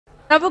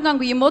Ravuga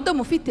ngo iyi modo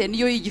mufite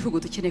niyo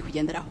y'igihugu dukeneye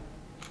kugenderaho.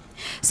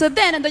 So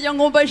then ndagira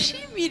ngo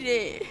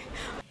mbashimire.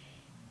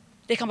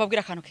 Reka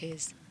mbabwira akantu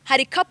keza.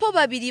 Hari kapo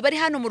babiri bari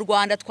hano mu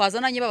Rwanda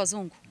twazananye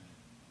b'abazungu.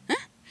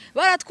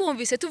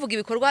 Baratwumvise tuvuga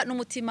ibikorwa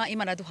n'umutima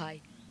Imana duhaye.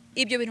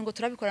 Ibyo bintu ngo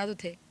turabikora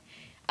dute?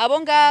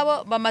 Abo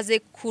ngabo bamaze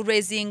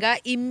kurezinga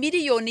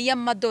imiliyoni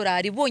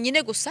y'amadolari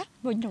bonyine gusa.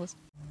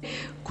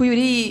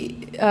 Kuri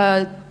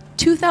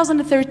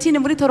 2013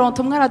 muri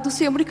Toronto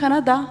mwaradusuye muri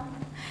Canada.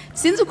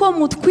 Sinzi uko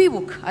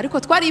mutwibuka ariko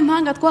twari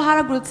impanga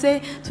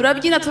twaharagurutse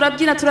turabyina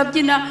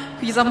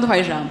kugeza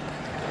muduhaye ijambo.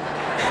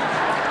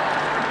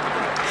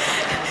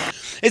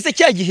 Ese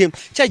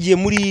cyagiye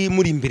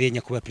muri imbere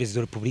nyakubahwa Perezida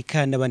wa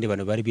Repubulika n'abandi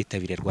bantu bari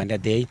bitabiriye Rwanda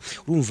Day,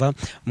 urumva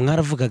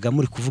mwaravugaga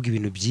muri kuvuga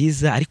ibintu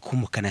byiza ariko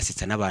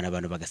mukanasetsa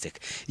n'abantu bagaseka.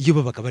 Iyo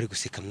babaga bari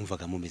guseka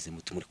mwumvaga mumeze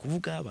mutu muri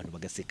kuvuga abantu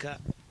bagaseka.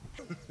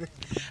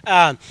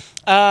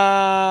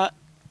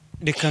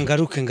 Reka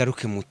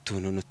ngaruke mu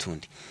tuntu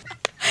n'utundi.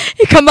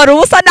 Ikamara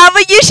ubusa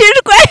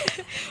navugishijwe.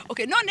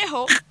 Okay,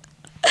 noneho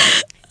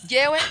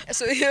jewe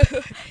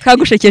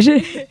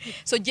Kagushekeje.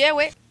 So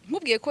jewe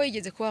nkubwiye ko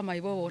yigeze kuba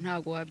mayibobo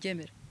ntago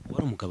wabyemera.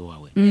 Wari umugabo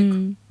wawe?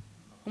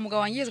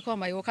 Umugabo wanjye yigeze kuba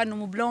mayibobo kandi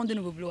umu blonde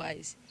n'ubu blue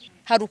eyes.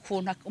 Hari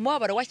ukuntu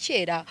umubabaro wa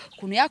kera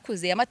ukuntu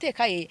yakuze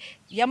amateka ye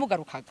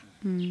yamugarukaga.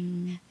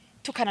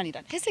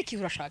 Tukananirana. Ese ki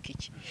urashaka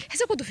iki?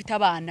 Ese ko dufite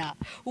abana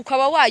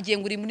ukaba wagiye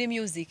nguri muri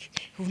music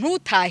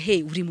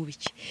ntutahe uri mu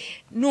biki?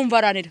 Numva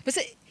aranira.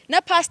 Bese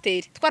na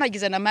pastor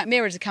twanagize na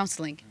marriage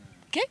counseling.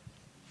 Okay?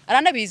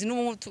 Aranabizi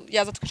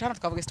yaza tukashana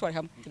tukavuga story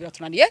hamwe.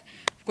 Biratunaniye.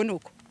 Ubwo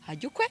nuko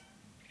hajyukwe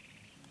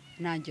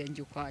nanjye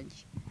njyukwanjye.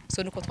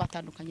 So nuko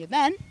twatandukanye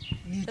then.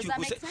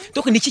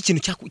 Doko niki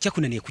kintu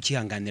cyakunaniye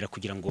kukihanganira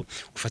kugira ngo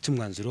ufate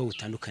umwanzuro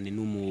utandukane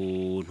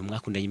n'umuntu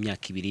mwakundanye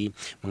imyaka 2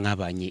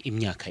 mwabanye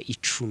imyaka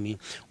 10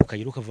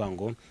 ukagira ukavuga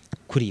ngo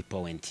kuri iyi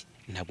point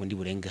ntabwo ndi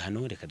burenga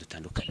hano reka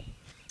dutandukane.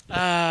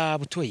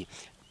 Butoyi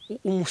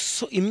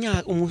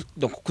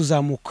donc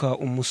kuzamuka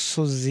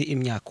umusozi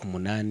imyaka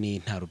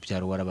 8 nta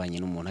rubyaro warabanye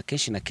n'umuntu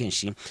akenshi na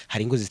kenshi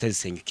hari ingo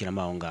zitazisenyukira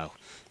maho ngaho.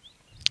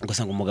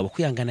 Ugasanga umugabo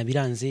kwihangana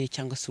biranze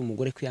cyangwa se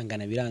umugore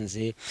kwihangana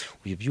biranze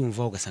uyu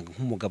byumva ugasanga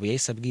nk'umugabo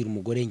yahise abwira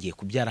umugore ngiye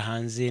kubyara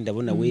hanze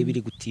ndabona we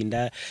biri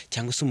gutinda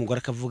cyangwa se umugore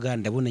akavuga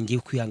ndabona ngiye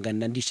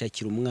kwihangana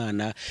ndishakira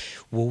umwana.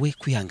 Wowe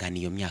kwihangana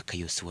iyo myaka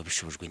yose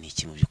wabishobojwe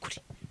n'iki mu byukuri?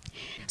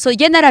 So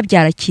je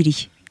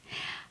narabyarakiriye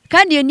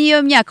kandi iyo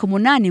niyo myaka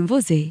 8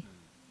 mvuze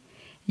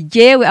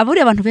jewe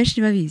aburi abantu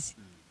benshi nibabizi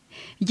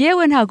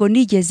jewe ntago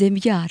nigeze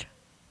mbyara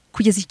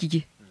kugeza iki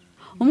gihe.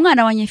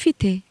 Umwana wanye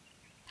mfite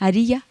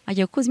Ariya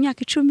ajya kuza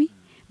imyaka 10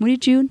 muri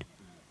June.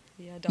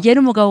 Je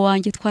n'umugabo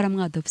wanjye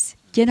twaramwadopse.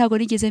 Je ntago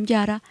nigeze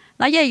mbyara.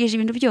 Nagejeje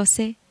ibintu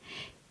byose.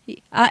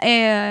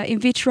 In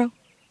vitro.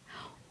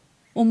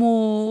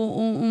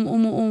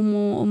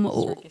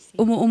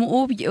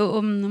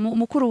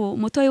 Umukuru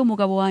mutoye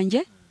w'umugabo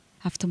wanjye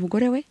afite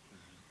umugore we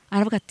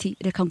aravuga ati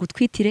reka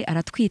ngutwitire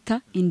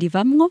aratwita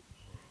indivamwo.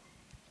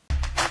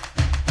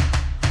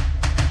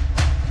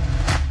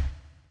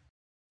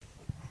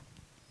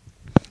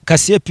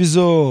 Kasi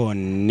episode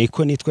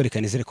niko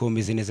nitwereka nizere ko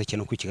umeze neza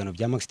cyane ku kiganiro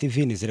bya Max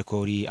TV, nizere ko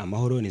uri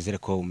amahoro, nizere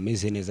ko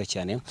umeze neza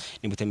cyane.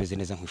 Nimba utameze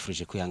neza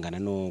nkwifurije kwihangana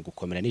no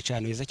gukomera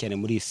n'icano heza cyane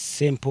muri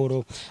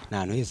Semporo,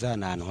 n'ahantu heza,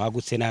 n'ahantu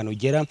hagutse, n'ahantu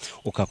ugera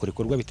ukakora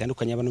ibikorwa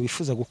bitandukanye abantu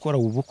bifuza gukora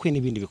ubukwe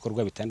n'ibindi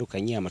bikorwa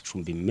bitandukanye,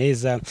 amacumbi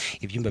meza,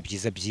 ibyumba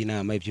byiza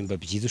by'inama, ibyumba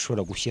byiza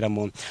ushobora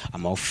gushyiramo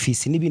ama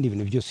office n'ibindi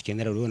bintu byose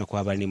ukenera. Urabona ko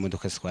haba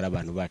n'imodoka zitwara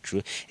abantu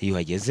bacu, iyo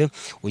hageze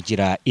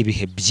ugira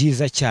ibihe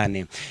byiza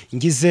cyane.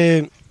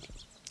 Ngize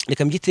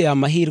reka mbyite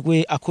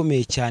amahirwe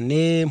akomeye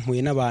cyane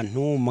mpuye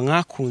n'abantu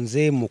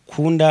mwakunze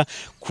mukunda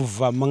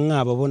kuva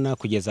mwababona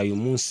kugeza uyu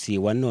munsi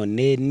wa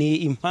none. Ni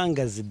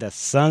impanga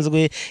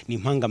zidasanzwe, ni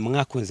impanga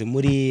mwakunze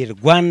muri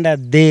Rwanda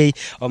Day.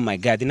 Oh my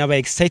god, naba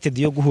excited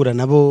yo guhura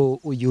nabo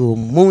uyu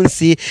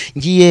munsi,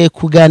 ngiye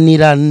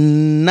kuganira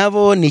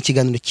nabo. Ni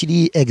ikiganiro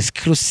kiri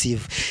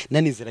exclusive,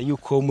 nanizera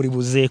yuko muri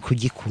buze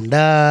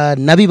kugikunda.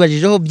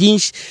 Nabibajijeho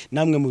byinshi,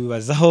 namwe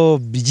mubibazaho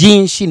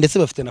byinshi, ndetse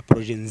bafite na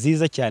projet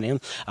nziza cyane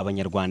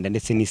abanyarwanda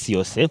ndetse n'isi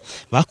yose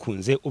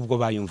bakunze ubwo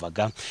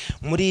bayumvaga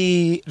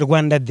muri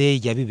Rwanda Day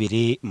ya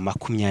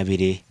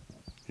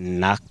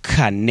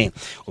 2024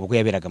 ubwo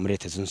yaberaga muri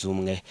Leta Zunze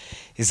Ubumwe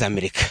za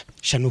Amerika.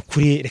 Shano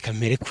Ukuri, reka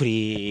mere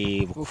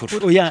kuri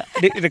Bukuru. Oya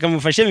reka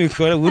mufashe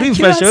mikora,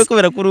 urifashe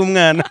kubera kuri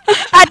umwana.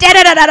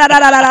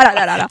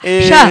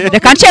 Sha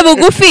reka nce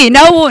bugufi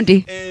nawe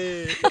ubundi.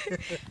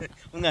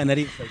 Umwana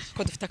arifashe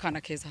Ko dufite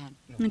akana keza hano.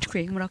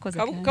 Nicwe murakoze.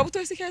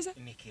 Kabuto isi keza?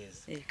 Ni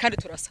keza. Kandi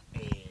turasa.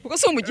 Ubwo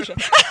si umugisha.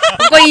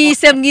 Ubwo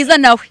yise mwiza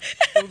nawe.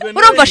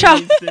 Urumva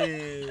sha?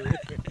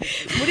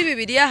 Muri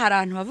Bibiliya hari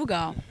ahantu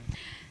havuga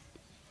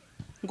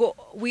ngo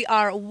we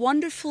are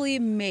wonderfully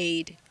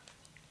made.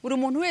 Buri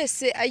muntu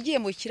wese agiye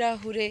mu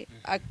kirahure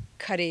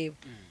akareba.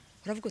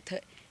 Uravuga uti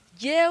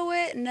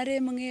jewe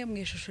naremwe mu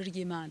ishusho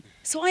ry'Imana.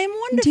 So I am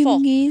wonderful.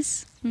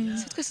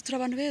 So twese turi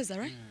abantu beza,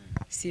 right?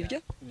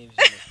 Sibyo?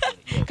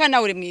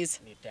 Kana uri mwiza.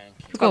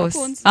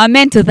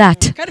 Amen to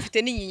that. Kandi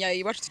ufite n'inyinya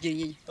iwacu tugira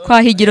inyinya.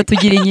 Kwa higiro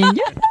tugira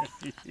inyinya.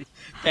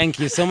 Thank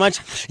you so much.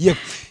 Yep.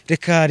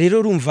 Reka rero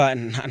urumva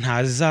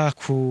ntaza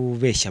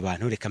kubeshya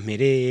abantu, reka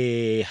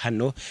mpere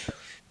hano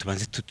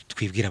tubanze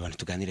twibwira abantu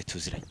tuganire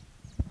tuziranye.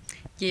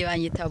 Ngiye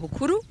banyita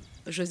Ukuri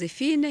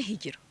Josephine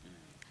Higiro.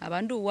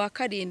 Abandu wa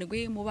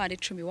karindwi mu bana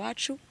 10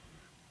 wacu,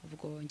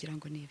 ubwo ngira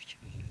ngo nibyo.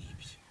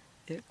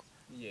 Yego.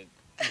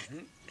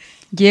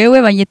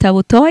 Ngewe banyita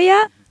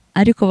Butoya,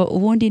 ariko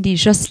ubundi ndi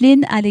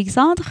Jocelyn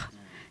Alexander,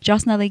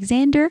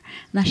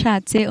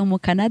 nashatse mu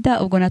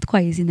Canada, ubwo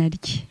natwaye izina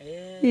rye.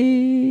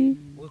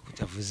 Wowe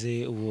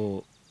kutavuze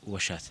uwo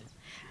washatse?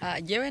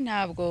 Ngewe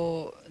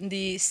ntabwo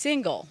ndi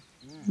single.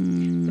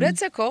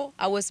 Uretse ko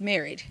I was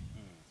married.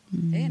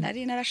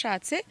 Nari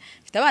narashatse,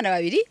 mfite abana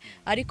babiri,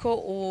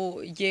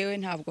 ariko ngewe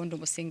ntabwo ndi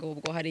umusingle,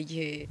 ubwo hari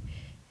igihe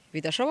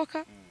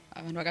bidashoboka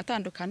abantu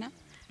bagatandukana,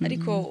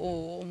 ariko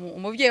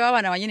umubyeyi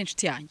w'abana banye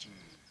n'inshuti yanjye.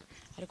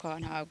 Ariko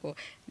ntabwo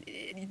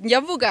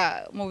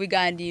nyavuga mu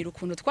biganiro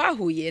ukuntu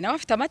twahuye, nawe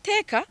afite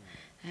amateka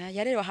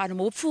yareba ahantu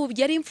mu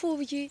bupfubyi, ari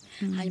imfubyi,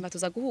 hanyuma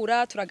tuza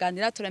guhura,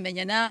 turaganira,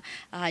 turamenyana,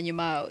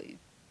 hanyuma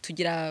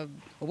tugira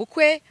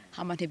ubukwe,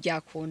 hama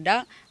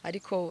ntibyakunda,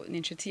 ariko ni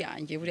inshuti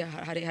yanjye. Buri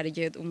hari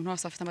igihe umuntu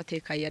wese afite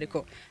amateka ye,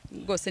 ariko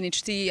rwose ni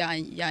inshuti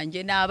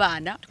yanjye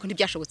n'abana, ariko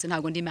ntibyashobotse,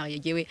 ntabwo ndi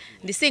mariye, yewe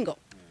ndi single.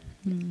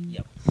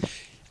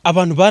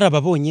 Abantu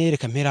barababonye,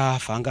 reka mpera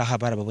ahangaha,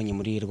 barababonye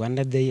muri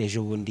Rwanda Day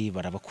ejo bundi,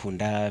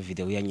 barabakunda,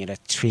 video yanyura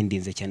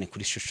trendinze cyane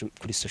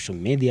kuri social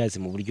media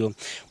mu buryo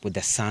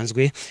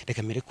budasanzwe.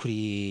 Reka mpere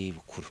kuri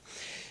Bukuru.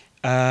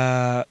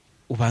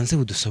 Ubanze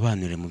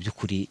udusobanurire mu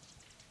by'ukuri,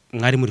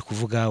 mwari muri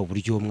kuvuga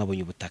uburyo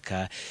mwabonye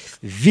ubutaka,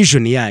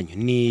 vision yanyu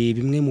ni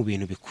bimwe mu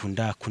bintu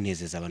bikunda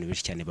kunezeza abantu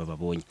benshi cyane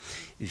bababonye.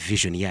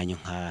 Vision yanyu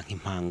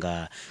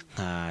nk'impanga,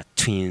 nka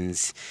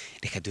twins,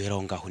 reka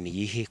duheraho ngaho ni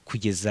yihe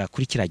kugeza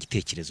kuri kiriya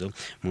gitekerezo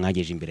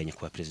mwageje imbere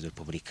nyakubahwa Perezida wa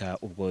Repubulika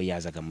ubwo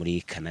yazaga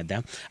muri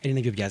Canada, ari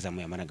nabyo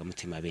byazamuye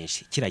amarangamutima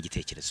benshi? Kiriya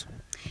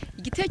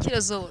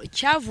igitekerezo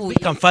cyavuye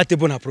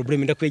comfortable, nta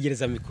problem,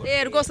 ndakwegereza mikoro.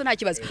 Rwose nta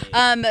kibazo.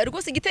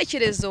 Rwose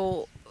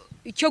igitekerezo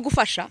cyo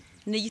gufasha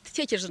ni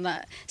igitekerezo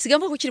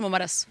sigamva ko kiri mu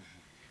maraso,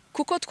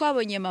 kuko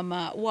twabonye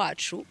mama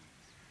wacu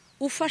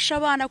ufasha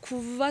abana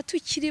kuva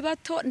tukiri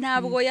bato.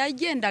 Ntabwo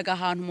yagendaga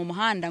ahantu mu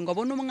muhanda ngo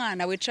abone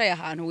umwana wicaye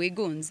ahantu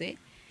wigunze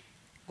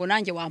ngo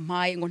nanjye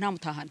wampaye ngo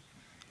ntamutahane,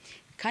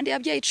 kandi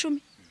yabyaye 10,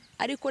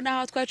 ariko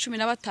naho twa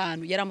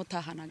 15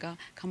 yaramutahanaga,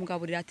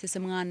 kamugaburira, atese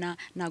mwana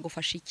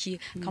nagufasha iki,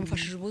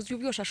 kamufashije uburyo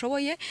bwose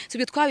ashoboye.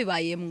 Sibyo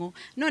twabibayemwo.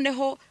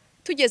 Noneho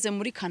tugeze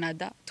muri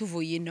Canada,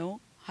 tuvuye ino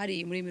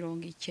hari muri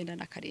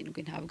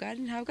 97,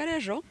 ntabwo ari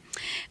ejo.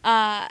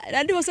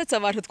 Nandi bosetse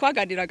abantu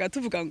twaganiraga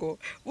tuvuga ngo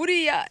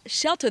buriya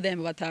shelter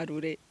them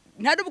batarure.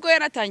 Nta nubwo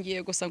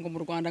yaratangiye gusa ngo mu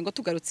Rwanda, ngo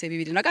tugarutse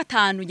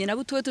 2005 nge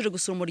nabutuwe tuje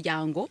gusura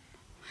umuryango,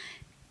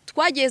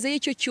 twageze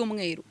y'icyo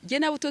cyumweru, nge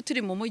nabutuwe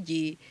turi mu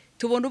mujyi,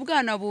 tubona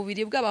ubwana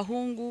bubiri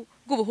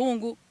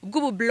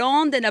bw'ubu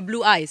blonde na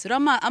blue eyes,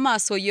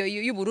 amaso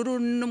y'ubururu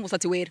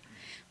n'umusatsi wera.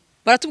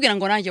 Baratubwira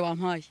ngo nanjye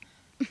wampaye.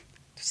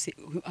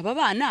 Aba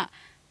bana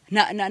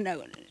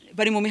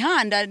bari mu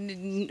mihanda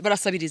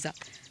barasabiriza,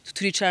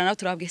 turicarana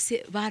turabwe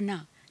se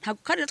bana,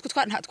 ntabwo kandi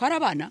twara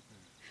abana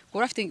ngo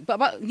barafite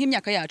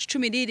nk'imyaka yacu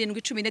 17,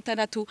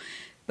 16,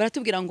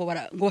 baratubwira ngo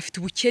bafite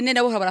ubukene,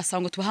 nabo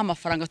barasanga tubaha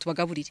amafaranga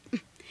tubagaburire.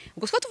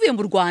 Ubwo twatuvuye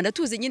mu Rwanda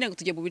tuzi nyine ngo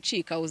tujye mu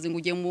bicika, uzi ngo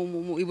ujye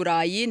mu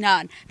Iburayi,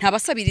 nta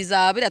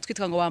basabiriza bira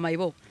twitwa ngo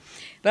bamayibo,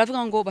 baravuga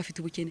ngo bafite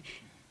ubukene.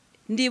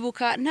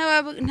 Ndibuka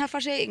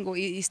ntafashe ngo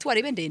histoire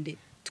ibe ndende,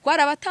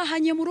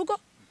 twarabatahanye mu rugo,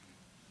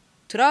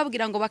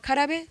 turababwira ngo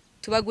bakarabe,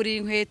 tubagurira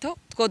inkweto,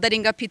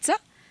 twodaringa pizza,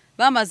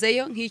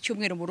 bamazeyo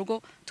nk'icyumweru mu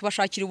rugo,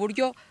 tubashakira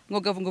uburyo ngo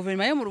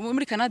guverinoma yo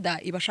muri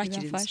Canada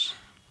ibashakiriza.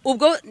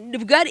 Ubwo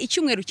bwari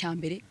icyumweru cya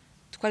mbere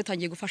twari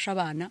tangiye gufasha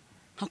abana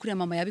nka kuri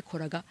mama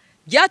yabikoraga,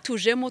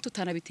 byatujemo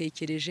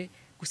tutanabitekereje,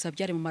 gusa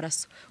byari mu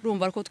maraso.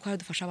 Urumva ko twari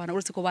dufasha abana,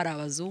 uretse ko bari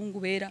abazungu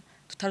bera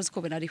tutazi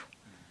ko benariho.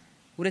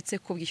 Uretse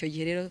ko bw'icyo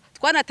gihe rero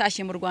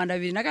twanatashye mu Rwanda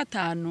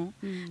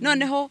 2005,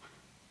 noneho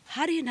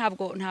hari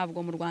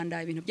ntabwo mu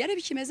Rwanda ibintu byari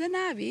bikimeze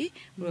nabi,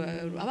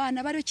 abana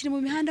bari bakiri mu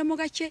mihanda mo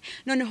gake.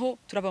 Noneho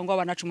turavuga ngo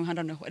abana 10 mu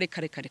mihanda, noneho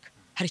reka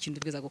hari ikintu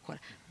twiza gukora.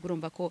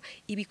 Urumva ko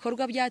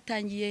ibikorwa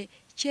byatangiye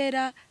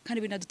kera,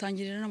 kandi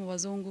binadutangirira no mu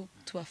bazungu,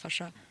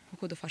 tubafasha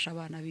kuko dufasha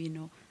abana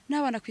bino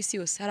n'abana ku isi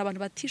yose. Hari abantu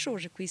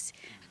batishoboje ku isi,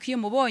 kiyo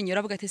mubonye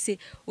uravuga ati se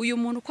uyu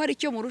muntu ko ari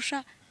cyo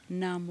murusha,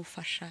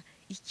 namufasha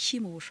iki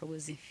mu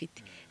bushobozi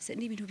mfite. Se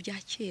ni ibintu bya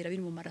kera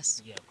biri mu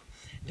maraso.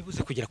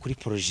 Ndibuze kugera kuri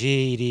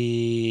projet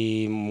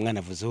iri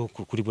mwana vuzo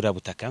kuri buriya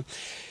butaka.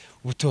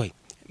 Butoye,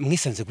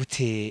 mwisanze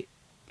gute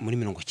muri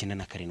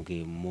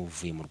 97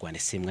 muvuye mu Rwanda?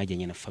 Se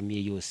mwajyanye na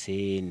famille yose,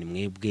 ni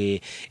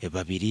mwebwe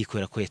babiri,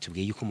 kubera ko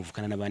yatubwiye yuko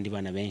muvukana n'abandi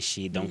bana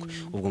benshi, donc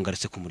ubwo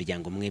ngarutse ku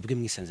muryango, mwebwe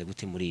mwisanze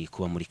gute muri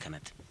kuba muri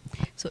Canada?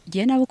 so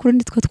giye nabukuru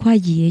nitwo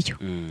twagiyeyo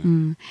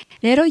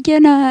rero giye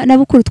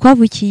nabukuru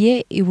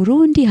twavukiye i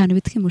Burundi hano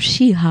bitwa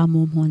Mushiha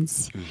mu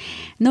mpunzi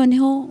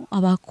noneho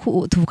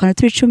tuvukana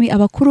turi 10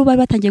 abakuru bari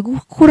batangiye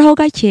gukuraho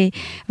gake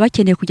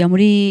bakeneye kujya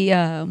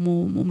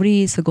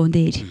muri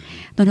segonderi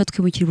noneho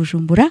twibukira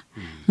Bujumbura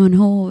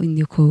noneho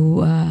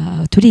niko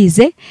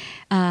turize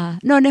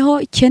noneho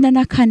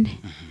 94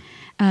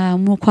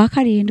 mu kwa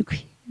karindwi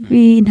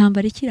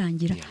intambara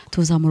ikirangira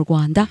tuza mu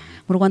Rwanda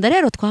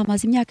rero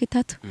twamaze imyaka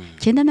 3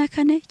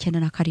 94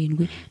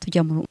 97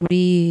 tujya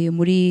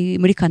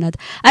muri Canada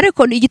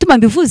ariko igituma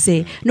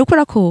mbivuze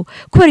nukora ko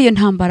kubera iyo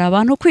ntambara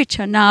abantu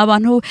kwicana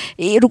abantu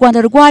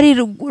Rwanda rwari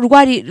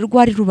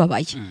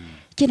rubabaye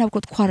je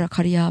nabwo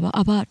twarakari yaba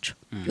abacu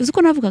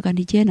uziko navugaga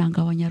ntigiye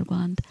nanga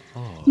abanyarwanda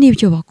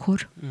nibyo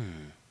bakora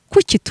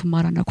kuki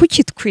tumarana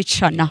kuki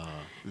twicana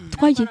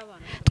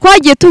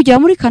twagiye tujya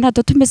muri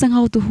Canada tumeze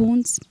nkaho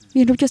duhunze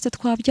ibintu byose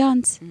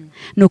twabyanze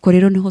nuko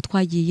rero niho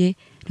twagiye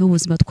niho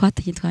ubuzima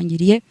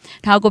twangiriye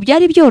ntago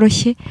byari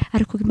byoroshye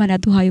ariko Imana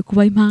yaduhaye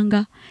kuba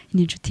Mpanga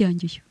ni inshuti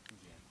yanjye yo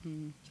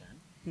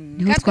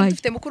kandi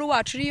dufite mukuru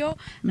wacu riyo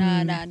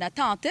na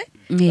tante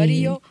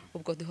bariyo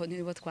ubwo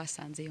nibo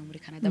twasanze yo muri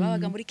Canada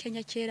babaga muri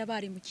Kenya kera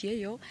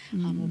barimukiyeyo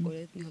ahubwo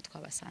niho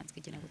twabasanzwe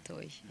gena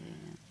butoye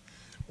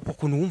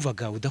ukuntu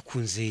wumvaga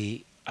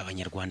udakunze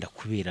abanyarwanda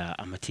kubera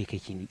amateka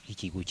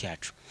y'ikigo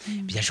cyacu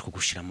byaje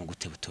kugushiramo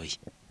gute butoye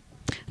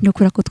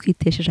nukura ko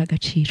twitesheje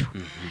agaciro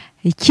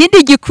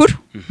ikindi gikuru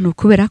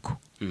nukubera ko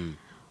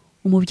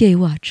umubyeyi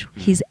wacu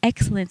his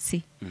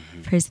excellency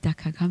President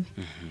Kagame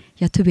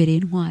yatubereye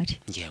intwari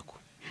yego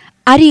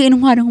ari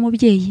intwari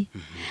nk'umubyeyi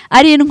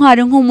ari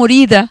intwari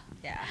nk'umurida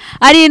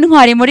ari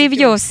intwari muri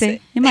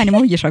byose Imana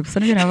imugisha gusa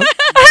n'ibintu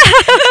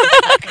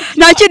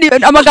nakindi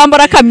amagambo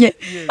arakamye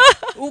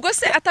ubwo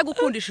se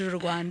atagukundishije u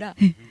Rwanda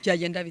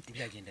byagenda bite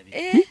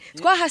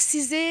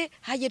twahasize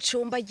haje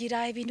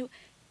cumbagira ibintu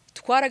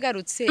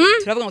twaragarutse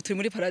turavuga ngo turi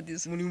muri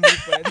paradizo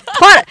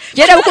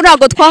yera uko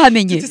ntago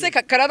twahamenye tuse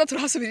Canada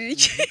turahasubirira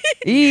iki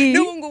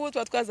n'ubu ngubu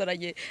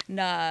twazaranye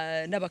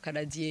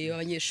n'abakanadiye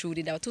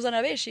abanyeshuri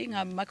n'abatuzana benshi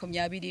nka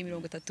 20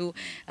 30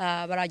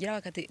 baragira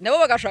bakati nabo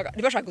bagashaka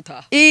ntibashaka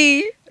gutaha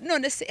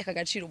none se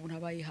akagaciro umuntu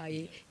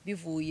abayihaye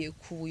bivuye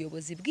ku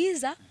buyobozi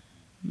bwiza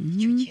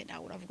icyo gihe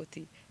nawe uravuga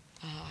uti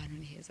ahantu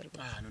ni heza rwose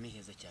ahantu ni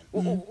heza cyane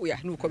oya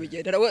nuko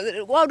bigendera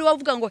wari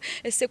wavuga ngo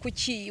ese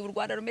kuki u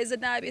Rwanda rumeze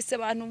nabi ese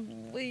abantu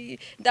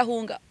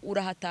ndahunga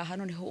urahataha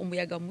noneho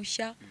umuyaga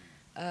mushya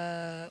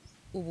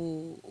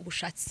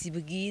ubushatsi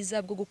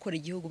bwiza bwo gukora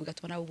igihugu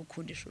bigatuma nawe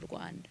gukundisha u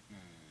Rwanda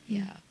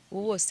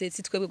bose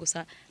si twebwe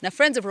gusa na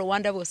friends of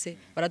Rwanda bose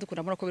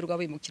baradukunda muri ko birwa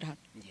bimukira hano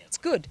it's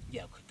good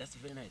that's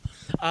very nice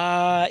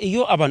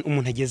iyo abantu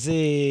umuntu ageze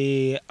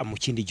mu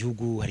kindi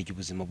gihugu hari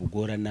ubuzima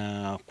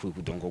bugorana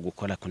kudongo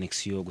gukora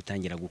connection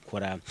gutangira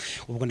gukora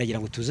ubwo ndagira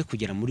ngo tuze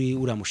kugera muri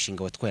ura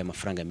mushinga watwaye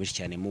amafaranga menshi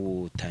cyane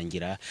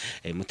mutangira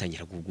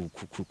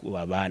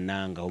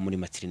abana ngaho muri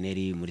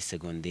materineri muri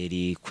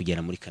segonderi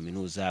kugera muri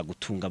kaminuza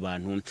gutunga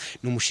abantu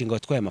n'umushinga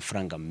watwaye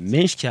amafaranga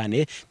menshi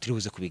cyane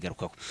turibuze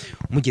kubigarukaho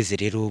mugeze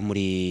rero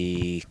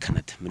muri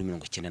Canada muri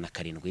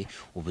 97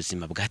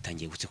 ubuzima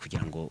bwatangiye gutse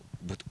kugira ngo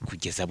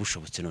kugeza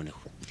bushobotse noneho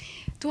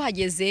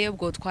tuhageze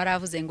ubwo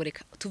twaravuze ngo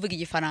reka tuvuga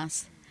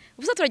igifaransa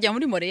ubusa turajya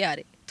muri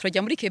Montreal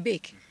turajya muri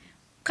Quebec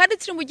kandi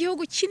turi mu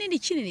gihugu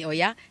kinini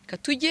oya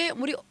katujye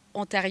muri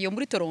Ontario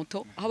muri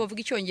Toronto aho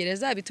bavuga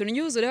icyongereza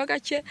bitunyuzureho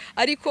gake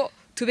ariko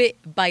tube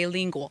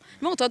bilingual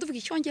nimo tuvuga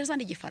icyongereza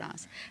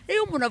n'igifaransa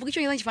rero umuntu avuga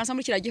icyongereza n'igifaransa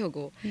muri kira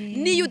gihugu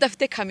niyo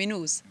udafite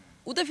kaminuza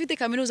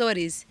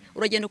wareze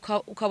uragenda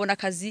ukabona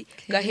akazi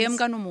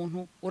gahembwa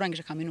n'umuntu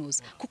urangije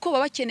kaminuza kuko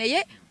baba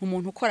bakeneye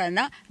umuntu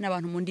ukorana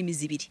n'abantu mu ndimi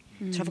zibiri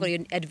turavuga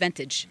iyo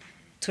advantage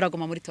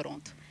turagoma muri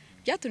Toronto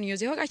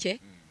byatunyuzeho gake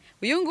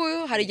uyu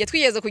nguyu hari igihe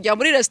twigeze kujya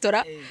muri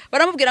restaurant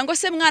baramubwira ngo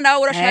se mwana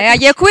wawe urashaka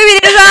yagiye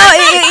kubibirira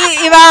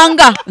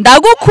ibanga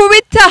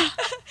ndagukubita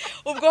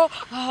ubwo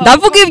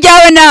ndavuga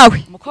ibyawe nawe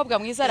umukobwa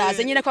mwiza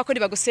araze nyine kwa kuri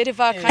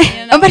baguseriva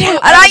kandi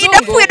arayi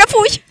napfuye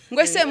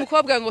ngo se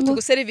mukobwa ngo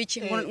tuguseriva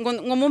iki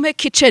ngo mumpe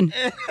kitchen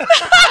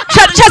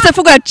cyase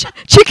fuga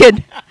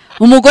chicken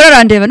umugore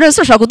arandeba none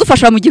se ushaka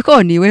kudufasha mu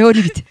gikoni weho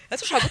nibite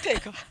ese ushaka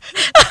guteka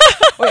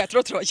oya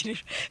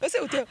turabakirira ese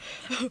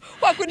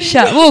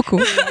wakunisha buku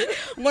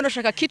ngo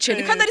nashaka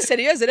kitchen kandi ari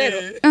serious rero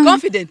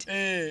confident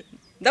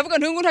ndavuga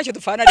ntungu ntacyo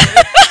dufana rero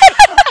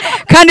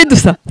kandi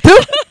dusa tu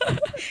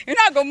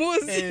ntago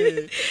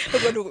muzi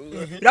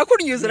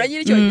rakunyuzura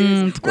nyiri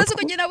cyongereza uretse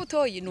ko ngena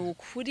butoyi ni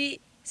ukuri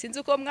sinzi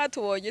uko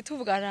mwatubonye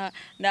tuvugana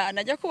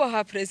najya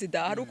kubaha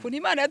president hari ukuntu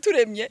Imana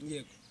yaturemye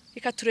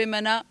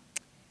ikaturemana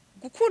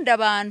gukunda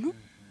abantu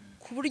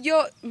ku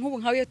buryo nk'ubu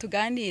nkawe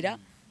tuganira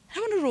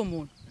urabona uri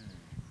umuntu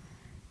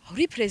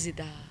uri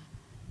president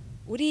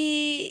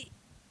uri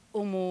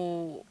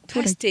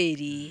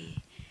pasiteri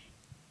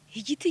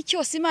igiti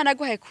cyose Imana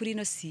aguhaye kuri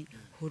ino si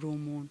uri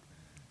umuntu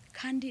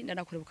kandi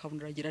ndanakureba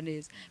ukabona uragira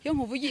neza iyo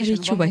nkuvugisha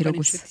icyubahiro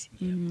gusa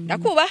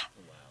ndakubaha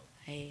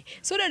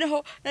so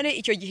noneho nane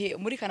icyo gihe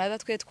muri Canada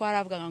twe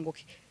twaravuga ngo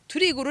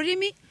turiga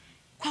ururimi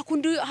kwa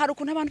kundi hari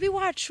ukuntu abantu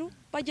b'iwacu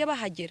bajya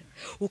bahagera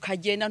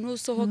ukagenda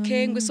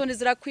ntusohoke ngo isoni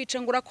zirakwica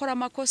ngo urakora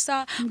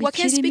amakosa ngo I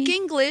can't speak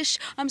English,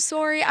 I'm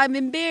sorry, I'm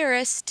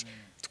embarrassed.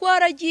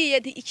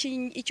 Twaragiye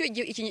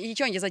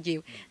icyongereza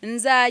giwe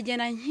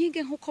nzagena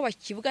nkige nkuko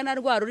bakivuga na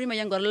rwa rurimo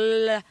ngo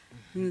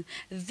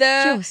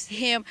the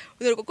him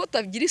ko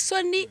twagira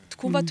isoni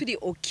twumva turi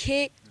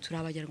okay, turi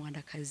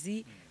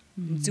abanyarwandakazi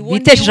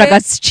bitesheje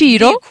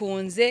agaciro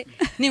kunze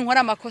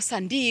ninkora amakosa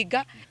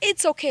ndiga,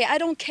 it's okay, I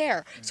don't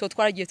care. So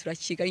twaragiye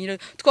turakiga nyine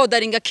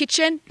twodaringa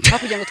kitchen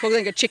hakugira ngo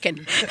twodaringa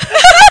chicken.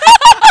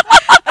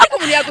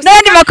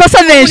 Nandi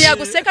makosa menshi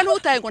yaguseka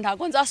ntutaye ngo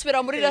ntago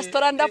nzasubira muri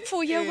restaurant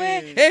ndapfuye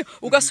we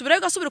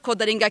ugasubira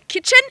kodaringa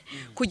kitchen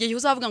kugeye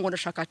uzavuga ngo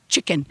ndashaka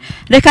chicken.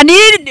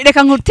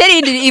 Reka ngutere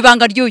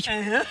ibanga ry'uyu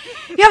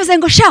yavuze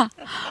ngo sha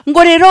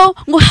ngo rero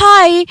ngo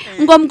hi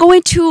ngo I'm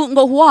going to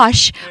ngo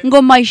wash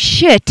ngo my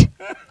shit,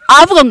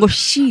 avuga ngo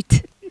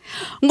shit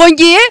ngo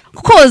ngiye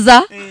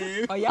koza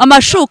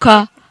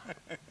amashuka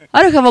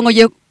ariko ava ngo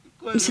ngiye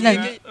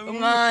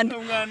umwanda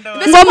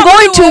ngo I'm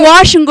going to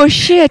wash ngo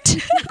shit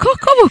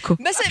koko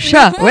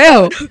sha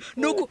weho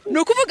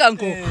nukuvuga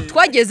ngo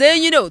twagezeyo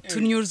nyine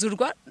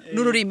tunyuzurwa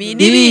n'ururimi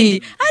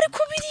n'ibindi ariko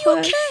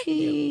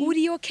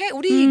uri okay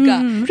uriga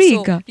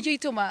so nicyo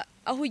gituma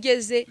aho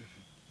ugeze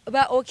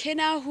ba okay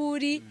naho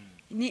uri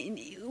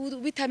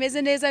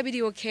bitameze neza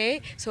biri okay.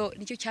 So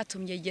nicyo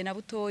cyatumye igihe na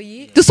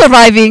butoyi du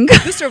surviving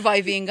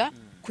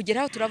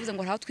kugeraho turavuze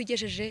ngo ntaho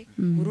twigejeje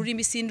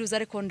ururimi sinduza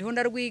ariko ndiho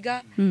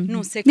ndarwiga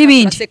nuseka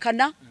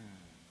turasekana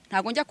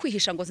ntago njya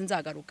kwihisha ngo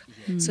sinzagaruka.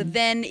 So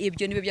then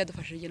ibyo nibe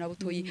byadufashije igihe na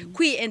butoyi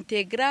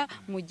kwiintegra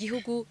mu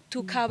gihugu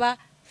tukaba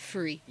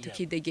free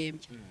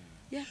tukidegembya.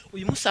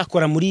 Uyu munsi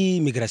akora muri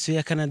migration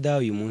ya Canada,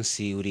 uyu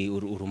munsi uri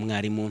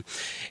umwarimu,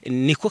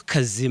 niko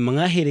kazi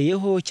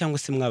mwahereyeho cyangwa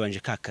se mwabanje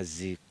ka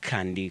kazi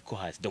kandi ko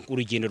hasi donc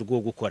urugendo rwo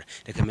gukora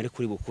reka mere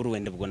kuri bukuru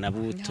wenda bwo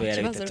nabuto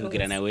yara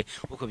bitatubwira nawe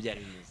uko byari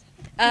bimeze.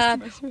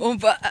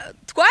 Umva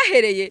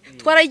twahereye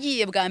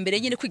twaragiye bwa mbere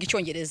nyine kwiga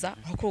icyongereza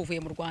aho uvuye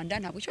mu Rwanda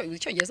ntabwo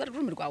icyongereza ari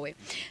ururimi rwawe.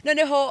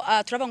 Noneho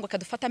turabanga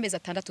kadufata amezi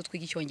 6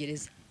 twiga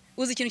icyongereza.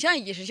 Uzi ikintu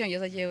cyanyigisha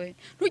icyongereza jewe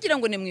ntugira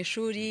ngo ne mu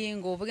ishuri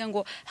ngo uvuge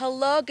ngo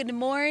hello good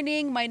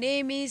morning my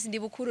name is ndi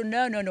bukuru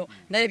no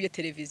narebye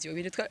televiziyo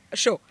biri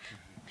show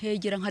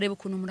hegera nkareba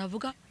ukuntu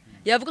muravuga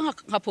yavuga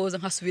nka pause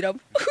nkasubiramo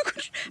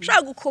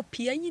shaka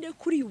gukopiya nyine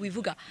kuri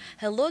ubivuga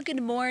hello good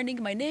morning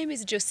my name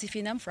is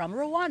Josephine, I'm from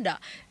Rwanda,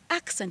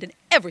 accent and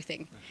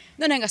everything.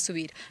 None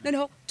ngasubira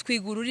noneho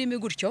twiga ururimi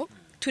gutyo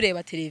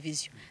tureba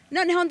televiziyo.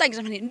 Noneho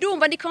ndangije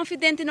ndumva ndi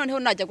confident, noneho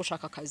najya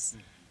gushaka akazi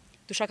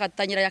dushaka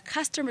tangira ya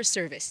customer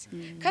service.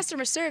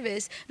 Customer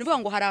service nuvuga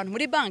ngo hari abantu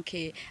muri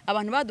banke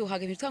abantu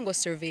baduhaga ibintu ngo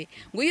survey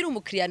ngo yiri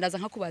umukiriya ndaza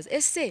nkakubaza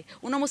ese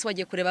uno munsi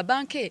bagiye kureba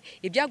banke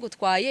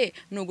ibyagutwaye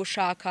no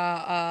gushaka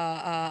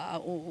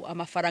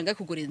amafaranga yo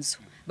kugura inzu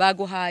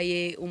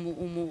baguhaye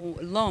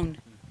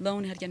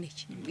loan harya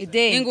niki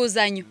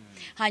inguzanyo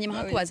hanyuma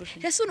nkakubaza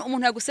ese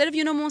umuntu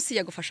yaguserviye uno munsi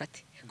yagufasha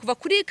ate kuva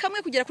kuri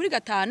kamwe kugera kuri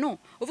 5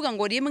 uvuga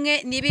ngo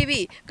rimwe ni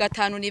bibi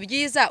 5 ni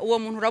byiza uwo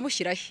muntu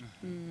uramushyiraho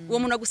uwo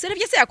muntu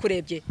aguserviye se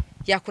yakurebye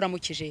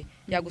yakuramukije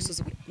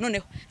yagusuzugura.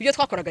 Noneho ibyo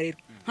twakoraga rero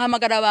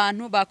nkamagara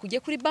abantu bakugiye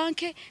kuri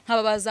banke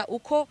nkababaza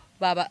uko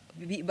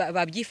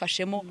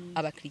babyifashemo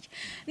abakiriya.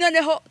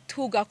 Noneho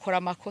tugakora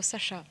amakosa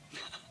sha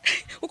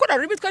uko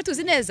naruri twari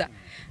tuzi neza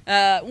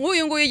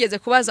nk'uyu nguyu yigeze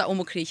kubaza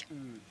umukiriya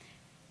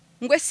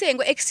ngo ese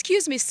ngo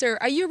excuse me sir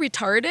are you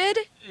retarded?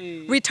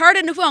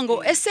 Retarded nuvuga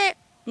ngo ese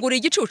nguri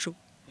igicucu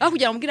aho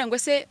kugira mubwira ngo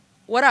ese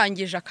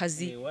warangije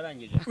akazi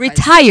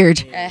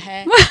retired.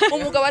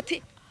 Umugabo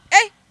ati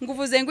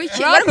nguvuze ngo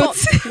iki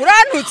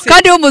uranutse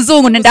kandi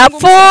umuzungu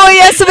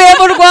ndapfuye subiye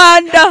mu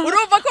Rwanda.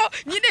 Urumva ko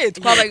nyine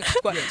twabaye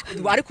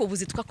ariko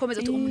ubuzi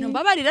twakomeza umuntu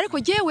mbabarira ariko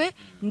jewe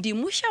ndi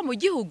mushya mu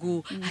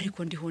gihugu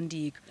ariko ndiho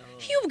ndiga.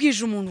 Iyo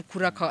ubwije umuntu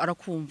kuraka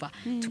arakumva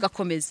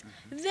tugakomeza.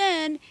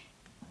 Then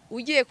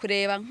ugiye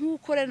kureba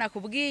nk'uko rero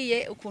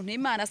nakubwiye ukuntu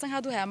Imana asa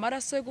nkaduhaye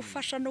amaraso yo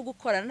gufasha no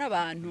gukorana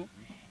n'abantu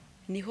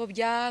niho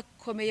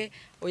byakomeye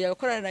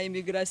uyakorana na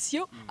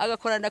immigration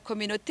agakorana na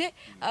community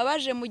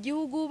abaje mu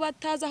gihugu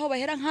bataza aho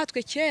bahera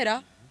nkatwe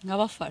kera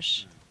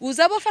nkabafasha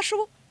uzabafasha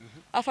ubu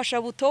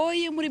afasha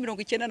butoyi muri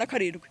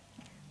 97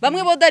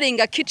 bamwe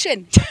bodaringa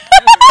kitchen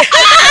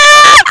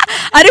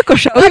ariko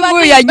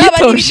uyu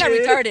yanyitoshe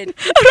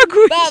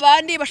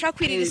babandi bashaka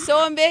kwirira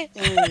isombe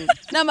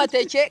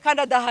n'amateke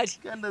kandi adahari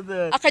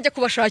akajya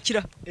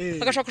kubashakira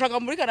agashaka kushaka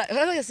muri kana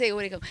ese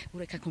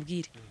ureka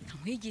kubwire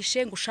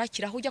nkwigishe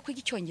ngushakira aho ujya kwiga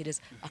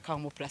icyongereza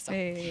akamuplasa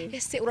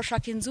ese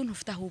urashaka inzu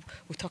ntufite aho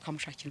utoka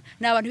mushakira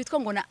n'abantu bitwa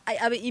ngo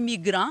abe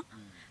immigrant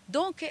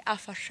donc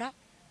afasha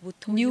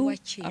new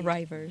waki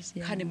arrivals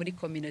kandi muri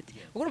community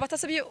ubwo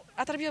batasabye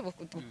atarabye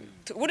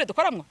ubure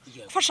dukoramwo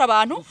gufasha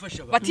abantu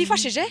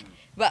batifashije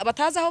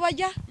bataza aho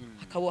bajya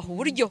akabuha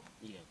uburyo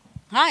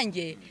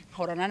nkange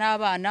nkorana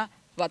n'abana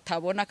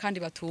batabona kandi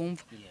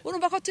batumva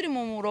urumva ko turi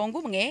mu murongo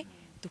umwe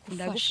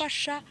dukunda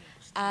gufasha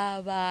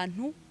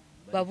abantu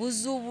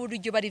babuze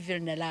uburyo bari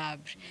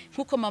vulnerable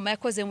nkuko mama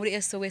yakoze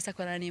muri SOS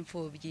akorana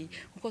n'imfubyi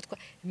nkuko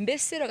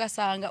mbese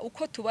rogasanga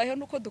uko tubayeho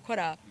nuko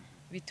dukora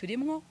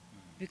biturimwo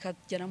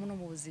bikajyanamo no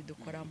mu buzi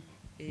dukoramo.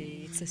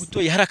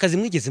 Utoye hari akazi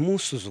mwigeze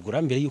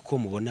musuzugura mbere yuko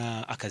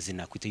mubona akazi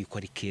nakwita yuko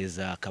ari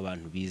keza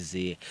akabantu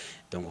bize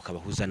donc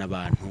kabahuza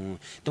n'abantu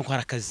donc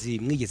hari akazi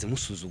mwigeze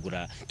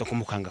musuzugura donc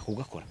mukanga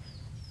kugakora?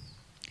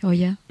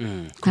 Oya.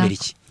 Kubera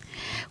iki?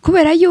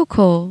 Kubera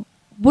yuko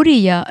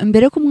buriya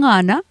mbere ko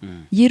umwana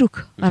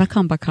yiruka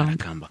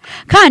arakambakamba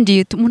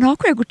kandi umuntu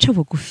akwiye guca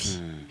bugufi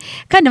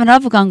kandi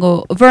banavuga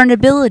ngo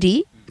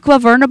vulnerability kuba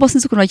vulnerable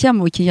sinzi ukuntu bakira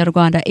mu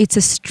Kinyarwanda it's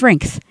a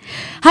strength.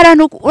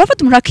 Harantu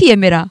urafata umuntu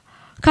akiyemera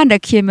kandi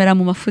akiyemera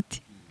mu mafuti.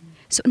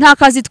 So, nta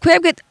kazi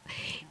twebwe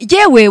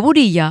yewe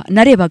buriya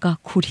narebaga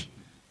kuri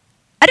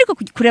ariko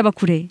kureba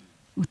kure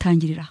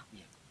utangirira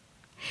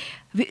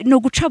no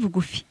guca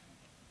bugufi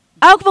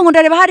aho kuva ngo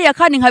ndareba hariya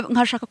kandi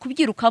nkashaka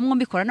kubyirukamwe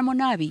mbikorana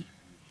nabi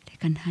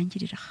reka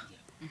ntangirira.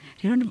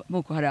 Rero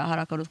nuko hari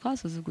akaru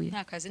twasuzuguye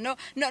nta kazi no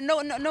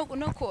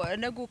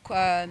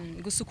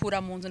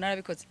gusukura mu nzu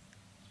narabikoze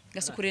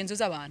gasukura inzu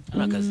z'abantu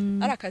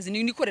arakazi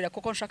nikorera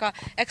koko nshaka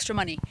extra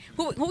money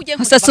nk'ugiye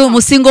gusa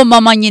umusingo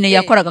mama nyine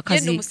yakoraga akazi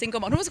yenda umusingo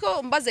mama ntuzi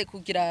ko mbaze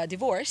kugira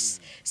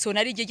divorce so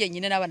nari giye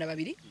nyine n'abana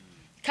babiri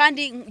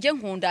kandi ngiye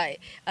nkunda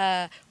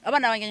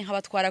abana banjye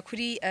nkabatwara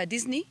kuri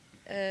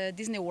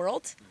Disney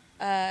World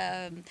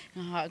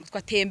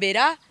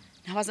twatembera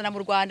ntabazana mu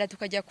Rwanda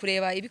tukajya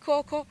kureba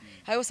ibikoko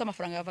hayo yose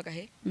amafaranga yavaga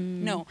he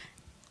no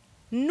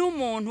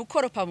n'umuntu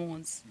ukoropa mu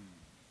nzu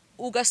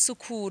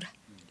ugasukura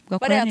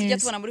bariya tujya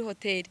tubona muri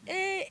hoteli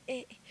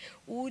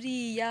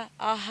uriya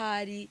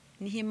ahari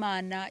niho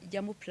Imana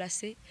ijya mu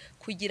place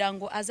kugira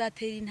ngo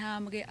azatere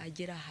intambwe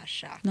agera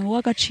ahashaka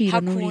n'uw'agaciro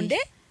hakunde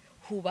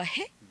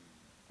hubahe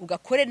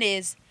ugakore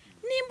neza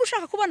nimba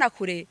ushaka kubona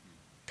kure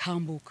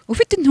tambuka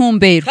ufite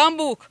intumbero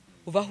tambuka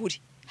ubahuri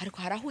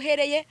ariko haraho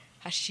uhereye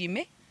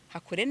hashime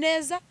hakore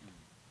neza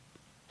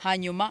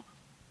hanyuma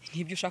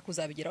nk'ibyo ushaka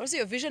uzabigeraho.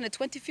 Iyo vision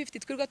 2050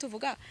 twirwa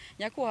tuvuga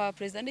nyakubahwa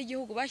president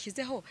w'igihugu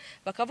bashyizeho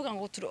bakavuga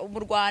ngo mu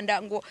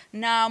Rwanda ngo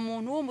nta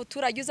muntu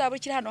w'umuturage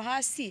uzabukira hano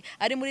hasi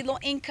ari muri low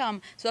income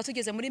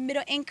tugeze muri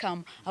middle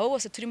income abo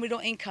bose turi muri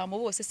low income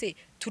bose se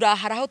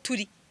turaharaho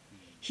turi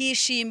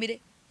hishimire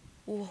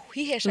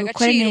uhihesha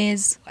agaciro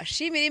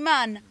ashimira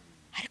Imana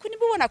ariko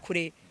nibubona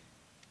kure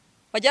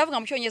bajya bavuga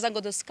mu cyongereza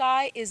ngo the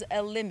sky is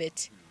a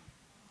limit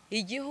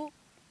igihu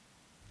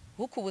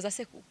ukubuza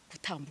se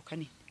gutambuka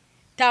ni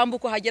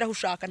tambuko hagera aho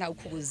ushaka nta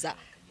ukubuza.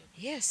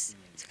 Yes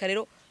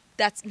rero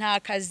nta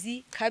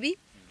kazi kabi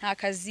nta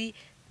kazi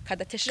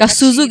kadatesha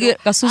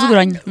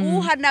gasuzuguranye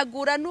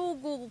uhanagura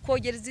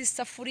n'ugukogereza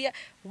isafuriya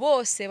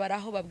bose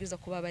baraho babwiza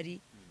kuba bari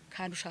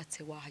kandi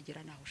ushatse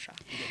wahagera naho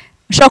ushaka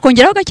ushaka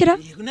kongeraho gakira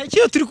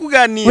nacyo turi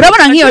kuganira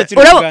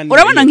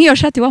urabona nk'iyo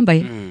shati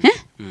wambaye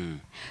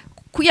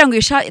kugira ngo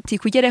iyo shati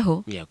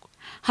kugereho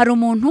hari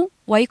umuntu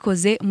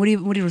wayikoze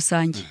muri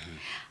rusange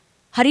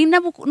hari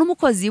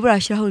n'umukozi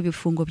burashyiraho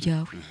ibifungo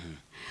byawe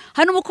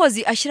hari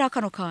n'umukozi ashyiraho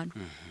kano kantu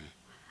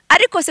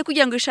ariko se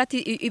kugira ngo ishati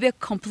ibe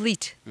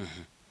complete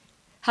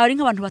hari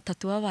nk'abantu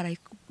batatu baba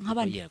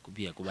nk'abandi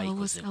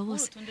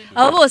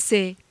abo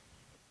bose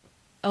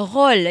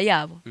role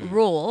yabo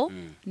role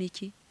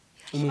niki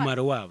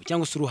umumaro wabo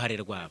cyangwa se uruhare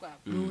rwabo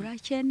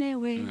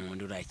rurakenewe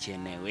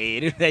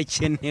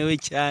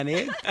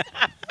cyane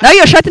nayo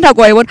iyo shati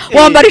ntago wayibona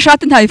wambara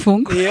ishati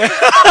ntayifunga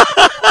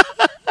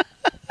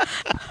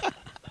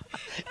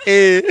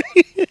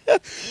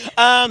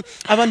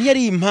abantu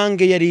yari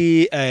impanga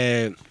yari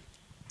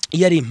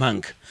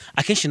impanga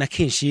akenshi na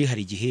kenshi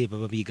hari igihe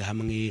baba biga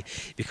hamwe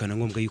bikaba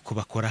ngombwa yuko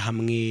bakora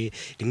hamwe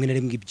rimwe na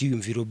rimwe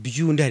ibyiyumviro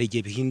by'undi hari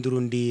igihe bihindura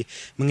undi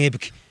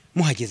mwebwe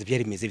muhageze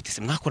byari bimeze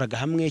bitese mwakoraga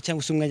hamwe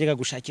cyangwa se umwajyaga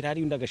gushakira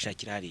hari undi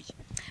agashakira hariya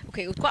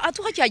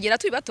tuhakigera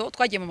turi bato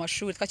twagiye mu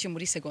mashuri twakiri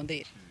muri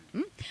secondaire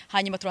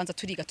hanyuma turanza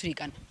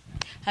turigana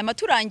hanyuma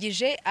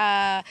turangije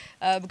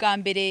bwa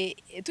mbere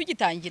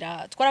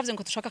tugitangira twaravuze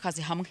ngo dushaka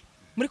akazi hamwe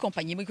muri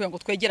kompanyi imwe kugira ngo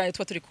twegerane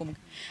tuba turi kumwe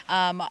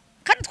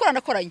kandi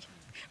twaranakoranye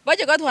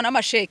bajyaga baduha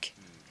n'amasheke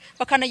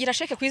bakanagira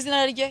sheke ku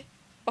izina rye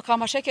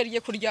bakama sheke rye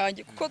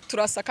kuryange kuko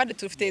turasa kandi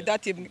dufite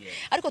date imwe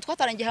ariko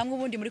twatarangiye hamwe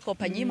ubundi muri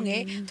kompanyi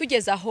imwe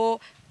tugeze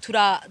aho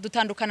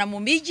dutandukana mu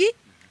migi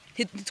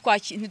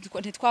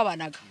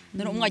ntitwabanaga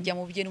none umwe ajya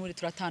mu bye n'ubundi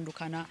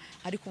turatandukana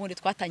ariko ubundi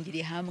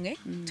twatangiriye hamwe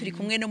turi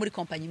kumwe no muri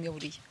kompanyi imwe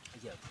buriya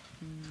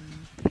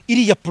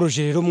iriya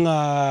projet rero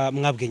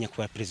mwabwenya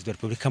kwa president wa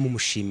Republika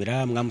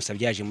mumushimira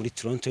mwamusabye yaje muri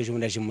Toronto ejo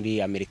bundi aje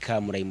muri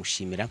Amerika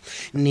murayimushimira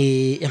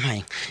ni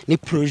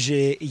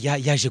projet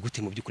yaje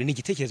gute mu byukuri ni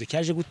igitekerezo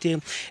cyaje gute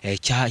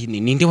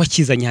ninde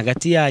wakizanye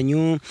hagati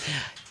yanyu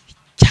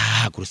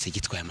cyahagurutse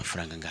gitwaye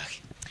amafaranga ngahe?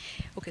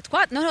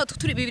 Noneho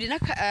turi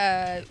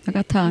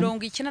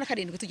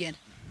 2097 tugenda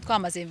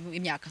twamaze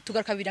imyaka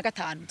tugaruka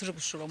 2005 tuje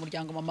gushura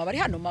umuryango mama bari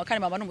hano kandi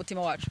mama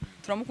n'umutima wacu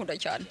turamukunda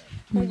cyane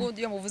ubwo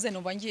iyo muvuze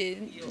numva ngiye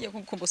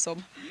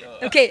kumusoma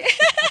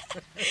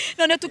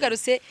none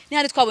tugarutse ni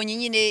handi twabonye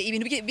nyine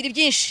ibintu biri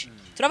byinshi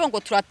turavuga ngo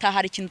turataha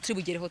hari ikintu turi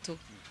bugereho tu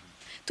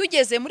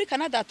tugeze muri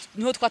Canada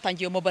niho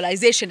twatangiye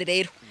mobilization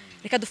rero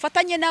reka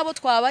dufatanye nabo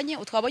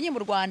twabanye mu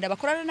Rwanda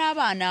bakorana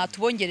n'abana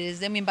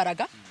tubongerezemo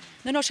imbaraga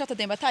noneho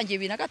Saturday batangiye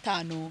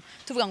 2005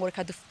 tuvuga ngo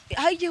reka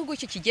aho igihugu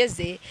cyo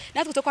kigeze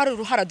natwe to kwari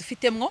uruhara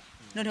dufitemwo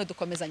noneho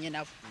dukomezanye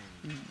nabo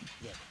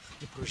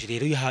projet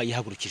rero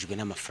yahagurukijwe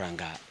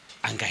n'amafaranga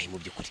angahe mu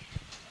by'ukuri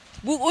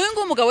uyu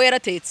ngo umugabo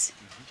yaratetse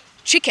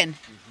chicken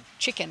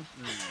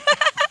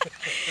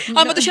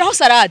hama dushyiraho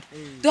salade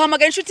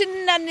duhamagara inshuti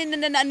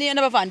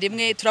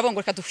n'abavandimwe turabongo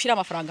reka dushyira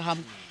amafaranga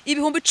hamwe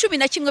ibihumbi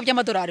 11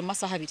 by'amadolari mu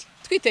masaha 2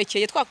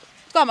 twitekeye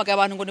twamagaye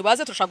abantu ngo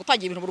nibaze turashaka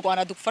gutangira ibintu mu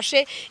Rwanda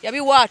dufashe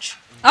yabiwacu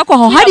ako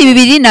ho hari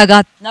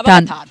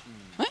 2005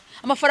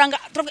 amafaranga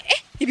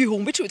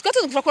ibihumbi 10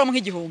 twatuze turakuramo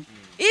nk'igihumbi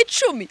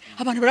 10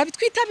 abantu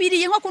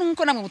barabitwitabiriye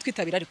nko namwe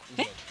mutwitabira ariko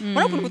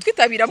murako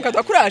mutwitabira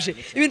mukadwa kuraje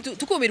ibintu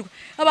tukumirwa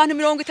abantu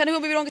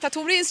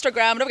 50 muri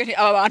Instagram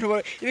aba bantu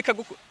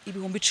ibikaguko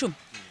ibihumbi 10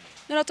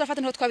 none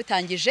turafata niho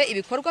twabitangije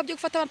ibikorwa byo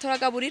gufata abantu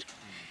turagaburira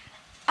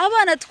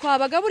abana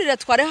twabagaburira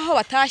twareho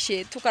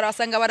batashye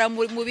tukarasanga bara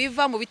mu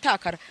biva mu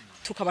bitakara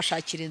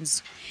tukabashakira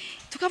inzu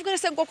tukavuga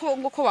se ngo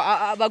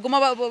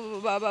bagoma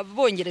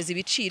bongereza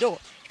ibiciro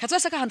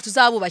katwasaka ahantu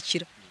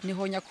tuzabubakira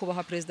niho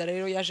nyakubaha president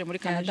rero yaje muri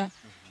Canada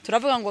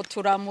turavuga ngo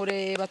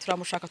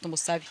turamushaka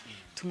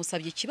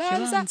tumusabye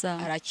ikibanza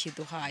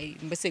arakiduhaye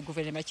mbese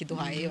guverinoma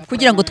yakiduhaye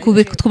kugira ngo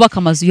twubaka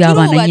amazu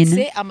y'abana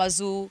nyine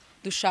amazu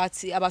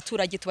dushatse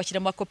abaturage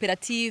tubashyira mu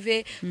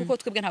koperative kuko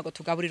twebwe ntago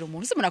tugaburira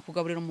umuntu se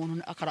munakugaburira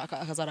umuntu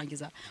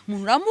akazarangiza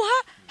umuntu ramuha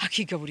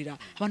akigaburira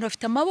abantu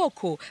bafite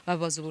amaboko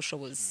babaza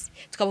ubushobozi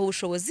tukabaha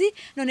ubushobozi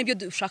none ibyo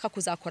dushaka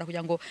kuzakora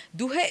kugira ngo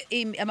duhe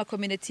ama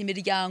community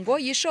imiryango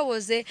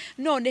yishoboze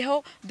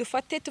noneho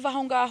dufate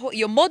tuvaho ngaho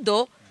iyo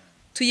modo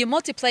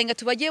tuyimultiplying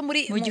tubagiye mu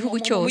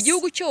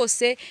gihugu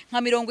cyose nka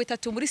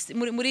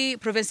 30 muri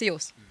province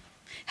yose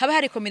haba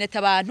hari community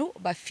abantu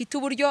bafite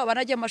uburyo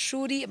banajya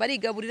amashuri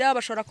barigaburira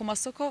bashora ku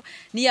masoko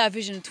ni ya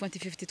vision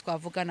 2050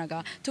 twavuganaga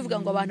tuvuga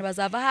ngo abantu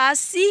bazava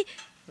hasi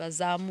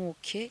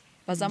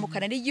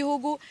bazamukana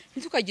n'igihugu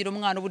ntitukagira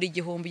umwana uburi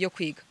igihumbi yo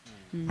kwiga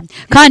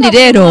kandi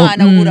rero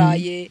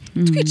buraye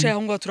twicaye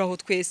aho ngo turaho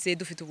twese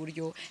dufite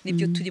uburyo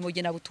nibyo turimo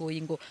gena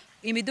butoyi ngo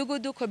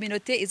imidugudu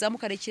community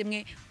izamukare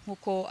kimwe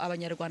nkuko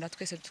abanyarwanda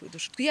twese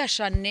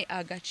twiyashane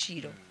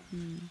agaciro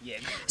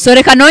so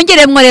reka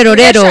nongeremwo rero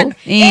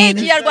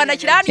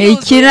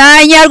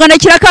ikiranyarwanda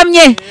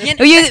kirakamye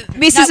uyu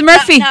Mrs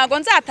Murphy ntago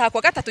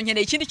nzatakwa gatatu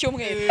nkeneye ikindi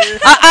cyumweru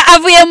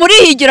avuye muri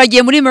higiro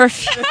agiye muri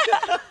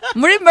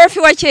Murphy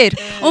wa kera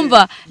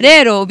umva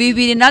rero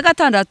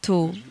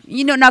 2006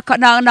 yino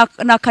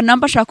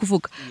nakanamba shaka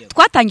kuvuga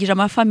twatangije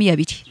amafamiye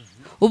abiri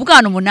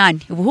ubwana 8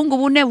 ubuhungu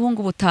 4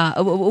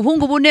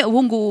 ubuhungu 4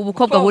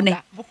 ubukobwa 4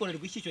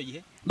 bukorerwa iki cyo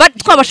gihe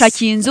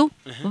twabashakiye inzu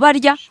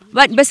barya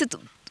mbese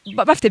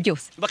bafite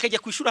byose bakajya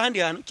kwishura handi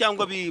hantu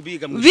cyangwa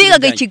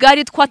bigaga i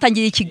Kigali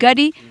twatangiye i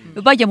Kigali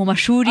bajya mu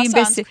mashuri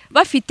mbese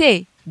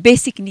bafite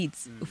basic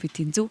needs ufite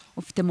inzu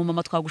ufite mu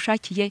mama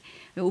twagushakiye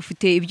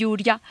ufite ibyo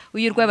urya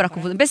uyirwaye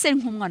barakuvuza mbese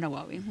nk'umwana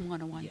wawe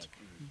nk'umwana wanjye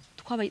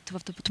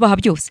tubaha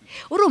byose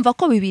urumva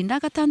ko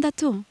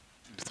 2006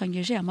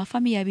 tutangije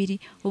amafamiye abiri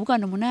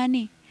ubwana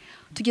 8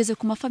 tugeze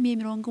ku mafamiye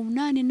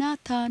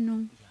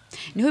 85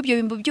 niho ibyo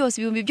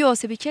bimbi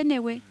byose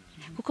bikenewe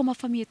kuko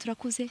amafamiye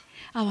turakuze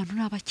abantu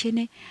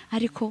nabakene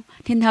ariko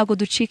ntago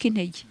ducika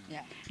intege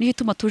niyo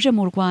tuma tuje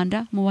mu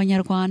Rwanda mu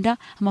banyarwanda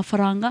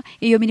amafaranga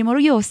iyo mirimo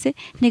yose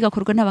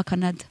ntigakorwa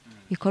n'abakanada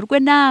ikorwe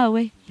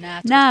nawe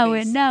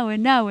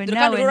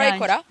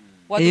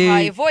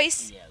waduhaye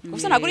voice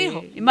ubusa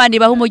naguriho Imana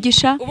ibaha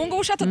umugisha ubu ngubu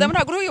ushata damu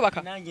naguriho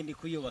yubaka nanjye ndi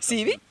kuyubaka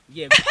sibi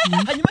yego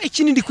hanyuma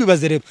ikindi ndi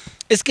kwibaza rero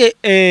eske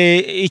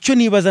icyo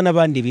nibaza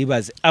nabandi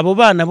bibaze abo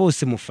bana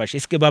bose mufashe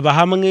eske baba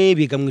hamwe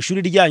biga mu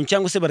ishuri ryanyu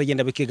cyangwa se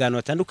baragenda bakigana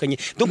batandukanye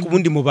donc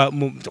ubundi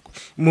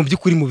mu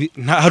byukuri mu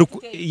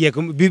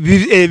yego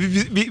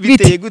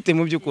biteye gute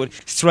mu byukuri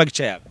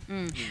structure yabo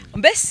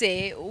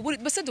mbese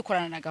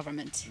dukorana na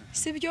government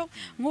sibyo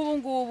nk'ubu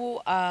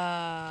ngubu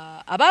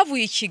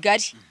abavuye i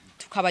Kigali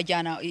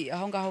tukabajyana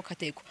aho ngaho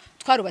Kateko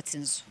twarubatse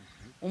inzu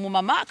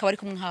umumama akaba ari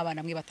kumwe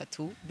nk'abana mwe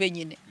batatu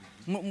benyine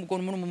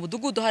mu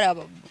mudugudu hari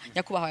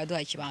nyakubaha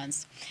yaduhaye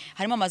ikibanza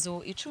harimo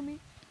amazu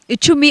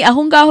 10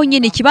 aho ngaho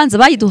nyine ikibanza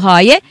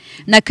bayiduhaye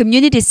na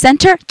community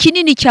center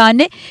kinini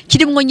cyane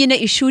kirimo nyine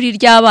ishuri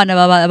ry'abana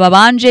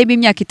babanje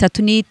b'imyaka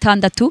 3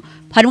 n'itandatu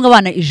harimo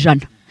abana 100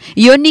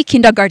 iyo ni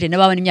kindergarten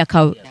abana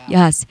imyaka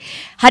yahase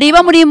hariba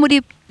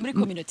muri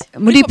community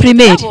muri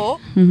primaire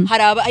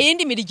hari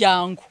ayindi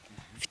miryango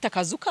ufite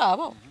akazu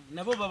kabo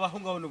nabo babaho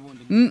ngaho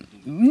n'ubundi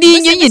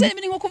ni nyine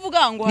nko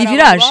kuvuga ngo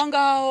hari abantu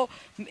ngaho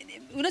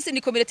uretse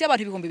ni community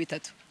y'abantu 3,000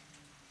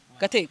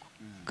 Gateko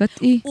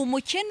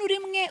umukene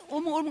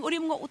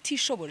urimwe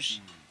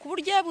utishoboje ku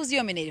buryo yabuze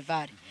iyo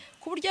minervare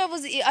ku buryo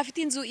yabuze afite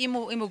inzu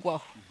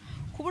imugwaho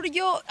ku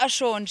buryo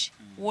ashonje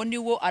uwo ni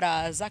wo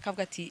araza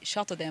akavuga ati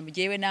shato dam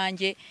jewe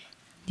nanjye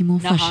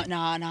nimufasha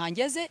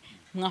nahangeze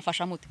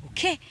mwafasha mute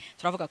okay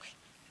turavuga ko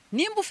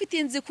nimba ufite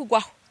inzu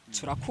kugwaho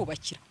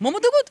turakubakira mu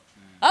mudugudu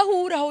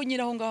ahura aho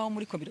nyiraho ngaho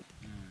muri community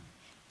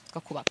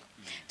tukakubaka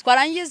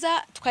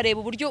twarangiza tukareba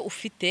uburyo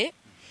ufite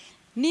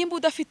nimba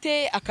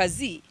udafite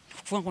akazi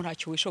kuvuga ngo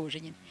ntacyo wishoboje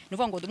nyine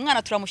nuvuga ngo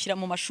umwana turamushyira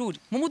mu mashuri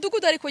mu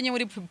mudugudu ariko nye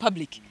muri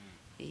public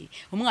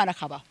umwana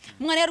akaba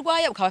umwana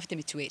yarwaye ukaba afite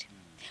mituweli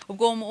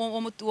ubwo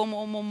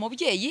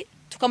umubyeyi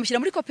tukamushyira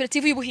muri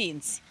koperative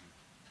y'ubuhinzi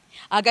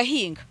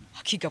agahinga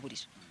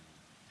akigaburira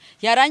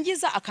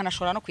yarangiza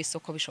akanashora no ku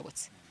isoko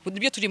bishobotse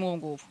ibyo turi mu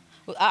ngubu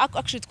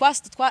actually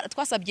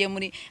twasabye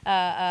muri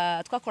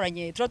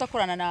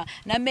turakorana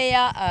na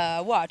meya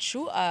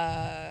wacu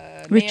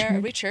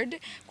Richard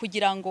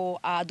kugira ngo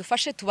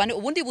dufashe tubane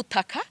ubundi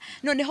butaka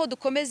noneho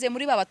dukomeze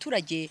muri ba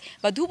baturage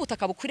baduha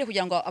ubutaka bukuriye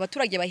kugira ngo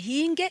abaturage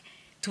bahinge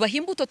tubaha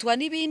imbuto tuba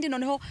n'ibindi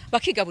noneho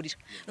bakigaburira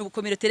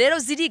ubukomite rero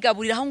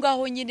zirigaburira aho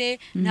ngaho nyine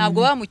ntabwo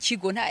baba mu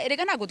kigo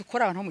erega ntabwo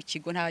dukora abantu mu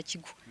kigo nta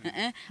kigo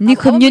ni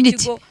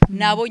community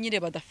nabo nyine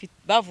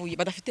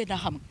badafite na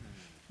hamwe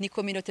ni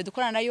community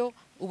dukorana nayo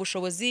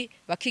ubushobozi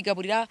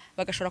bakigaburira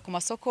bagashora ku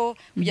masoko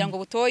kugira ngo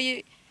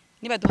butoyi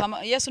niba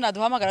Yesu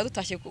naduhamagara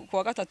dutashye ku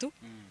wa gatatu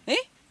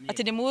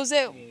ati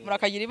nimuze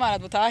murakagira Imana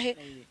dutahe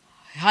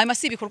hanyuma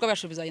si ibikorwa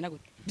byacu bizayina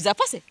gute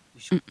bizapfa se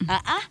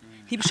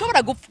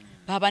ntibishobora gupfa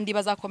babandi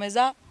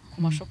bazakomeza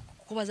ku masoko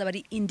kuko bazaba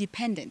ari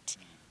independent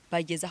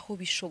bageza aho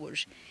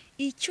bishoboje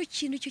icyo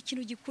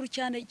kintu gikuru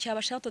cyane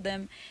cyabashaka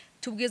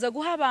tubwiza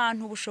guha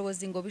abantu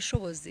ubushobozi ngo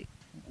bishoboze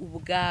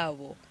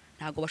ubwabo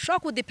ntago bashobora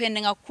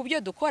kudependinga ku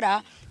byo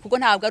dukora kuko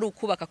ntabwo ari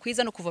ukubaka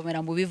kwiza no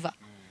kuvomera mu biva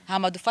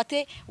hama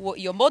dufate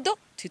iyo modo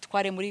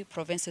twitware muri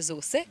province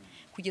zose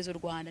kugeza u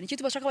Rwanda nicyo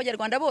tubashaka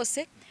abanyarwanda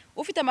bose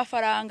ufite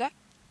amafaranga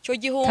cyo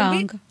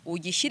gihumbi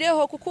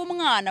ugishyireho kuko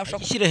umwana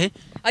ushaka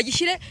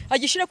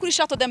agishyire kuri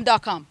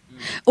chatodem.com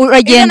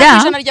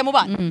uragenda rya mu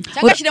bana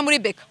cyangwa ashyire muri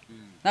beka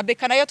na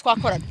beka nayo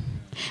twakorana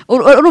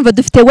urumva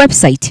dufite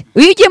website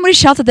iyo ugiye muri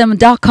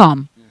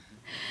chatodem.com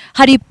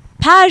hari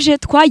page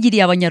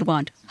twagiriye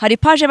abanyarwanda hari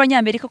page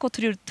y'abanyamerika ko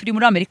turi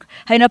muri Amerika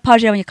hari na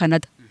page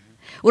y'abanyakanada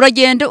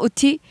uragenda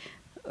uti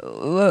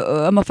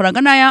amafaranga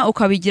naya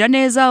ukabigira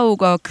neza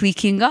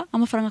ugaklikinga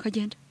amafaranga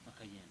akagenda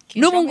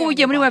n'ubu ngubu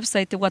ugiye muri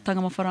website watanga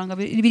amafaranga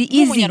biri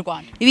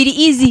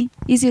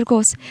easy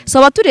rwose so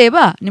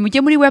abatureba ni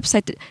mujye muri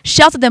website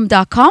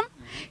chatodem.com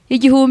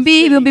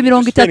igihumbi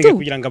 30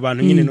 kugira ngo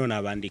abantu nyine none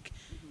abandike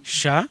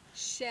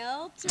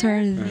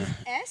shelter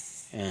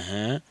S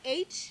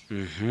H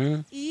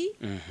E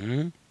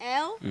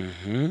L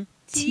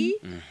T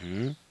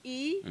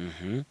E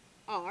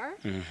R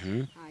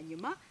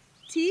hanyuma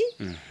T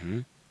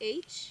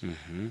H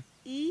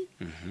E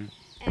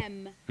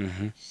M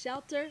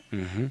shelter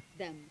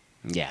them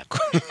yako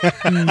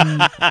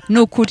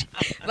nukuri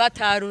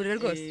batarure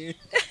rwose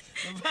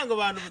mvango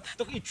bantu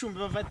icumbi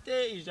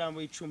bafate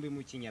ijambo icumbi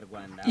mu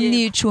kinyarwanda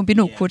ni icumbi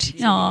nukuri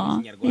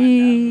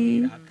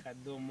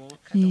akadomo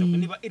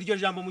niba iryo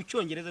jambo mu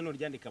cyongereza no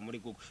ryandika muri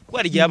Google ko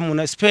ari rya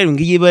umuntu spelling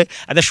yibe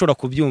adashobora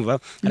kubyumva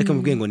ariko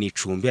mubwiye ngo ni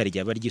icumbi ari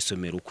rya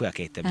baryisomera uko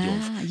yakahita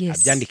byumva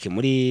abyandike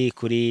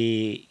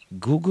kuri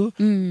Google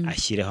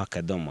ashyireho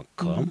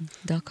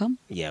akadomo.com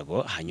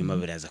yego hanyuma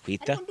biraza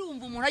kwita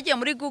ndumva umuntu agiye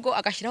muri Google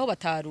agashyiraho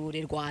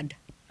batarure Rwanda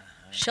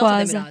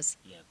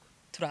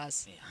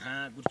turazi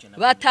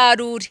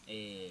batarure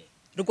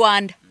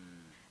Rwanda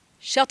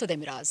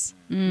Chatodem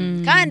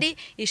kandi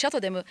iyi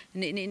Chatodem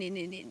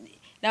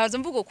nabaza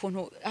mvuga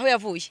ukuntu aho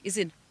yavuye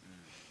izina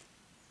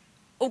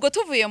ubwo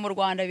tuvuye mu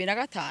Rwanda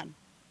 2005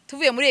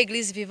 tuvuye muri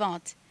Église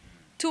Vivante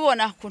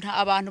tubona ukuntu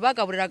abantu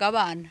bagaburiraga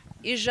abana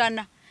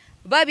 100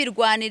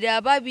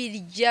 babirwanira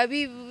babirya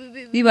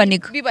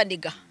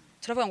bibaniga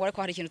turavuga ngo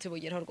ariko hari ikintu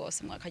tubugeraho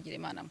rwose mwakagira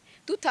Imana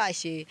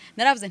dutashye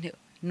naravuze nti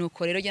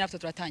nuko rero je natwe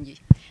turatangiye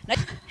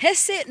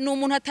hese ni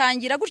umuntu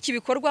atangira gutya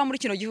ibikorwa muri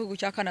kino gihugu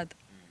cya Canada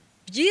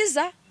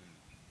byiza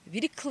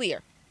biri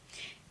clear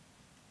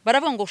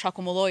baravuga ngo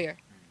ushaka lawyer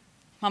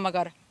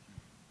mpamagara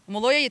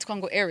lawyer yitwa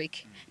ngo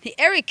Eric nti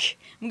Eric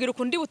mbwira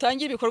ukundi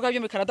butangira ibikorwa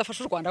byo muri Canada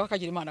afasha u Rwanda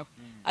bakagira Imana we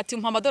ati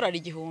mpa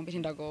 $100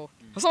 ntindago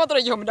gusa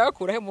 $100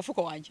 ndagakura he mu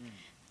mufuko wanjye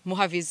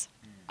muha visa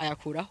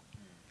ayakuraho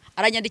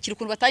aranyandikira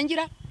ukuntu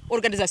batangira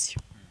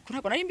organisation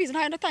ntabwo nari mbizi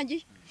ntayo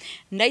natangiye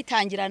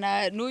ndayitangira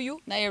na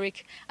n'uyu na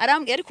Eric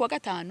arambwiye ari kuwa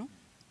gatanu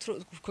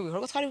ku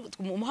bikorwa twari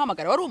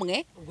umuhamagara wari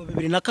umwe ubwo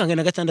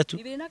 2006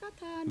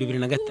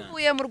 2005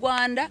 uvuye mu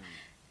Rwanda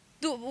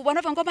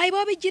banavuga ngo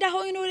bayibo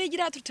bigiraho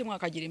inurigira tuti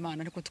mwakagira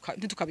Imana ariko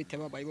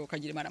ntitukabiteba bayibo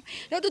kagira Imana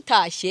rero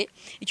dutashye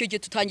icyo gihe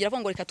tutangira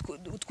avuga ngo reka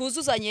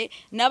twuzuzanye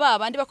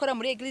n'ababandi bakora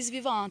muri Église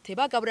Vivante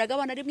bagaburiraga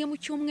abana rimwe mu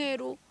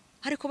cyumweru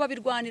ariko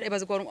babirwanira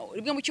ibazwa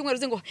rimwe mu cyumweru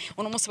zingo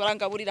uno munsi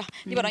barangaburira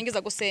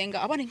nibarangiza gusenga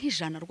abana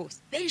nk'ijana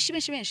rwose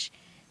benshi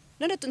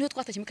none niho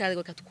twatakimikaye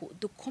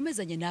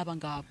dukomezanye n'aba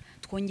ngaba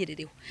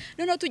twongerereho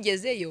none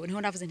tugezeyo niho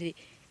navuze nti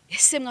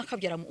ese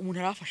mwakabyara umuntu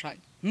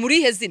arafashanya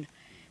muri hezina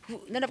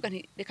nanavuga nti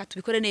reka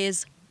tubikore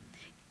neza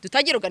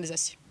dutagira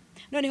organisation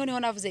noneho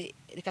navuze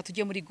reka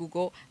tujye muri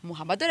Google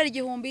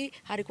 $100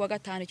 hari kuwa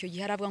gatanu icyo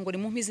gihe aravuga ngo ni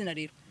mu izina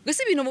rero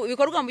gese ibintu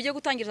bikorwa mu giye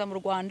gutangiriza mu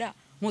Rwanda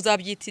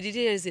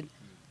muzabyitirira izina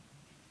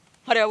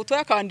hari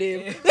abutoya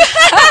kandeba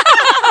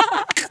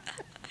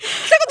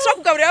seko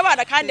kugaburira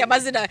abana kandi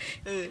amazina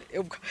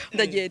ubwo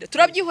ndagenda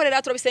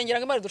turabyihorera turabisengera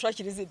ngo Imana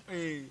dushakira izina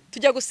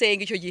tujya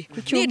gusenga icyo gihe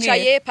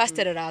nicaye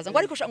pastor araza ngo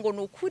ariko ngo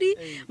nukuri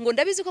ngo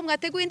ndabizi ko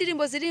mwateguye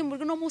indirimbo zirimbwe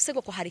no munsi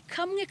ko hari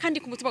kamwe kandi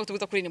ku mutima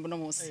gutuguza kuririmba no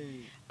munsi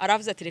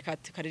aravuze ati reka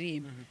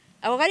tukaririmba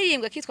abo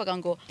baririmbwa kitwaga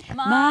ngo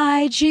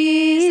My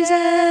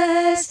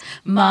Jesus,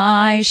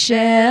 my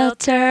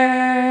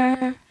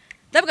shelter.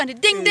 ndavuga nti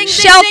ding ding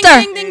Shelter.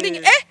 ding ding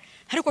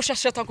ariko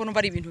shelter ngo numva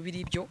ari ibintu biri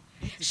ibyo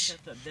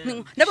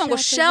ndavuga ngo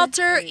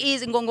shelter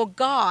is ngo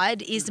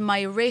God is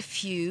my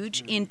refuge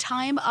in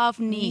time of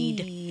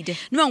need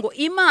ndavuga ngo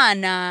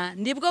Imana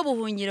ndibwo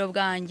buhungiro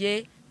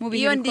bwanjye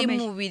iyo ndi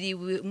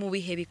mu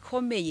bihe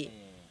bikomeye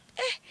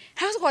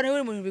hazo ko ari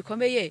mu bihe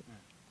bikomeye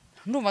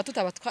ndumva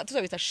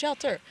tutabita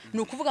shelter ni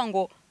ukuvuga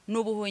ngo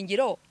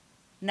n'ubuhungiro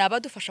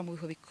nabadufasha mu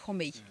bihe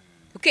bikomeye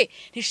okay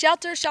ni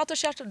shelter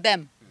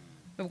them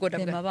ubwo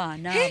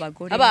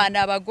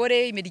abana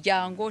abagore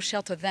imiryango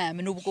shelter them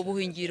n'ubwo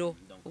ubuhungiro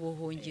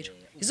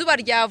izuba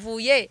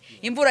ryavuye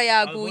imvura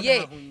yaguye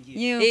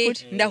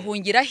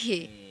ndahungira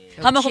he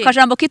hama ko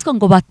kajambo kitwa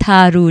ngo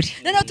batarure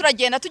noneho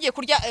turagenda tugiye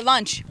kurya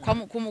lunch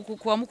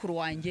kwa mukuru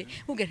wanjye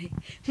ubwo nti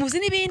muzi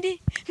nibindi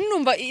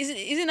numva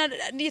izina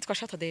ryitwa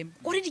shelter them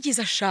uri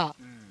ryiza sha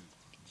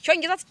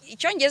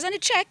icyongereza ni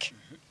check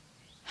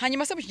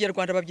hanyuma se mu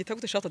kinyarwanda babyita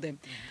gute shelter them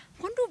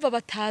ngo ndumva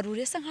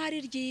batarure se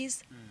nk'ari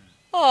ryiza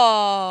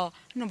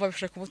numva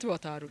bishaka umutima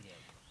batarure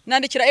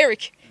nandikira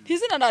Eric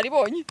ntizina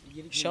naribonye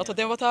shelter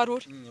them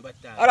batarure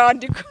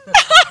arandika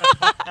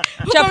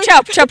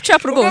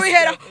chap rwose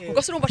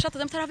ubwo se urumva shelter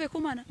them taravuye ku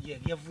Mana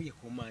yavuye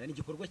ku Mana ni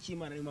igikorwa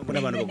cy'Imana niyo mpamvu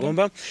n'abantu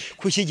bagomba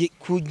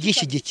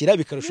kugishyigikira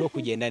bikarushaho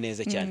kugenda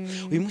neza cyane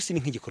uyu munsi ni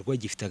nk'igikorwa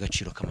gifite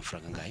agaciro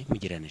k'amafaranga ngahe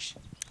mugeranije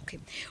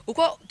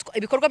uko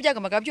ibikorwa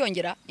byagamaga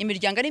byongera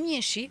imiryango ari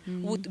myinshi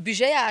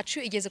budget yacu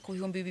igeze ku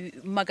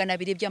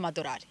 200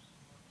 by'amadolari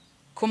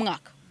ku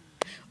mwaka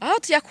aho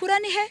tuyakura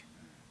ni he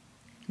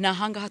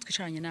nahangaha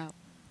twicaranye nawe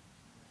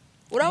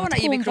urabona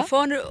iyi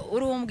microphone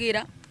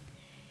urumbwira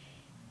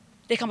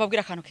reka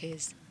mbabwira akantu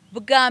keza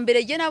bwa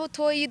mbere je nabo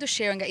toyi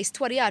dusharinga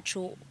histoire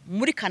yacu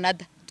muri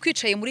Canada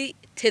twicaye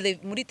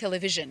muri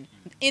television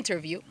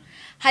interview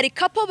hari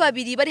couple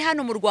babiri bari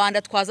hano mu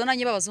Rwanda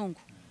twazananye b'abazungu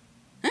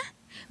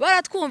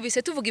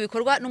baratwumvise tuvuga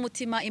ibikorwa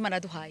n'umutima Imana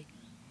duhaye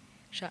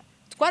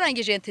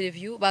twarangije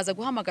interview baza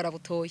guhamagara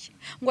butoye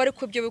ngo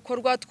ariko ibyo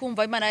bikorwa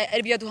twumva Imana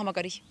ari byo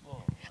yaduhamagariye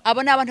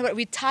abo n'abantu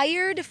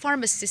retired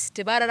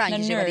pharmacist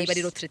bararangije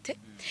bari retraite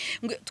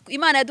ngo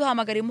Imana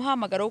yaduhamagariye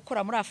umuhamagaro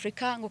gukora muri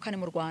Afrika ngo kane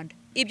mu Rwanda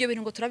ibyo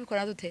bintu ngo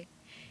turabikora dute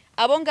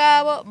abo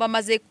ngabo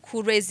bamaze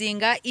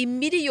kurezinga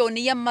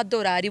imiliyoni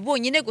y'amadolari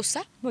bonyine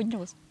gusa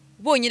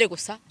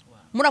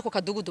muri ako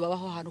kadugudu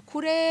babaho hano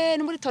kure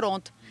ni muri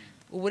Toronto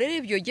ubu rero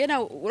ibyo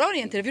gena urabona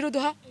interview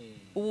duha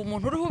ubu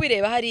muntu uruhu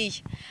bireba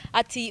hariya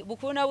ati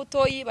bukuru na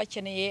butoyi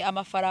bakeneye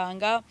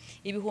amafaranga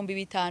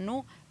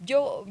 5,000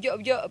 byo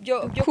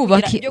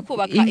kubaka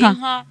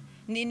inka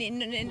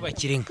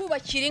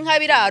kubakira inka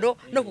biraro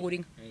no kugura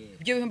inka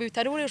ibyo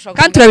 5,000 buri ushaka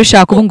kandi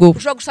turabishaka ubu ngubu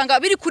ushaka gusanga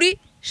biri kuri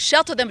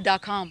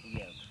shelterthem.com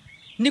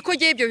niko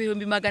giye ibyo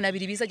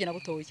 200 bizagena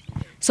butoyi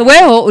so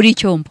weho uri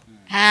icyombo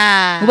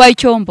ubaye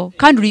icyombo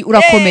kandi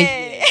urakomeye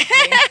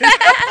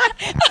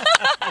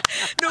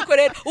nuko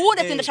rero ubu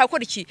ndashaka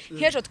gukora iki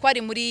hejo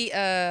twari muri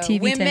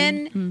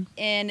women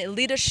and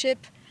leadership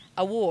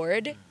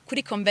award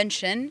kuri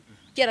convention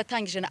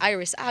yaratangije na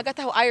Iris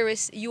hagati aho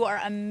Iris you are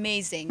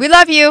amazing we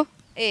love you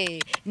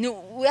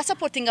we are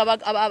supporting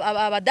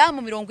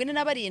abadamu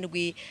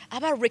 47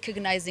 aba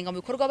recognizing mu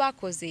bikorwa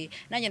bakoze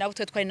nanjye nabo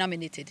twari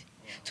nominated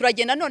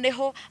turagenda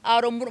noneho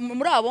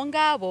muri abo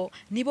ngabo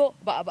nibo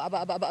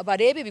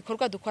barebe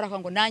ibikorwa dukora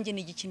ngo nanjye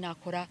ni igiki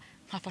nakora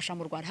nkafasha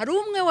mu Rwanda hari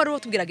umwe wari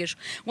utubwirageje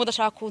ngo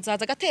ndashaka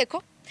kuzaza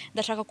gateko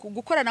ndashaka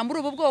gukorana muri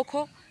ubu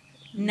bwoko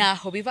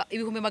naho biva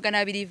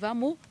 200 biva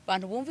mu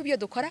bantu bumva ibyo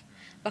dukora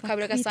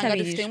bakabira gasanga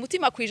dufite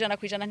umutima kwijana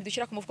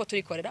ntidushyira ku mufuko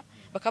turikorera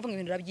bakavuga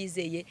ibintu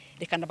rabyizeye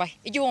reka ndabahe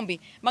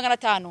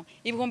 1,500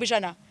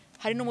 1,100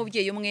 hari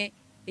n'umubyeyi umwe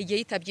igihe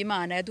yitabye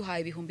Imana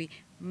yaduhaye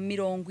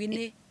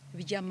 40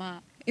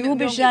 by'ama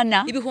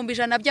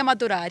 1,100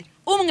 by'amadolari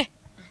umwe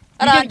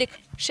arandika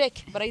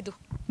sheke barayiduha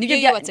nibyo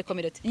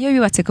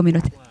yubatse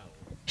community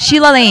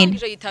Sheila Lane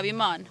yitaba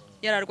Imana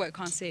yararwaye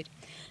kanseri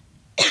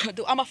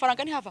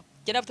amafaranga ni hava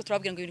gera bafite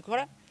turabwira ngo ibintu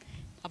kora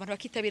abantu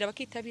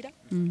bakitabira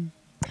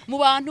mu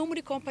bantu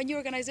muri company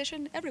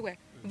organization everywhere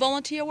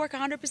volunteer work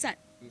 100%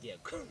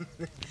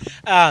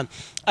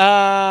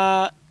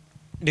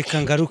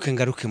 reka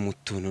ngaruke mu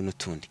tuntu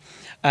n'utundi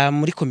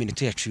muri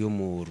community yacu yo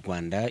mu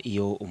Rwanda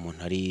iyo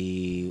umuntu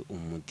ari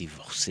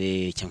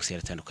umudivorce cyangwa se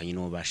yaratandukanye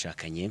n'uwo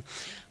bashakanye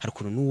hari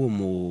ukuntu n'uwo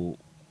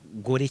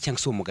mugore cyangwa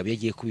se uwo mugabo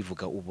yagiye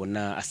kubivuga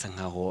ubona asa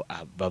nkaho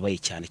ababaye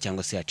cyane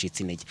cyangwa se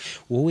yacitse intege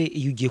wowe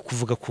iyo ugiye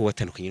kuvuga ko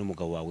watandukanye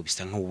n'umugabo wawe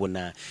bisa nkaho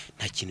ubona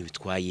nta kintu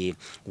bitwaye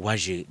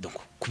waje donc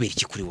kubera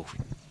iki kuri wowe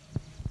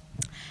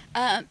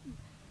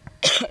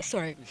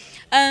sorry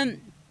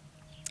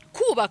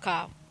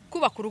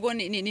kubaka urugo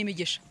ni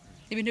imigisha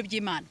ibintu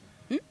by'Imana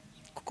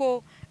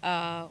kuko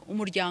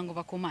umuryango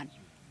bakomana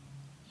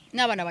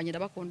n'abana banyira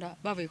bakunda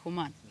bavuye ku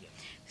Mana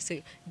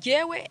se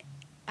jewe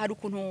hari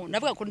ukuntu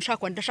navuga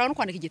ko ndashaka no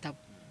kwandika igitabo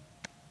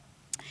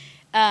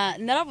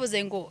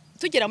naravuze ngo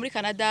tugera muri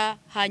Canada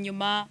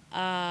hanyuma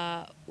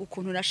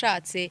ukuntu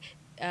nashatse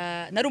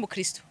nari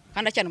umukristo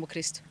kandi acyane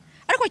umukristo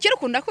ariko kera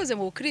ukuntu nakoze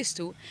mu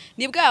bukristo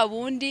ni bwa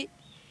bundi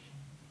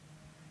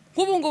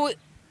nk'ubu ngubu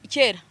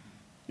kera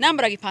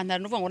nambaraga ipantaro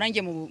nuvuga ngo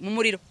nanjye mu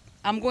muriro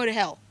I'm going to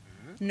hell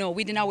no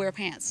we did not wear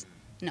pants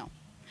no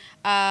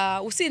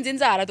usinze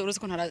inzara uruzi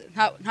ko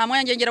nta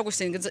mwanya ngengera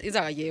gusinga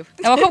inzara yewe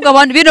abakobwa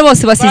abantu bino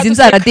bose basize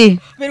inzara de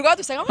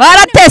birwadusanga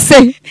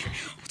baratese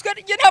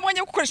twari nta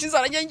mwanya gukoresha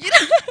inzara ngengera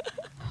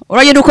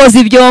uranye nukoza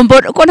ibyombo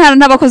ko nta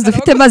n'abakozi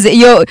dufite maze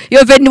iyo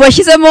veni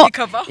washyizemo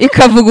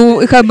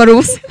ikavuga ikamara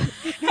ubusa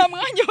nta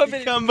mwanya wa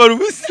veni ikambara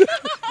ubusa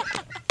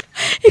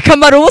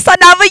ikamara ubusa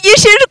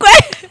navugishijwe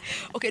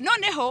okay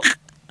noneho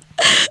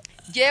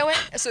jewe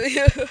so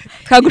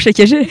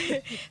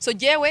twagushekeje so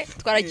jewe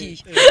twaragiye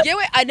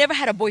jewe I never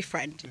had a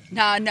boyfriend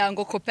nta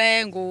ngo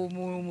copain ngo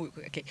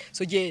okay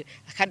so je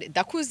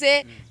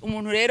dakuze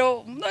umuntu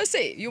rero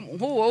nose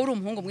nk'ubu wowe uri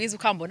umuhungu mwiza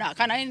ukambona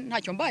kana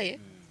ntacyo mbaye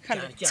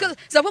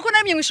zavuga ko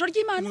namye mu ishoro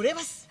ry'Imana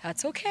ureba se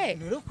that's okay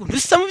urukundo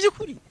usa mu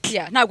by'ukuri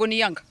yeah ntago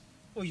niyanga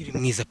uyu uri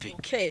mwiza pe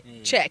okay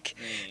check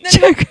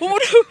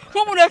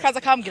umuntu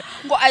akaza kambwira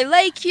ngo I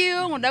like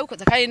you ngo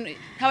ndagukoza kandi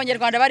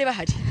nk'abanyarwanda bari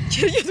bahari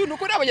kiryo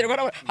nukuri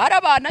abanyarwanda hari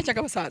abana cyangwa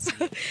abasaza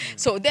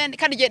so then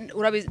kandi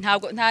urabizi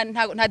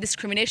nta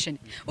discrimination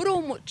uri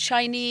umu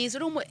Chinese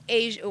uri umu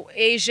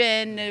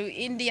Asian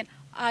Indian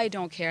I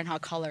don't care nta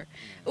color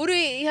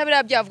uri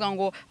habira byavuga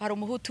ngo hari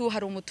umuhutu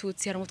hari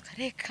umututsi hari umutwa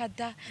reka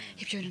da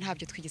ibyo bintu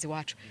ntabyo twigeze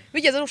wacu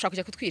bigeze no ushaka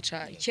kujya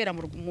kutwica kera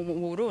mu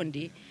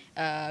Burundi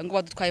ngo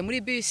badutwaye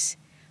muri bus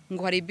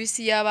ngo hari bus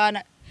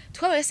y'abana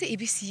twabaye se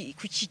ibisi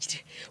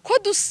kukigire ko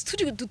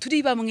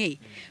turi bamwe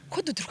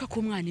ko duturuka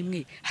ku mwana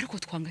imwe ariko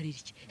twangarira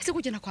iki ese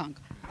kugena kwanga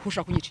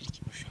ushaka kunyicira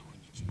iki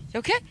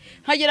okay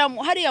nkagera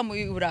hariya mu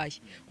Burayi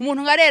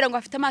umuntu ngarera ngo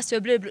afite amaso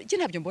ya bleu je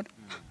ntabyo mbona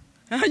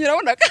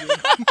nyirabona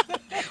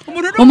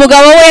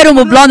umugabo we yari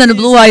umu blonde and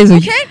blue eyes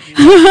okay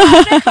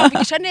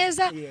kavugisha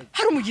neza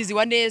hari umugizi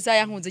wa neza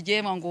yankunze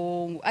gema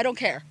ngo I don't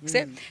care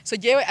so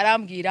jewe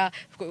arambwira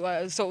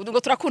so ngo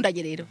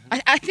turakundanye rero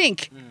I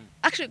think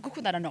actually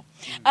gukundana no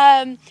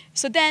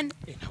so then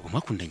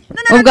mwakundanye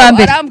ubwa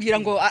mbere arambwira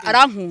ngo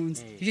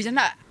arankunze ivyo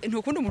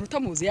ntukunda umuntu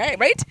utamuzi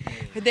right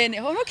then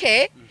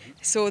okay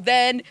so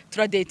then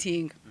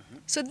turadating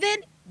so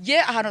then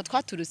ahantu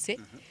twaturutse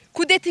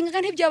kudatinga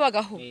kandi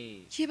byabagaho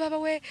kibaba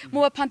we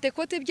mu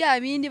bapantekote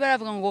bya bindi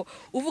baravuga ngo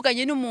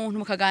uvuganye n'umuntu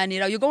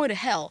mukaganira you going to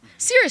hell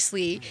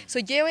seriously so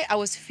jewe I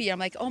was fear I'm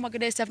like oh my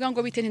goodness avuga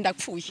ngo bite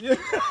ndapfuye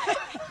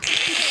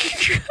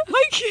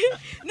like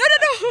no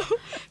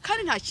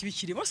kandi nta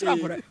kibikiri bose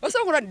urankora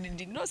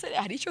no se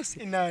hari icyo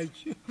se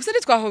ntacyo bose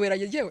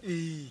twahoberanye jewe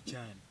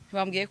cyane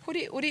bambwiye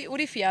kuri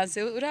uri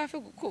fiance urafe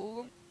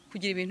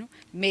kugira ibintu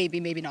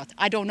maybe not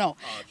I don't know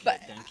but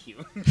thank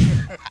you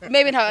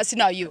maybe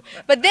not you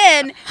but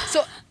then so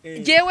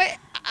jewe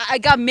I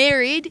got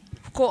married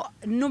ko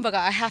numvaga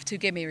I have to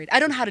get married I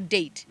don't know how to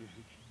date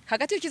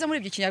hagati ukiza muri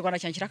ibyo kinyarwanda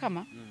cyankira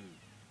kama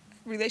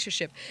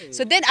relationship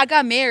so then I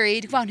got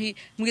married kwantu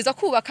mwiza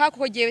kubaka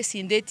kuko jewe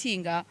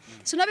sindetinga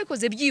so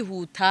nabikoze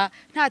byihuta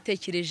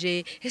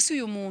ntatekereje ese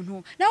uyu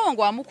muntu nawe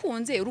ngo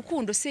wamukunze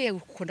urukundo se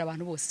ukunda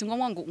abantu bose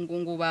singomwa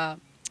ngo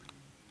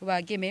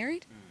ba get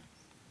married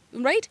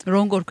right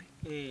rongorwe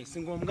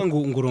si ngombwa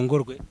ngo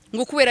urongorwe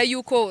ngo kubera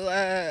yuko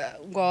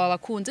ngo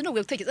abakunze no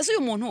gutekereza ese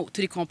uyu muntu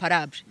turi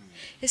comparable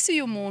ese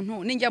uyu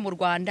muntu ninjya mu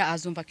Rwanda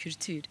azumva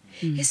culture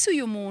ese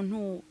uyu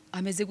muntu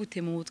ameze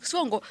gute mu mutwe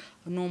so ngo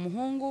ni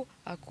umuhungu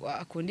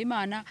akunda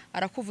Imana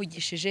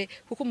arakuvugishije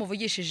kuko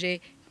umuvugishije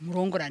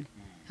murongorane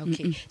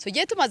okay so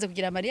giye tumaze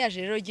kugira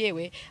mariage rero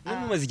jewe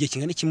mumaze igihe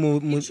kingana iki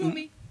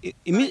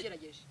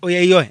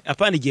oya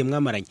apana igihe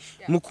mwamaranye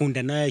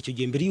mukundana icyo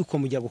gihe mbere yuko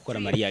mujya gukora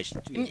mariage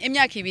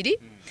imyaka 2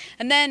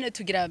 and then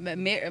tugira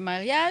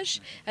mariage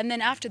and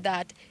then after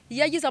that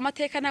yagize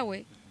amateka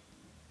nawe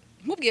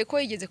nkubwiye ko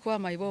yigeze kuba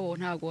mayibobo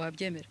ntago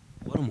wabyemera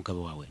wari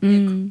umugabo wawe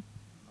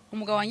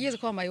umugabo wangize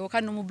kuba mayibobo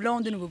kandi umu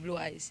blonde n'ubu blue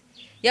eyes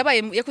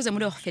yakuze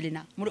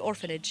muri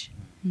orphanage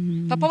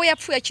papa we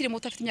yapfuye akiri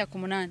muto afite imyaka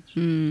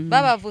 8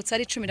 babavutse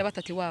ari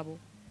 13 wabo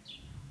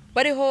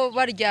bariho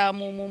barya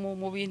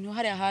mu bintu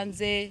hari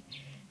hanze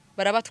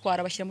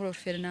barabatwara bashyira muri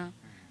orphelina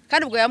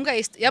kandi ubwo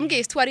yambwiye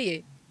histoire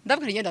ye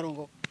ndavuga ngenda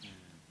rongo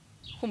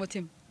ku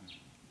mutima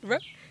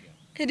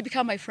he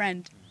became my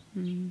friend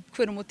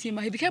kubera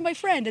umutima he became my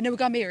friend and we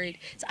got married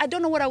so I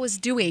don't know what I was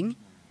doing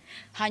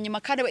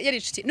hanyuma kandi yari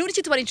inshuti n'uri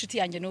kitu bari inshuti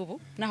yanjye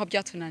n'ubu naho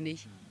byatunaniye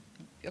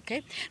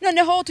okay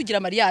noneho tugira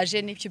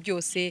mariage n'ibyo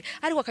byose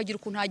ariko akagira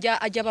ukuntu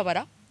ajya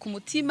babara ku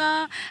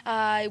mutima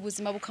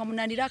ubuzima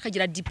bukamunanira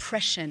akagira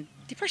depression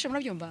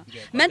murabyumva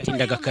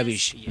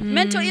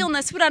mental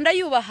illness buranda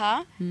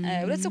yubaha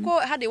uretse ko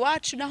hadi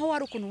wacu naho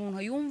hari ukuntu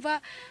umuntu yumva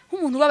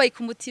nk'umuntu babaye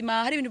ku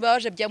mutima hari ibintu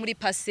babaje bya muri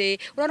passé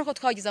urabona ko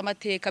twagize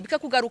amateka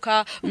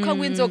bikakugaruka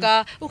ukanywa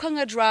inzoga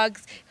ukanywa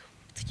drugs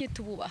tujye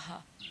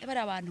tububaha bari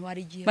abantu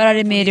hari igihe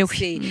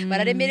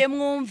bararemerewe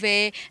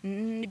mwumve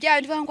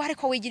bya bivuga ngo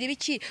ariko wigira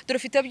ibiki dore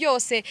ufite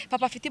byose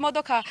papa afite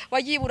imodoka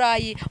wagiye i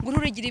Burayi ngo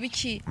ururigira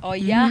ibiki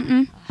oya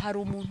hari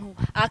umuntu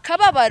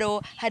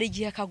akababaro hari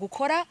igihe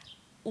kagukora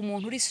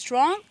umuntu uri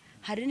strong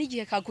hari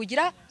n'igihe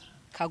kakugira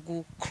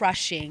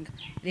crushing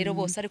rero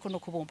bose ariko no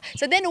kubumba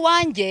so then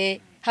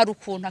wanjye hari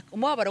ukuntu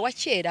umubabaro wa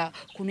kera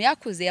ukuntu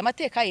yakuze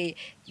amateka ye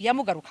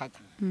yamugarukaga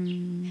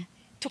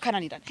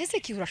tukananirana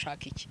ese ki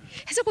urashaka iki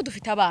ese ko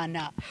dufite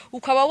abana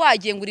ukaba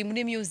wagiye ngo uri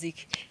muri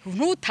music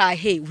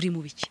ntutahe uri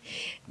mu biki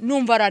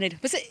numva aranera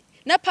mbese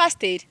na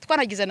pastor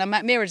twanagize na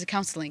marriage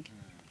counseling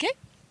okay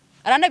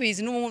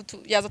aranabizi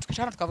yaza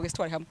tukishana tukavuga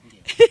story hamwe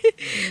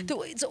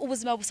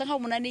ubuzima busa nkaho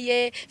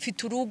umunaniye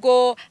fite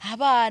urugo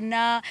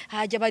abana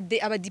hajya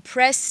aba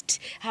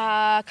depressed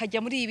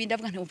hakajya muri ibi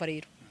ndavuga ntumva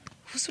rero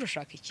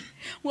urashaka iki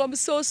ngo I'm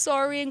so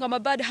sorry ngo I'm a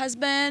bad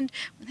husband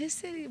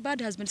ese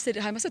bad husband se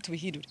hanyuma se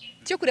tubihirure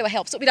cyo kureba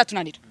help so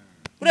biratunanira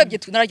urebye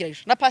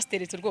tunarageraje na pastor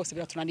rwose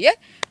biratunaniye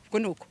ubwo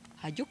nuko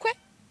hajya ukwe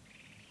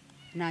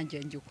nanjye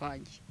njye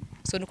ukwanjye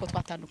so nuko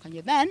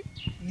twatandukanye then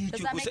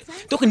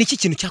doko niki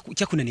kintu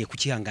cyakunaniye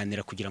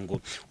kukihanganira kugira ngo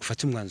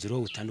ufate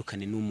umwanzuro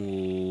utandukane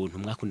n'umuntu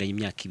mwakundanye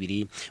imyaka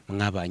 2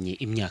 mwabanye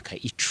imyaka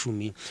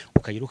 10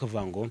 ukagira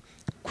ukavuga ngo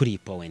kuri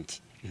point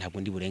ntabwo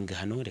ndi burenge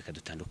hano reka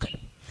dutandukane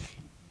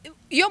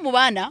iyo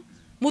mubana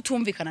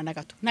mutumvikana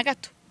na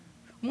gato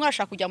umwe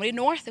arashaka kujya muri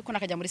north ko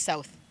nakajya muri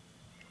south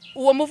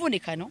uwo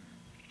muvunikano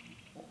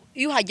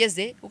iyo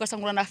hageze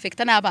ugasanga urana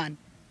affecta n'abana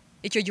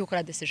icyo gihe ukora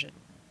decision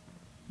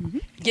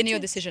nge niyo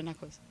decision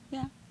nakoze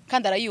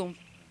kandi arayumva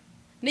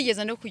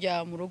nigeze no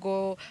kujya mu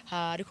rugo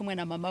ari kumwe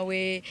na mama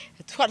we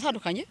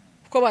twaratandukanye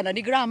kuko abana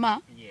ni grandma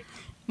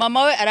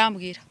mama we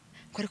arambwira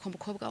ko ariko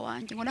mukobwa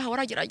wanjye ngo naho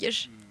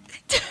waragerageje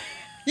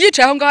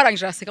yicaye aho ngaho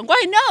arangije aseka ngo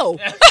I know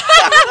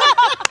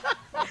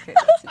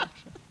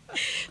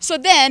so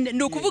then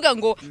ni ukuvuga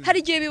ngo hari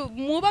igihe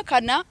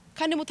mwubakana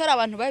kandi mutari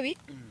abantu babi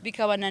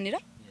bikabananira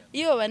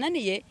iyo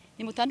babananiye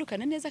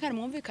nimutandukane neza kandi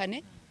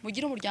mwumvikane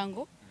mugire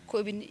umuryango ko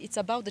it's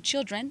about the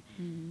children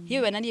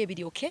iyo babananiye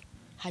biri okay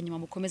hanyuma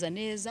mukomeza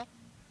neza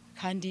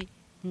kandi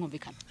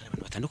mwumvikana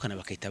abantu batandukana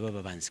bakahita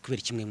babanzi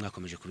kubera kimwe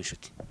mwakomeje kuba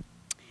inshuti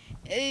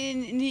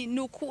ni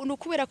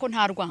ukubera ko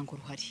nta rwango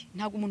ruhari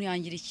ntabwo umuntu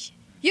yangira iki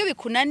iyo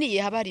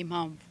bikunaniye haba hari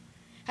impamvu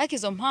ariko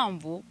izo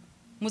mpamvu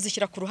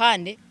muzishyira ku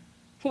ruhande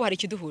nkuba hari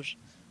ikiduhuje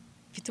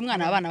mfite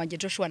umwana abana banjye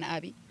Joshua na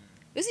Abi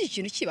uzi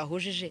ikintu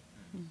kibahujije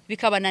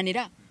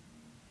bikabananira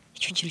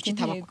icyo kintu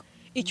kitabako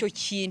icyo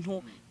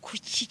kintu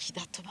kuki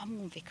kidatuma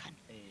mwumvikana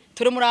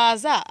turi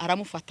muraza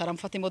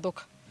aramufata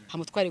imodoka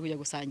hamutware kujya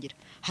gusangira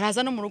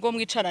haraza no mu rugo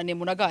mwicarane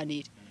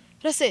munaganire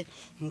rase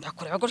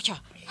ndakoreba gutya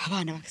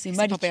abana bakise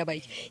papa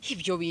yabaye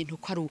ibyo bintu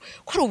ko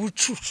ari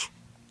ubucucu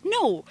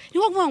no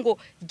niwo kuvuga ngo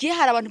gihe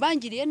hari abantu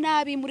bangiriye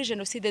nabi muri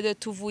genocide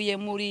tuvuye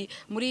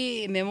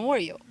muri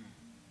memorial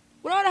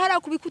urabona hari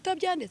akubikuta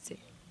byanditse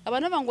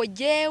abantu bango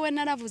jewe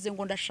naravuze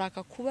ngo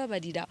ndashaka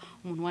kubabarira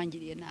umuntu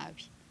wangiriye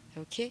nabi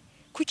okay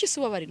kuki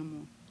subabarira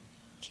umuntu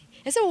okay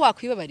ese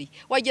wakwibabariye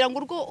wagira ngo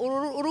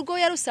urugo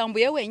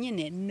yarusambuye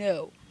wenyine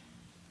no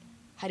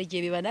hari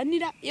gihe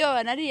bibananira iyo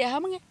banariye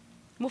hamwe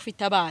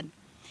mufite abana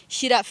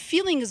shira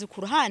feelings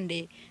ku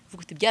ruhande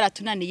vuga uti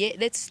byaratunaniye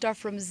let's start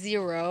from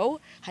zero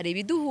hari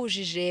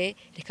ibiduhujije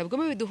reka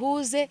bigome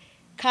biduhuze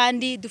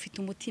kandi dufite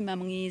umutima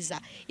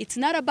mwiza it's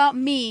not about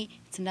me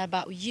it's not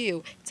about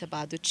you it's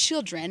about the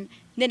children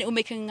then you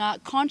making a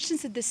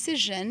conscious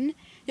decision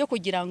yo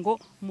kugira ngo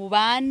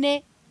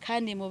mubane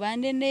kandi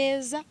mubane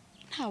neza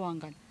nta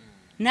wangana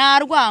nta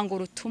rwango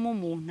rutuma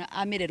umuntu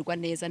amererwa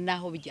neza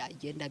naho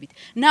byagenda bite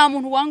nta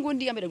muntu wanga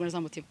undi amererwa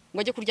neza mutima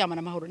ngo ajye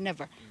kuryamana amahoro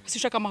never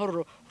ushaka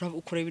amahoro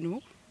ukora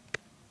ibintu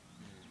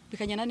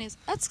bikanyana neza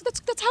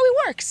that's how it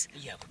works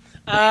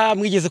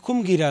mwigeze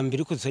kumbwira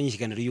mbere uko dusanye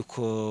ikiganiro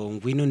yuko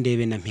ngwino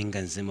ndebe na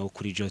Mpinga nzema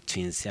kuri Jo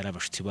Twins ari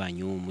abashuti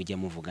banyu mujya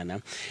muvugana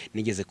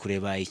nigeze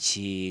kureba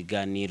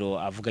ikiganiro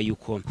avuga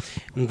yuko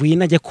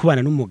ngwino ajya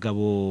kubana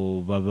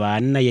n'umugabo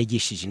babana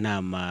yagishije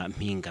inama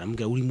Mpinga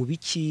aramubwira uri mu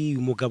biki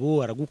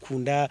umugabo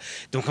aragukunda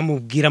donc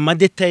amubwira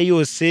amadetail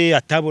yose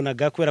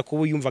atabonaga kubera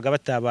ko yumvaga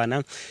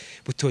batabana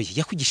butoye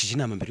yakugishije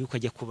inama mbere yuko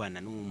ajya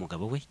kubana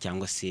n'umugabo we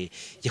cyangwa se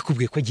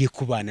yakubwiye ko agiye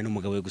kubana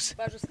n'umugabo we gusa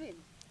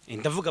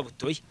ndavuga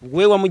butoye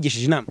wewe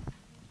wamugishije inama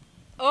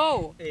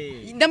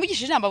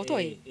ndamugishije inama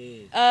butoye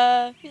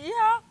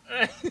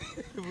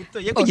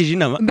butoye yakugishije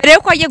inama mbere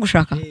yuko agiye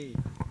gushaka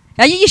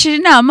yagishije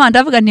inama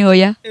ndavuga nti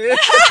oya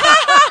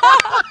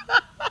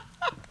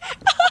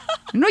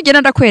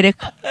nugenda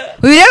ndakwereka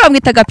uyu rero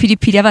bamwitaga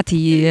piripiri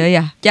abati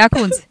ya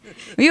byakunze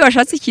uyu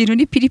washatse ikintu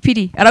ni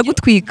piripiri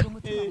aragutwika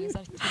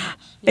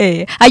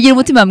agira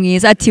umutima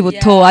mwiza ati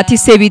buto ati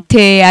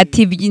sebite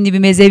ati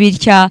bimeze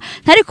bitya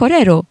ariko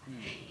rero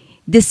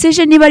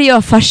decision niba ariyo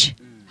wafashe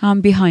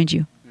I'm behind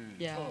you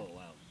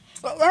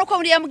urako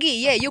muri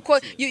yambwiye yuko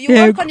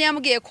urako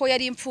niyambwiye ko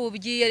yari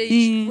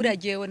imfubyi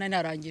buragewe na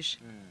narangije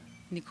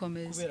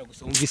nikomeza kubera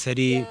gusa umvise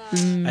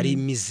ari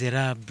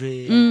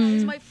miserable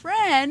he's my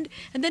friend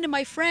and then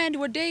my friend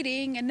were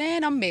dating and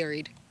then I'm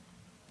married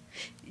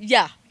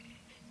ya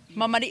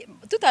mama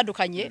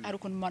tutandukanye hari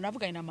ukuntu mama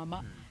navuganye na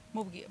mama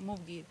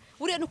mubwira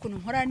uriya n'ukuntu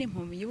nkorana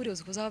n'impumyi buriya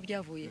uzi kuzaho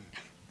byavuye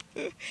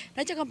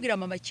najya nkabwira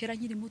mama kera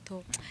nkiri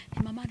muto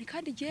mama ni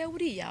kandi giye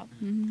uriya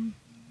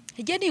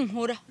igiye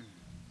ninkura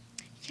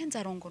igihe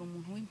nzarongora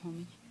umuntu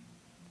w'impumyi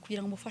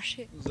kugira ngo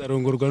mufashe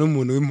uzarongorwa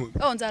n'umuntu w'impumyi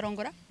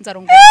nzarongora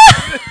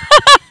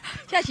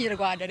cya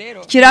kinyarwanda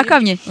rero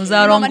kirakamye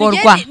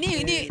uzarongorwa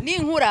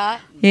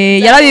ninkura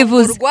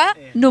yarabivuze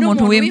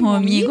n'umuntu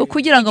w'impumyi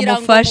kugira ngo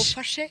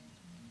mufashe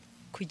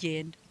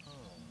kugenda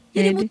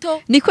yari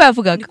muto niko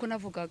yavugaga niko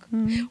navugaga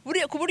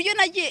ku buryo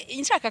nagiye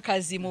nshaka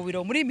akazi mu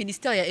biro muri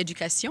Ministère ya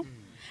Education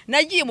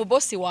nagiye mu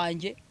boss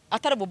wanjye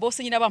atari mu boss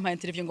nyine bampaye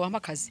interview ngo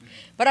bampa akazi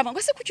baravuga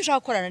ngo se kuki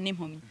ushaka gukorana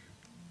n'impumyi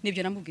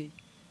nibyo namubwiye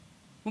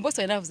mu boss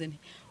wanjye navuze nti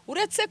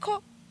uretse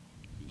ko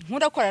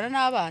nkunda gukorana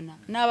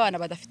n'abana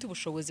badafite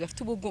ubushobozi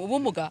bafite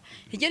ubumuga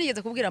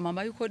ntigerageze kubwira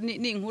mama yuko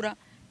ninkura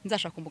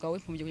nzashaka umugabo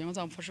w'impumyi kugira ngo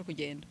nzamufashe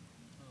kugenda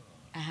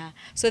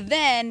so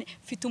then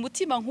mfite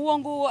umutima nk'uwo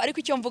nguwo ariko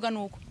icyo mvuga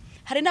nuko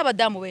hari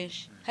n'abadamu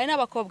benshi hari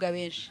n'abakobwa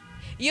benshi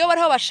iyo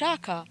bariho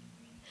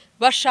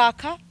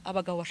bashaka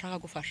abagabo bashaka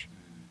gufasha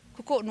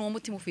kuko ni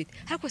umutima ufite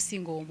ariko si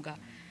ngombwa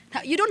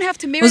you don't have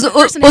to marry the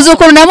person uzi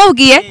ukuntu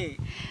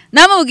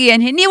namubwiye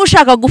nti niba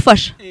ushaka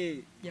gufasha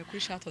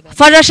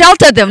fasha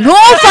shelter them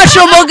ntufashe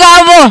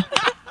umugabo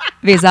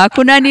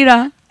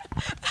bizakunanira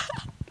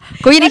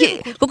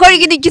kuko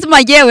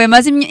igituma jyewe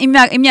maze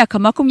imyaka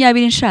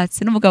 20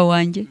 nshatse n'umugabo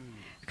wanjye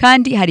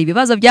kandi hari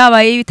ibibazo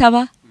byabaye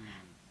bitaba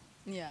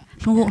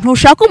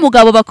ntushaka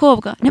umugabo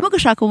bakobwa niba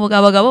gushaka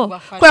umugabo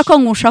kubera ko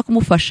ngushaka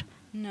umufasha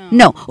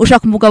no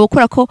ushaka umugabo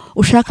kubera ko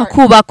ushaka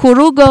kubaka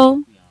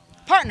urugo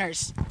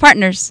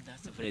partners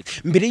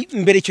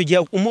mbere icyo gihe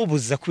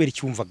umubuza kubera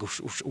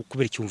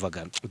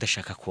icyumvaga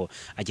udashaka ko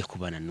ajya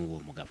kubana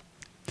n'uwo mugabo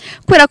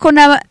kubera ko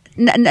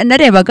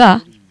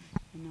narebaga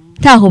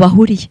ntaho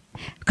bahuriye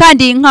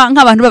kandi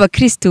nk'abantu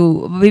b'abakristo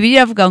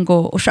Bibiliya iravuga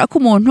ngo ushaka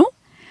umuntu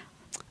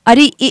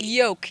ari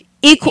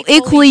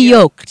equally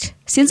yoked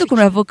sinzi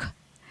ukuntu bavuga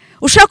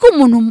ushaka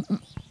umuntu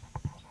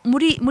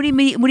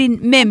muri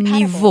même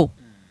niveau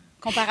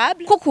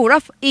comparable kuko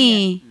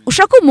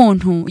ushaka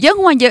umuntu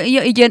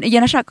igihe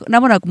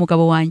nabonaga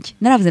umugabo wanjye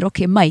naravuze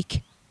okay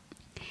Mike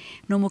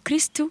ni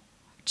umukristo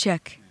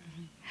check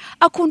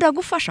akunda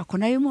gufasha ko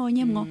nayo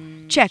monyemwo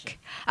check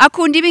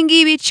akunda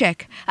ibingibi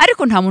check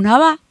ariko nta muntu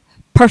haba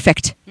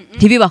perfect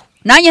ntibibaho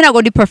nanjye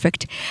ntago ndi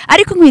perfect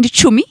ariko nk'ibindi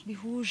 10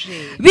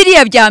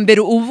 biriya bya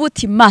mbere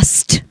uvuti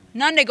must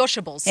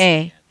non-negotiables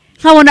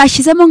nkabona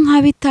ashyizemo nka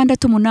 6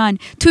 8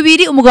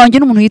 tubiri umugabo wanjye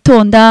n'umuntu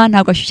yitonda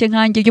ntabwo ashyushye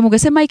nkanjye byo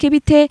mugase Mike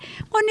bite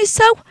ngo ni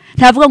sawa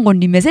ntavuga ngo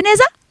ndimeze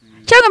neza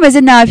cyangwa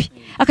meze nabi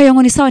akayo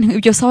ngo ni sawa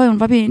ibyo sawa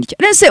yumva bindya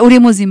rese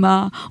uri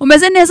muzima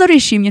umeze neza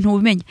urishimye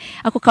ntubumenye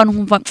ako kantu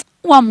nkumva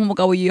wa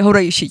mugabo yihora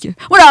yishije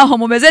uraho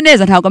mumeze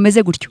neza ntabwo ameze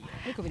gutyo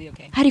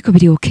ariko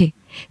biri okay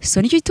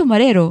so nicyo gituma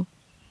rero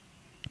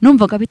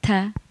numvaga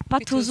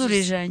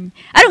batuzurijanye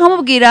ariko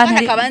nkamubwira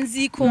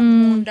akabanzi ko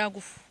nkunda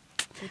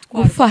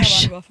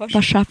gufasha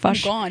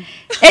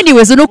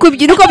anyways nuko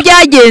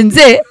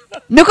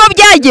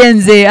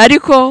byagenze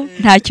ariko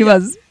nta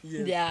kibazo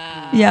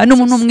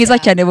n'umuntu mwiza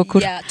cyane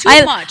bukuru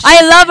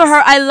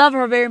I love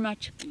her very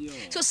much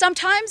so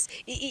sometimes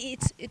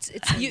it's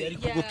you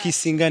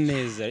gukisinga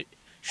neza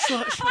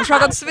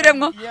ushaka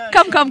dusubiremo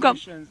come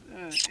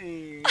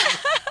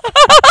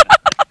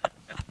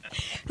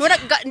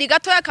ni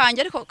gatoya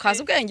kanje ariko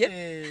kaza ubwenge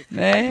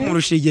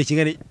murusha igihe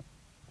kingana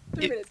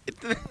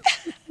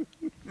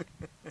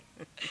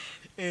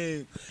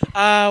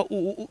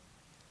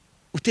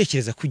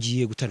utekereza ko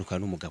ugiye gutandukana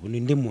n'umugabo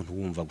ninde muntu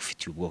wumva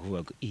gufitiye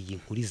ubwoba iyi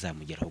nkuru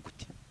izamugeraho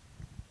gute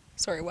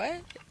sorry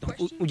what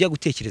ujya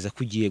gutekereza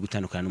ko ugiye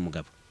gutandukana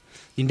n'umugabo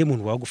ninde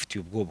muntu wawe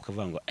gufitiye ubwoba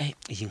ukavuga ngo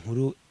iyi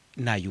nkuru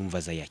nayumva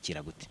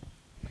azayakira gute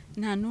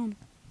nta numwe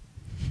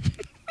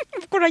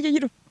kurajye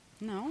nyiro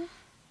no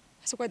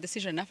ase kwa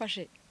decision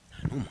nafashe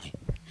numwe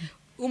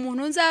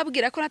umuntu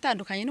nzabwira ko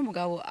natandukanye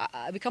n'umugabo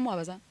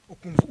bikamubabaza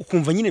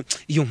ukumva nyine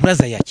iyo nkuru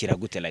azayakira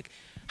gute like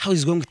how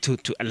is going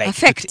to like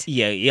affect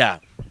yeah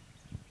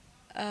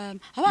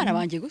abana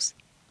banjye gusa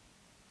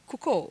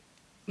kuko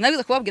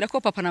nabiza kubabwira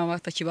ko papa na mama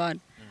batakibana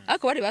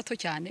ariko bari bato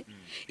cyane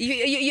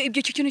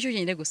ibyo cyo kintu cyo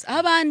nyine gusa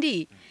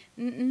abandi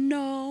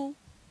no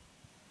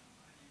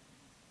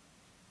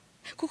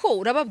kuko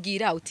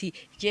urababwira uti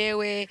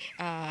yewe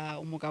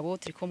umugabo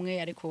turi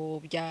kumwe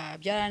ariko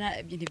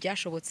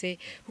byashobotse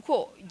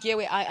kuko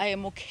yewe I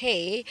am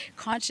okay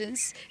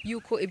conscience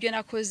yuko ibyo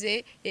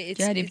nakoze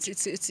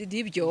it's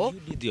ibyo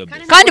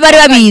kandi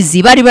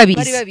bari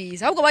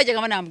babizi ahubwo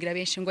bajyaga banambwira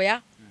benshi ngo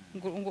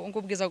ngo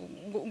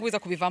ubwiza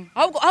kubivamo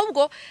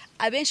ahubwo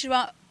abenshi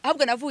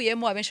ahubwo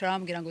navuyemo abenshi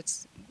barambwira ngo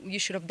you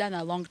should have done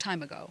a long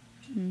time ago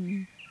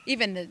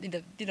even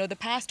the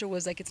pastor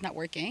was like it's not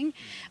working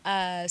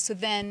so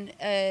then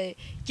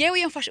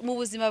yewe mu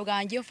buzima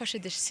bwanjye iyo mfashe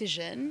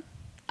decision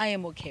I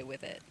am okay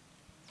with it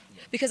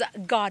because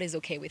God is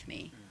okay with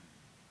me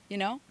you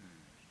know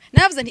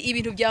navuze nti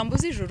ibintu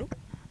byambuza ijuru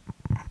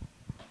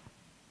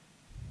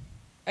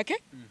okay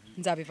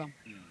nzabivamo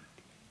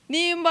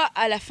nimba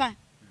à la fin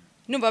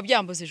numva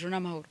byambuza ijuru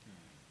n'amahoro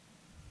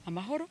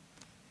amahoro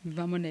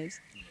bivamo neza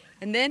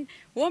and then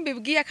uwo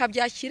mbibwiye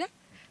akabyakira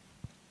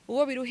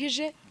uwo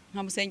biruhije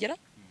nkamusengera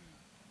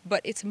but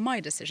it's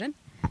my decision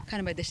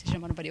kandi my decision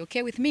abantu bari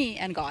okay with me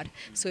and God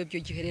so ibyo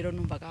gihe rero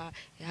numvaga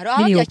hari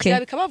ababyakira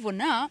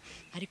bikabavuna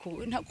ariko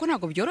ko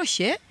ntago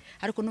byoroshye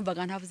ariko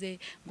numvaga ntavuze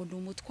ngo ndi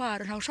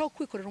umutwaro ntago ushaka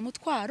kwikorera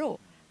umutwaro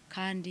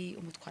kandi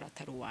umutwaro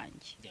atari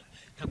uwanjye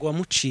ntago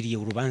wamuciriye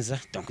urubanza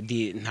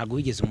ntago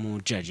wigeze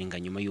umujudginga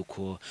nyuma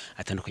yuko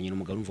atandukanye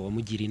n'umugabo umva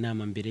wamugira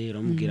inama mbere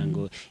uramubwira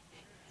ngo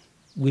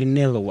will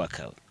never work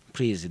out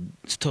please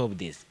stop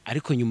this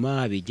ariko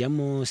nyuma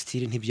bijyamo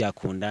still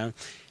ntibyakunda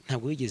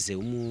ntabwo wigeze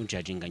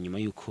umujudginga nyuma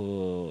yuko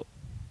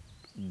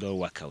don't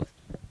work out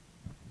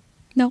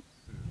no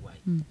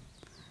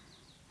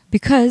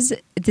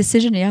because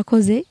decision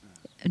yakoze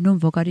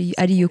numva ko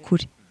ari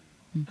ukuri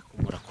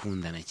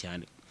murakundana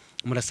cyane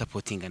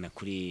murasupportingana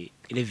kuri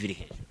level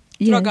hejuru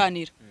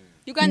turaganira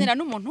yuganira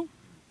n'umuntu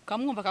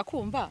kamwumva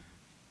kakumva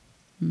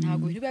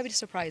ntabwo biba biri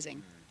surprising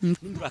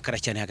murakara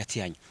cyane hagati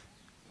yanyu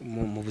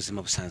mu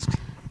buzima busanzwe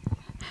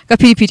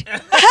gapiripiri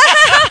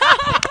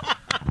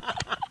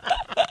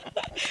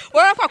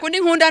wara kwa kundi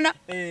nkundana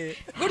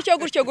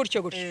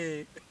gutyo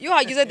iyo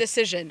hagize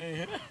decision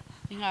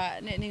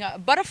ninga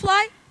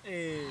butterfly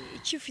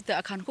ikifite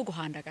akantu ko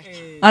guhanda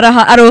gake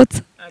araha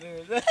arota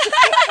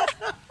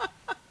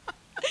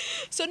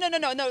so no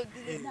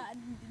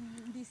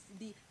this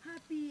the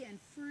happy and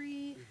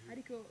free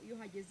ariko iyo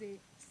hageze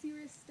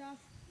serious stuff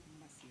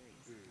ma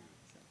serious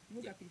so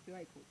muga pipiri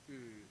wayiko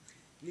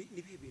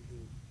ni bintu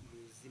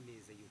muzi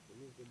neza yuko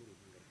nubwo muri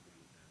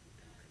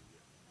ntangariye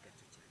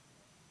gato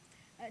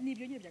cyane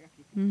nibyo nyine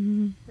byagafite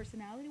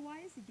personality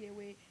wise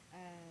yewe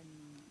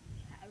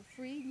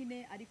free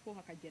nyine ariko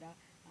hakagera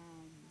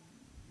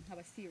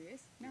nkaba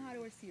serious naho ari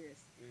we serious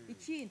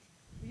ikindi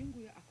uyu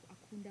nguyu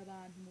akunda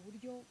abantu mu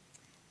buryo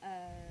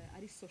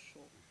ari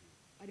social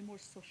ari more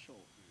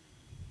social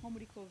nko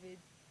muri covid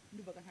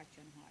ndubaga nta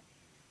cyane ntwari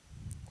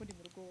ko ndi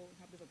mu rugo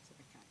ntabwo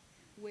gusohoka cyane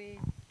we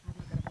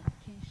amagara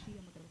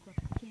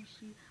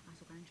kenshi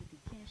asohoka n'inshuti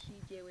kenshi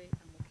yewe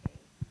I'm okay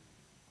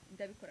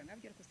ndabikora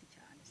nabyo ariko si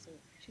cyane so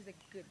she's a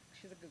good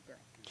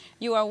girl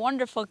you are a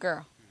wonderful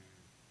girl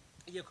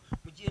yego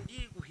mugiye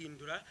ndi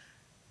guhindura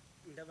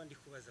ndaba ndi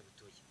kubaza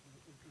butoye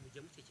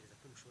mujya mutekereza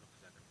ko mushobora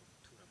kuzagaruka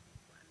gutura mu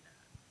Rwanda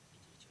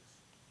igihe cyose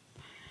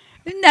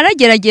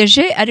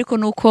naragerageje ariko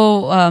nuko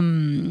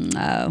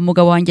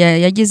umugabo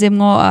wanjye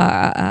yagizemwo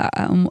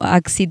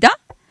accident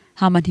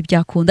hama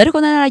ntibyakunda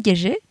ariko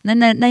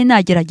nari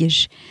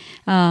nagerageje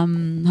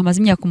hamaze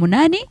imyaka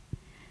 8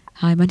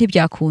 hama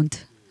ntibyakunda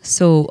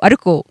so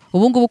ariko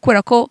ubu ngubu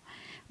ukora ko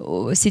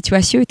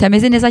situation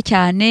itameze neza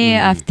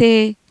cyane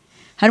afite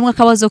harimo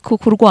akabazo ko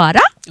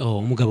kurwara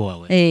umugabo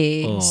wawe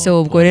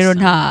so ubwo rero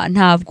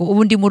ntabwo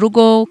ubundi mu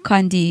rugo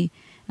kandi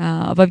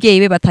ababyeyi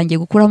be batangiye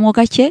gukuramo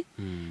gake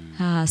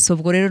so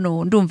ubwo rero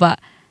ndumva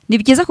ni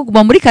byiza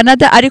kuguma muri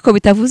Canada ariko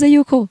bitavuze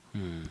yuko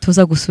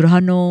tuza gusura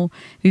hano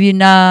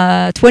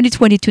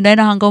 2022 nari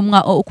nahanga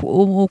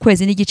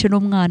ukwezi n'igice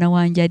n'umwana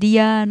wanjye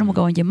Aria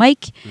n'umugabo wanjye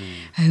Mike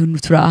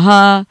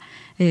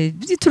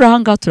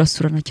turahanga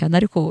turasurana cyane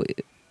ariko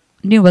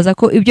nibaza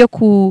ko ibyo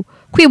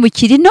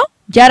kwimukira ino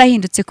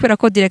byarahindutse kubera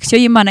ko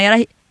direction y'Imana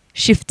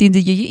yarashiftinze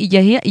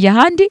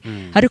yahandi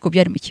ariko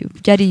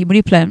byari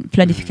muri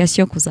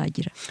planification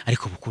kuzagira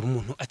ariko bukuru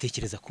umuntu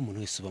atekereza ko umuntu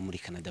wese uba muri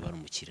Canada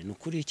barumukire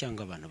n'ukuri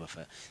cyangwa abantu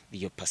bafa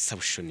iyo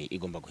perception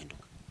igomba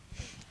guhinduka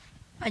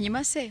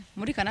hanyuma se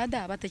muri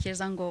Canada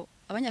batekereza ngo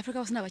abanyafrika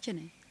bose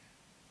n'abakene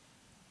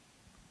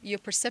iyo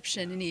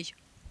perception niyo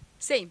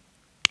same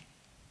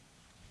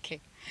okay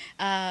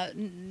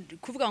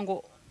kuvuga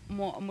ngo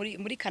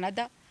muri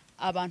Canada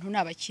abantu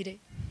n'abakire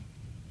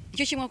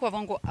icyo kimwe ko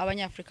bavuga ngo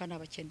abanyafrika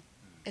n'abakene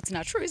it's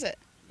not true is it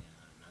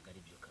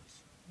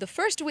the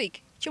first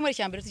week cyumuri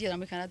cyambere tugenda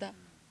muri Canada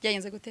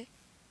byagenze gute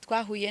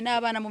twahuye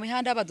n'abana mu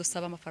mihanda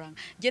badusaba amafaranga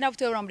je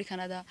nabutuye muri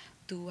Canada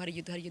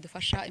hari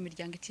dufasha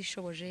imiryango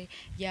itishoboje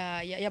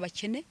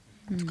y'abakene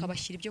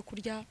tukabashyira ibyo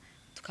kurya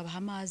tukabaha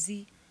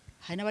amazi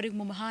hari n'abari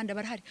mu muhanda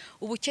barahari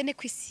ubukene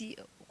kwisi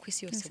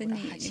yose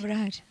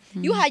burahari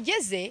iyo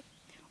hageze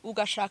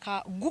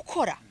ugashaka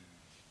gukora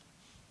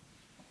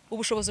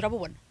ubushobozi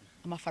urabubona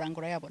amafaranga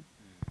urayabona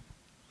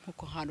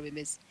nkuko hano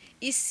bimeze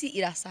isi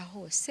irasa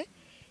hose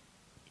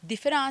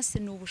difference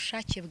ni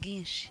ubushake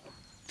bwinshi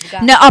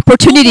na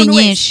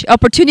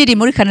opportunity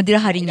muri Canada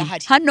irahari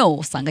hano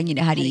usanga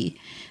nyine hari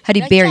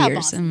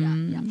barriers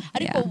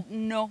ariko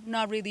no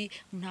not really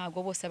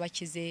ntago bose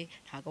abakize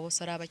ntago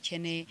bose ari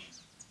abakene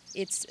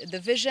it's the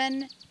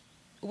vision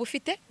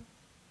ubufite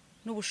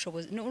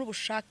n'ubushobozi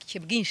n'ubushake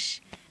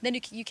bwinshi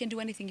then you can do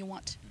anything you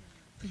want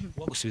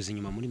wagusubiza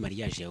inyuma muri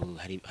mariage yawe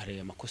hari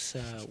amakosa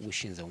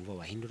wishinza wumva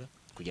wahindura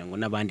kugira ngo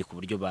nabandi ku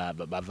buryo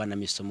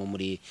bavanamo isomo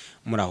muri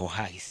aho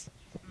hahise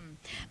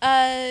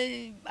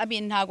I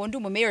mean ntago ndi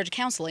mu marriage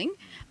counseling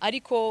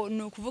ariko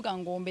ni ukuvuga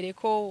ngo mbere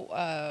ko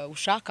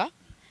ushaka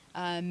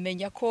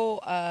menya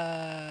ko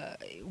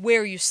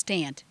where you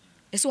stand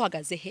ese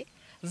uhagaze he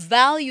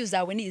values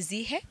zawe ni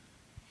izihe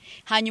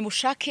hanyuma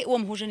ushake uwo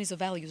muhuje n'izo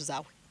values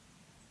zawe.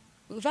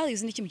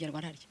 Values ni iki mu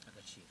Kinyarwanda harya?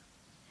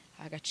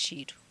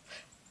 Agaciro.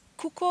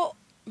 Kuko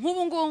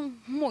nk'ubu ngo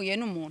mpuye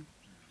n'umuntu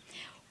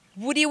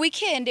buri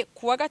weekend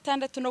kuwa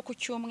gatandatu no ku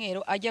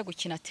cyumweru ajya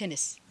gukina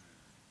tennis.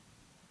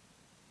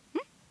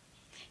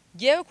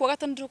 Jewe kuwa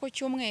gatandatu ku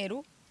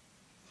cyumweru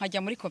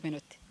nkajya muri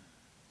community.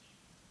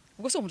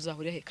 Ubwo se umuntu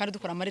uzahurira he kandi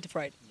dukora Monday to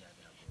Friday?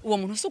 Uwo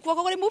muntu si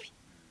ukuvuga ko ari mubi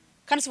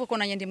kandi si ukuvuga ko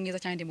nanjye ndi mwiza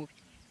cyangwa ndi mubi.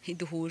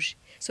 Ntiduhuje.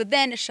 So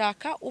then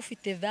shaka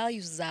ufite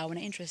values zawe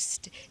na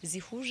interest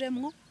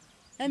zihujemwo,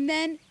 and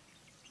then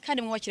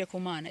kandi mwubakire ku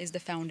Mana is the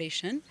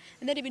foundation,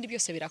 and then ibindi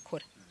byose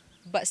birakora.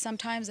 But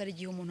sometimes ari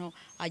gihe umuntu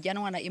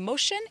ajyanwa na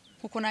emotion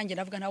kuko nanjye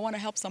navuga I want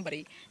to help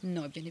somebody.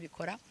 No, ibyo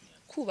ntibikora.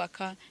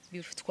 Kubaka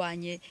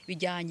bifutwanye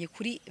bijyanye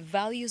kuri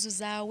values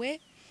zawe,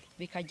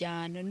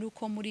 bikajyana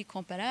nuko muri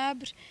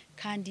comparable,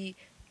 kandi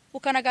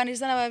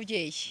ukanaganiriza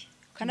n'ababyeyi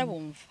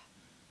ukanabumva.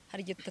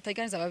 Hari igihe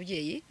tutaganiriza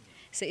ababyeyi,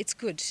 so it's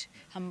good.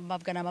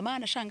 Mabwana mama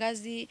na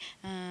shangazi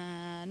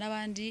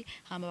n'abandi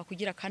hama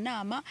bakugira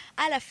kanama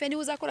alafe ni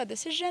uzakora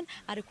decision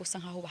ariko usa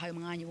nkaho bahaye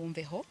umwanya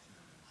bumveho.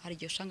 Hari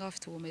igihe ushanga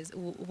bafite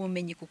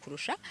ubumenyi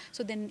kukurusha,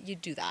 so then you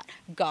do that.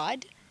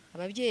 God,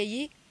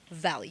 ababyeyi,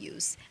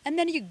 values, and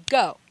then you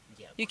go.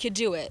 You can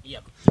do it.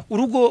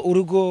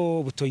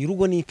 Urugo butoye,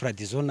 urugo ni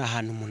paradizo, na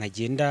ahantu umuntu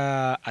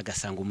agenda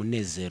agasanga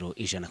umunezero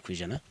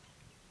 100%.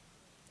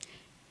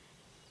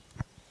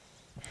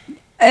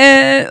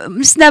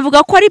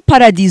 Sinavuga ko ari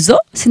paradizo,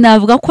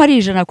 sinavuga ko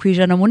ari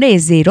 100%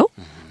 munezero,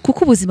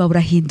 kuko ubuzima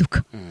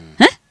burahinduka.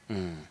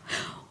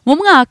 Mu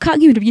mwaka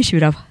nk'ibintu byinshi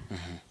biraba.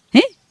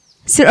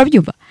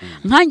 Sirabyumva.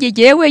 Nkange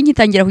jewe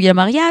nyitangira kugira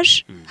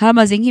mariage,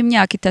 hamaze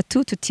nk'imyaka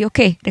 3 tuti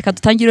okay, reka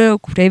dutangire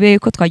kurebe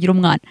ko twagira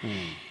umwana.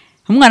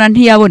 Umwana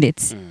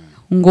ntiyabonetse.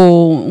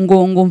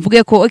 Ngo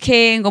mvuge ko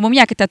okay, ngo mu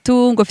myaka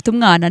 3 ngo mfite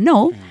umwana.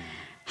 No.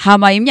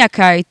 Hama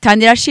imyaka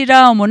 5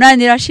 irashira,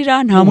 8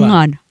 irashira, nta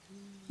mwana.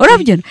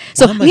 Urabyona?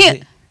 So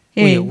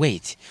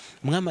wait.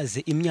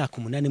 Mwamaze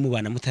imyaka 8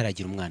 mubana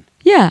mutaragira umwana.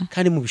 Yeah.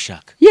 Kandi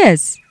mubishaka.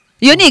 Yes.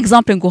 Iyo ni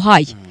example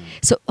nguhaye.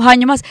 So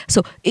hanyuma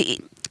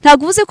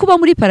ntago uvuze kuba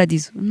muri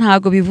paradizo,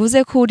 ntago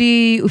bivuze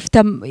kuri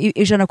ufite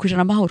 100%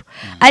 amahoro,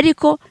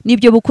 ariko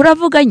nibyo bukura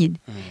avuga nyine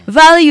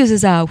values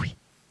zawe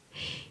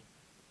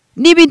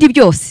n'ibindi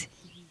byose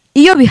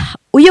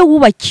iyo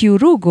wubakiye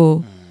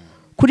urugo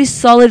kuri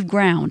solid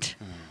ground,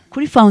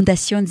 kuri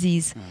foundation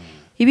nziza,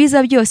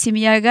 ibiza byose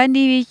imiyaga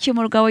n'ibiki,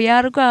 umugabo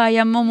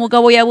yarwaye,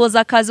 umugabo yabuze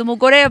akazi,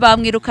 umugore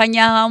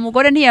bamwirukanya,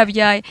 umugore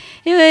ntiyabyaye,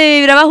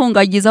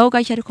 birabahungagizaho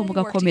gake ariko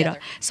mugakomera.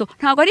 So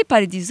ntago ari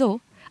paradizo,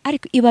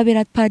 ariko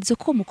ibabera paradizo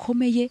ko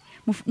mukomeye,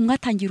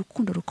 mwatangira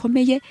urukundo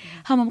rukomeye,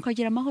 hama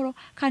mukagira amahoro,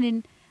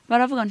 kandi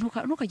baravuga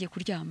ntukagiye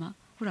kuryama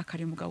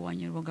urakare umugabo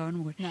wanyu, umugabo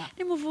n'umugore.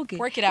 Nimuvuge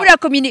uriya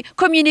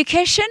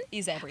communication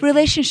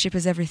relationship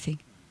is everything.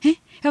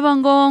 Baba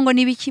ngo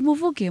nibiki,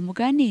 muvuge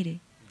muganire.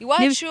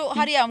 Iwacu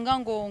hari ambwa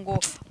ngo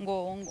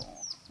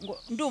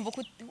ndumva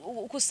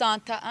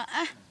kusanta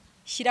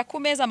shyira ku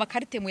meza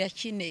amakarite mu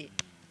yakine,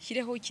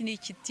 shyireho iki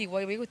n'ikiti,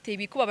 wawe gute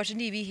bikubabaje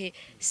nibihe,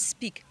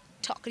 speak,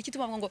 talk. Iki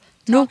tuvuga ngo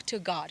talk to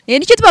God.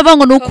 Nicyo tuvuga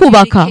ngo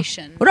nukubaka.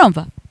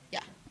 Urumva?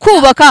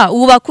 Kubaka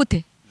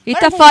ubakute.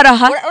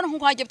 Itafaraha. Urabona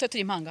nko hagiye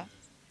butatu Mpanga.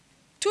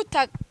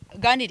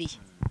 Tutaganiriye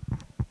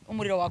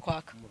umuriro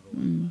wakwaka.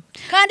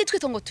 Kandi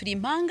twita ngo turi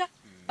Mpanga,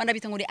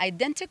 banabita ngo ni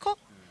identical.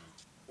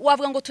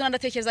 Wavuga ngo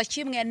tunandatekereza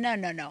kimwe,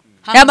 no.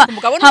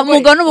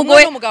 Umugabo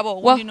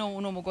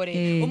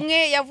n'umugore.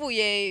 Umwe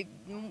yavuye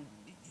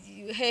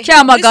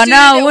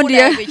Cyamagana, ubundi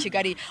yavuye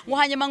Kigali.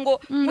 Hanyuma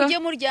ngo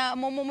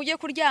mujye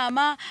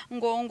kuryama,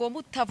 ngo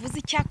mutavuze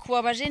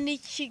icyakubabaje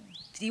n'iki,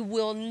 it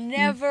will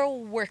never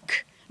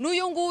work.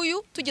 N'uyu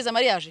nguyu tugeze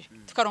mariage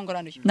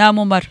tukarongorana uyu.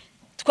 Namumara.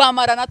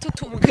 Twamarana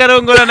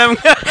mukarongorana.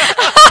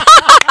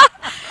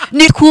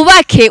 Ni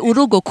kubake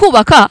urugo,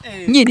 kubaka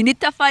nyine ni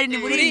tafari, ni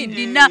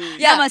burindi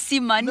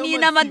n'amasima ni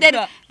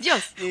n'amadera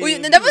byose. Uyu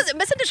ndavuze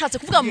mbese ndashatse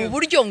kuvuga mu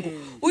buryo ngo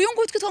uyu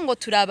nguyu twitwa ngo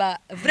turaba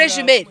vrai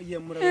jumelle,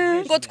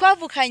 ngo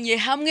twavukanye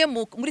hamwe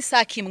muri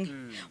saki imwe,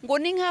 ngo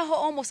ni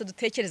nkaho almost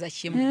dutekereza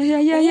kimwe.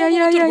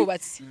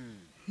 Turwubatse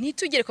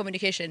nitugire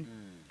communication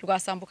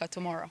rwasambuka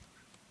tomorrow.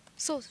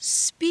 So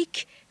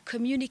speak,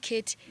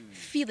 communicate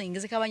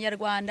feelings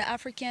z'abanyarwanda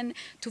African,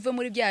 tuve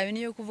muri byayo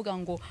niyo kuvuga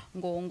ngo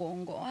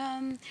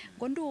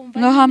ndumva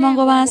hama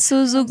ngo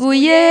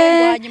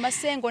basuzuguye, hanyuma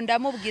se ngo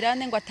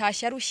ndamubwirane ngo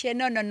atashya arushye.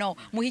 No,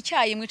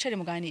 muhicyaye mwicare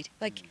muganire.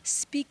 Like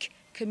speak,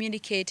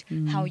 communicate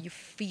how you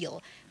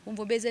feel.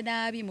 Umva beze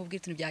nabi mubwire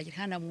ikintu byagira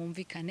hana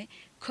mwumvikane.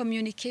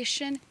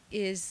 Communication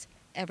is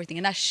everything,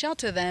 and I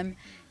shelter them.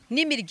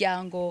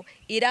 N'imiryango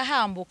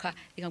irahambuka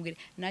ikambwira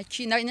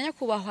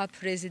nyakubahwa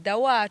perezida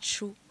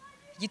wacu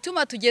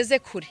gituma tugeze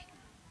kure,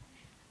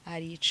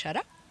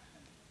 aricara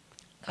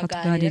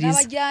kaganira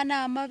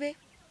n'abajyanama be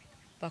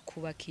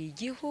bakubaka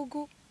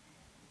igihugu,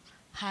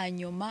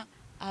 hanyuma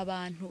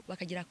abantu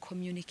bakagira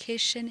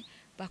communication,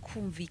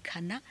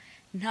 bakumvikana.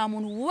 Nta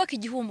muntu wubaka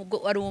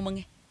igihugu ari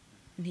umwe,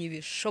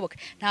 ntibishoboka.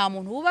 Nta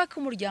muntu wubaka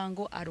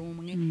umuryango ari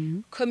umwe.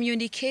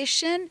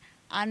 Communication,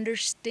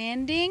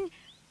 understanding,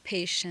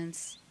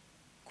 patience,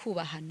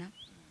 kubahana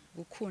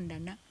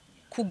gukundana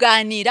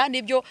kuganira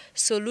nibyo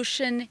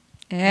solution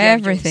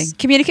everything.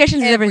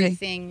 Communication is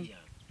everything.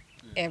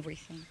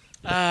 Everything.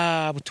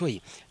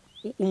 Butoyi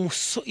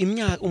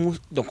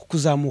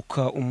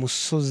kuzamuka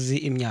umusozi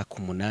imyaka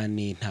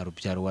 8 nta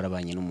rubyaro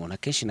warabanye n'umuntu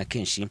akenshi na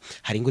kenshi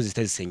hari ingo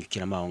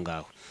zitazisenyukiramo aho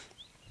ngaho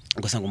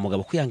ugasanga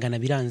umugabo kwihangana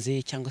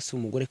biranze cyangwa se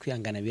umugore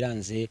kwihangana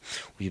biranze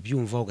uyu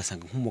byumva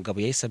ugasanga nk'umugabo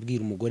yahise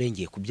abwira umugore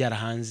ngiye kubyara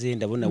hanze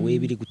ndabona we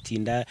biri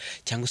gutinda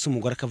cyangwa se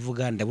umugore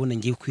akavuga ndabona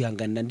ngiye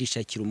kwihangana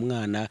ndishakira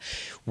umwana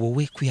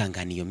wowe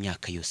kwihangana iyo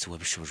myaka yose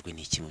wabishobojwe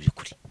n'iki mu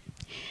by'ukuri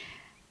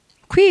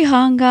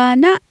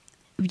kwihangana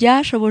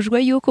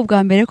byashobojwe yuko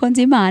bwa mbere ko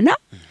nzi Imana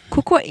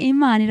kuko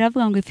Imana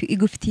iravuga ngo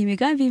igufitiye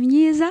imigambi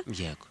myiza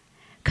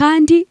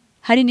kandi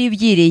hari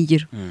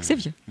n'ibyiringiro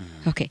sibyo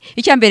okay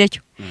icya mbere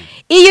cyo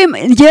iyo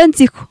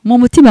ngenzi ko mu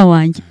mutima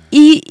wanjye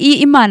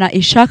Imana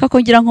ishaka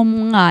ko ngira nko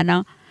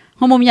mwana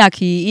nko mu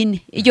myaka 4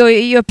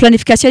 iyo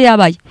planification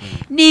yabaye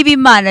niba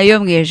Imana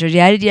yo mwijuru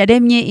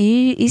yaremye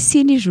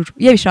isi n'ijuru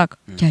iyo bishaka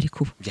byari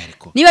kuba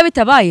niba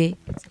bitabaye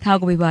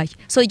ntago bibaye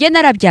so je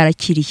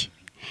narabyarakiriye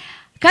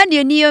kandi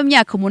iyo niyo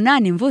myaka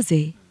 8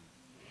 mvuze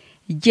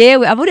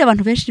jewe aburi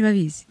abantu benshi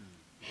babizi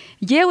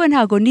jewe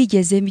ntago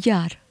nigeze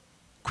mbyara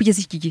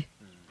kugeza iki gihe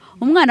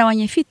umwana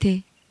wanye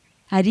mfite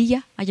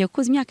Ariya ajya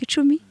gukoza imyaka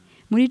 10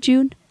 muri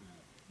June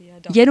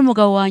je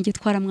n'umugabo wanje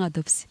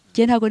twaramwadopse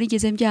je ntago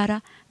nigeze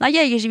mbyara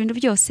nagejeje ibintu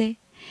byose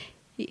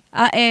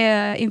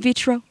in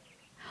vitro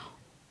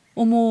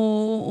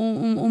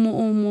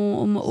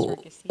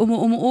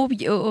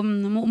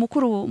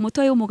umukuru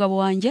mutoya w'umugabo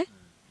wanje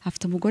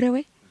afite umugore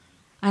we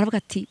aravuga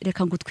ati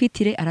reka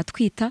ngutwitire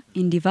aratwita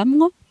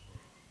indivamwo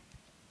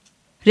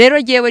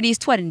rero jewe ni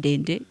histoire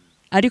ndende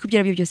ariko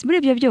byara byose muri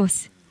ibyo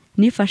byose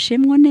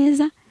nifashemwo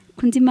neza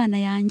kunzi Imana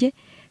yanjye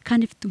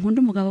kandi mfite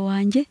nkunda umugabo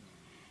wanjye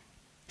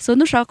so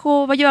ndushaka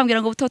ko bajye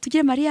bambwira ngo buto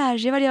tugire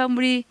mariage bari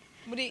muri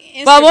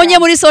babonye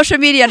muri social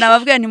media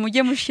nababwira nti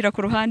mujye mushira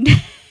ku ruhande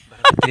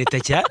leta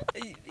cya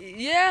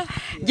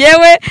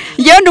jewe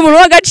ndi umuntu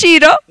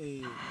w'agaciro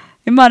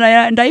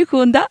Imana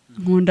ndayikunda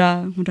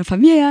nkunda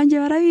famille yanjye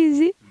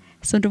barabizi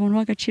so ndi umuntu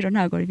w'agaciro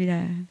ntago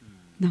bira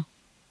no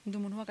ndi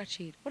umuntu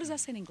w'agaciro. What does that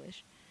say in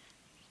English?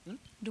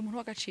 Ndi umuntu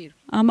w'agaciro.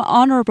 I'm an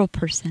honorable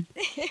person.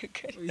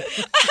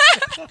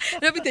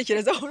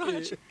 Nabitekereza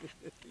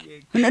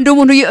ndi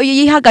umuntu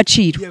yiha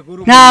agaciro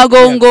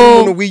ntago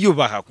ngo umuntu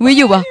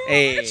wiyubaha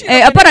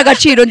apana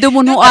agaciro ndi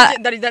umuntu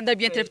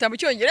ndabyinterpreta mu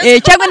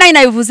cyongereza cyangwa nayo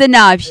nabivuze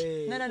nabi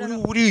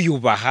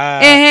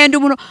uriyubaha ndi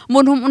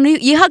umuntu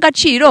yiha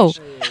agaciro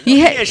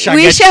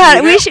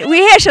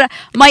wihesha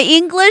my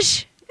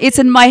English it's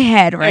in my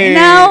head right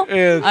now.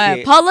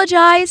 I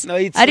apologize. No,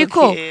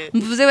 ariko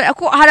mvuze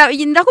ko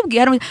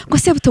ndakubwiye ngo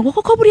se butongo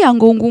koko buriya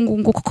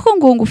ngo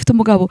koko ufite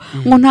umugabo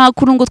ngo nta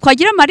kurungo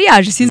twagira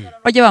mariage sinzi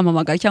bajye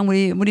bamamagara cyangwa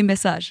muri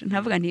message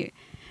ntavuga nti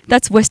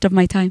that's waste of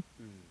my time.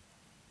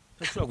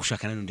 Ushobora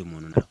gushakana n'undi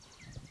muntu nawe.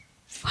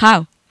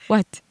 How?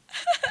 What?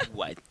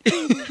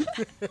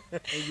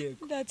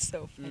 That's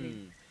so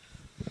funny.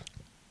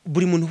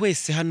 Buri muntu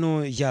wese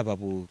hano yaba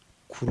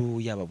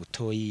bukuru yaba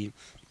butoyi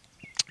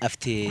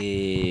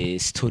afite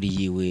story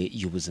yiwe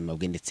y'ubuzima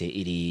bwe ndetse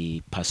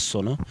iri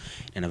personal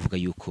nanavuga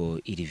yuko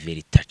iri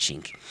very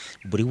touching.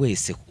 Buri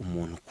wese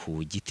umuntu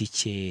ku giti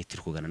cye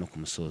turi kugana no ku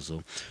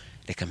musozo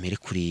reka mpere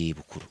kuri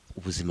bukuru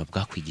ubuzima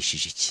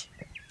bwakwigishije iki?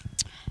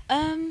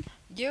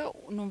 Yo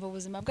numva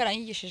ubuzima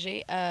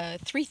bwaranyigishije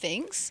 3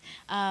 things.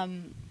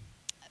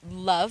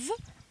 Love,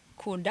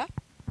 kunda,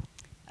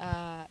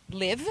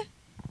 live,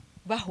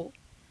 baho.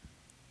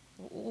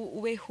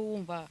 Ubeho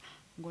wumva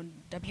ngo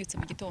ndabyutse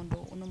mu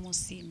gitondo uno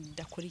munsi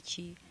ndakora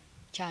iki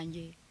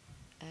cyanjye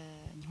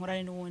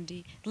nkorane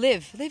n'ubundi.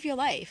 Live your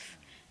life.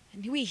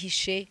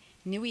 Ntiwihishe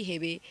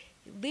niwihebe.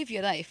 Live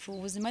your life.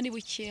 Ubuzima ni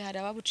buke hari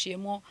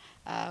ababuciyemo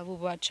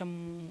bubaca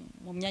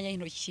mu myanya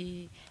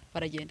y'intoki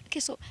baragenda.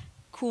 Okay, so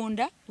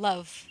kunda,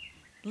 love,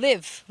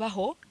 live,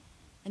 baho,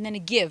 and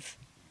then give.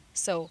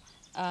 So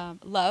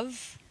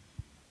love,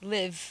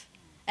 live,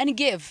 and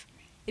give.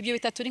 Ibyo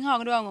bitatu ni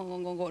nkaho no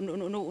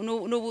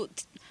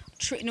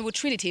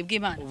Trinity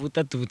bw'Imana.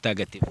 Ubutatu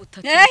butagatifu.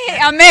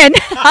 Amen.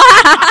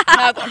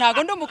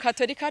 Ntago ndo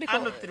mukatolika ariko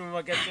hano turi mu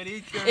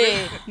bakatolika.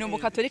 No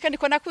mukatolika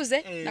niko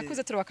nakuze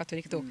turi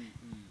abakatolika to.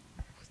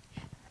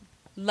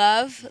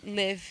 Love,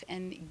 live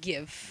and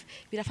give.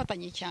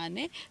 Birafatanye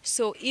cyane.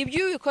 So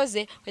ibyo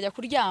ubikoze ukajya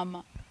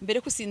kuryama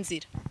mbere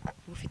kusinzira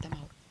ufite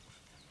amahoro.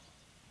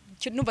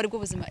 Cyo numva aribwo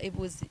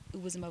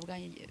ubuzima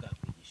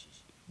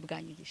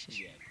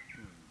bwanyigishije.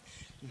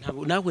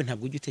 Ntabwo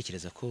ujya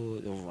utekereza ko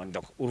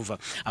urumva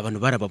abantu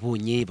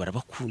barababonye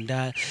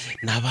barabakunda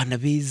n'abana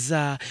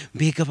beza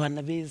mbega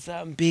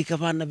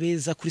abana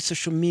beza kuri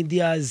social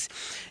medias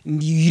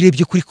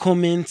nirebye kuri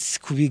comments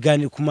ku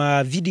biganiro ku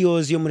ma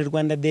videos yo muri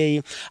Rwanda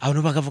Day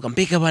abantu bakavuga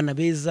mbega abana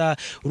beza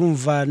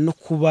urumva no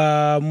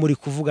kuba muri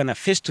kuvugana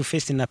face to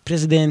face na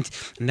president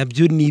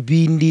nabyo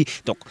nibindi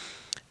donc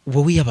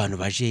wowe abantu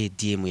baje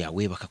DM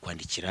yawe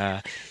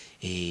bakakwandikira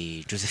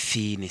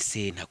Josephine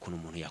se nta kuntu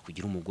umuntu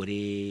yakugira umugore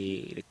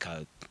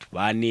reka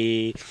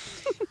tubane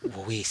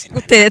wowe se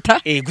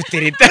gutereta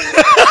gutereta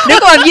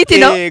niko babyita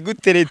no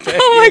gutereta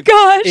oh my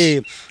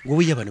gosh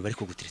wowe y'abantu bari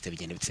ko gutereta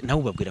bigenda bitse nawe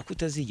ubabwira ko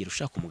utazigera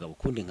ushaka umugabo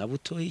kundi nka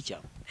butoyi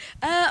cyangwa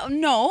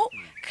no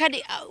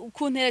kandi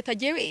kuntereta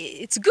jewe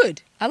it's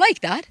good I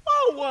like that.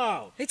 Oh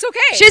wow. It's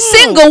okay. She's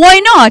single, why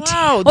not?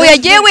 Wow, oh yeah,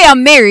 Jewe are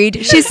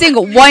married. She's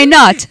single, why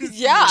not?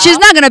 Yeah. She's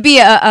not gonna be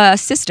a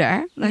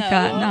sister like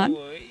not.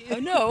 Oh,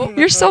 no.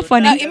 You're so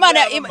funny.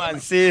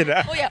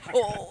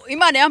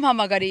 Imana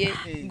yampamagariye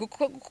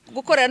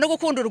gukorera no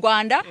gukunda u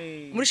Rwanda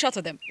muri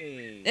Chateau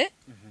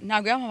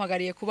ntabwo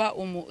yampamagariye kuba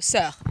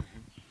umuseur.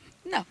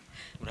 No.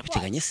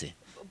 Urabiteganye se?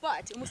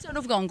 But umuseur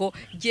uvuga ngo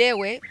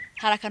jewe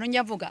harakano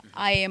nyavuga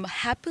I am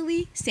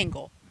happily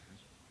single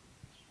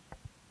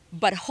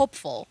but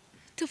hopeful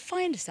to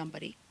find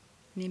somebody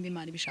nimba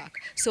Imana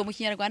ibishaka. So mu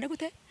Kinyarwanda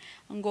gute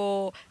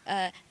ngo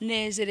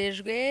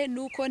nezerejwe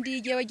nuko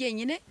ndi jewe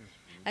jyenyine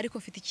ariko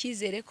mfite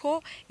icyizere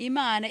ko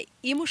Imana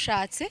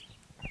imushatse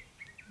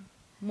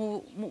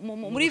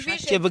muri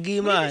vision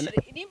bw'Imana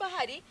nimba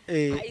hari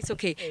it's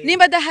okay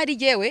nimba dahari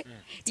jewe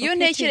iyo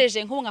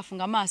ntekereje nk'ubu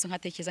ngafunga amaso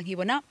nkatekereza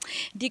nkibona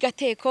ndi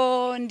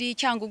gateko ndi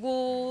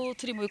cyangugu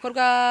turi mu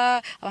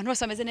bikorwa abantu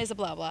bose bameze neza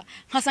bla bla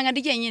nkasanga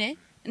ndi jyenyine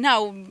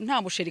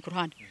nta musheri ku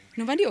ruhande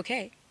numva ndi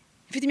okay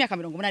mfite imyaka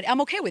 80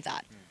 I'm okay with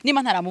that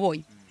nimba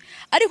ntaramubonye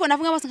ariko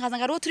navuga amaso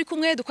nkazanga ari turi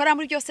kumwe dukora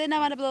muri byose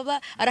n'abana bla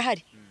bla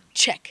arahari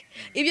check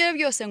ibyo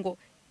byose ngo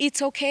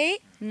it's okay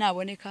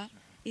naboneka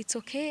it's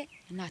okay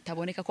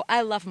nataboneka ko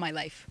I love my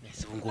life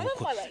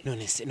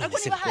none se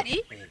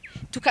bahari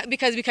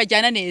because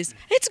bikajyana neza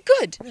it's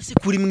good nese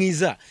kuri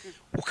mwiza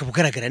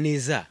ukabugaragara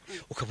neza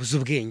ukabuza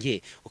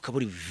ubwenge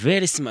ukaburi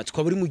very smart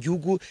ukaburi mu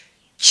gihugu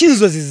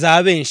cy'inzozi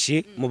za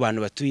benshi mu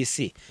bantu batuye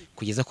isi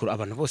kugeza ku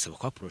abantu bose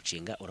bakwa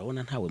approachinga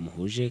urabona ntawe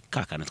muhuje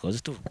kakana twaze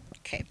tuvuga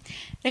okay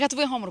reka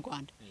tuvuge nko mu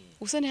Rwanda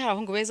usa ni hari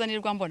abahungu beza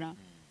nirwa mbona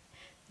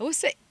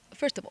use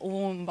first of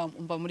all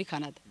umba muri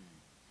Canada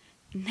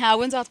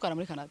ntawe nzatwara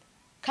muri Canada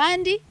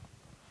kandi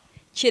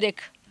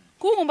kireka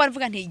kumva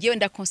mvuga nti giye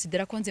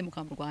ndakonsidera ko nze mu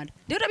Rwanda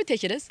rero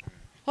urabitekereza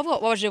bavuga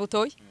wabaje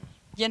butoyi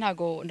je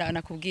ntago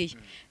nakubwiye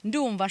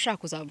ndumva nshaka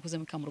kuzabukuze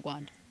mu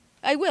Rwanda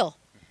I will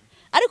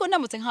ariko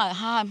ndamutse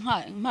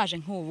mpaje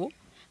nk'ubu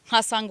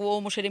nkasanga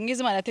uwo musheri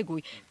mwiza Imana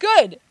yateguye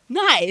good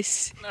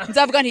nice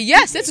nzavuga nti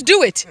yes let's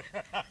do it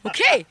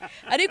okay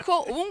ariko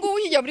ubu ngubu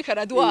kijya muri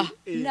Canada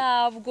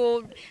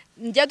ntabwo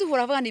njya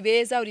duhura avuga ni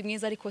beza uri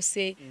mwiza ariko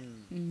se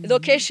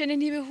location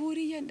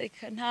ntibihuriye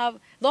nta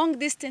long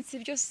distance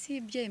byo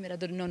si byemera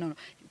no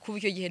kuva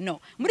icyo gihe no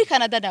muri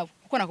Canada nabo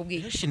uko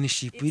nakubwiye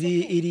relationship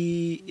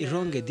iri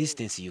long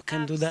distance you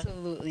can do that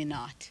absolutely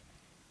not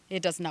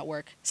it does not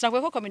work so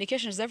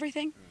communication is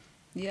everything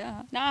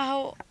yeah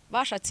naho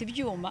bashatse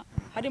ibyuma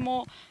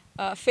harimo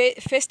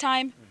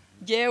FaceTime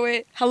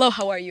jewe hello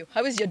how are you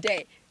how is your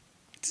day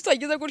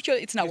tutagize gutyo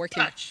it's not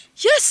working touch.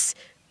 Yes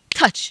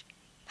touch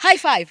high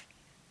five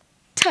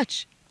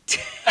touch if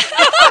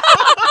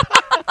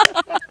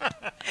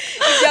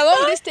you're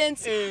long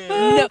distance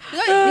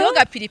no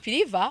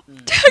gapiripiri va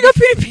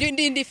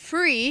gapiripiri ndi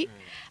free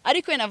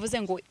ariko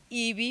navuze ngo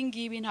ibi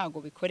ngibi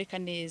ntago bikoreka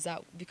neza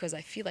because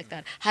I feel like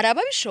that hari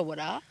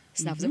ababishobora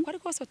sinavuze ko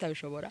ariko bose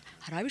batabishobora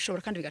hari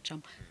ababishobora kandi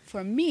bigacamo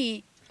for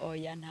me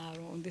oya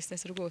ntaro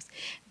distance rwose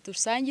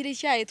dusangira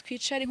icyayi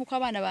twicare nkuko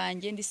abana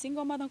banjye ndi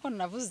single mother nko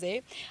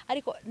navuze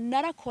ariko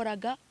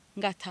narakoraga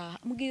ngataha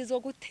mbwirizwa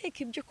guteka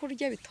ibyo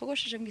kurya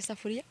bitogosheje mu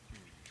isafuriya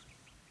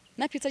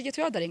na pizza rye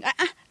tuyordering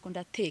ngo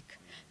ndateka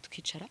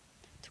tukicara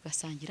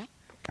tugasangira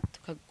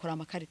tukakora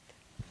amakarita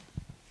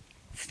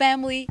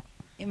family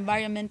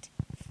environment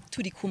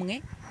turi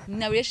kumwe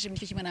nabiresheje mu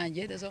cyuma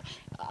nanjye so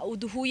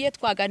uduhuye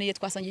twaganiye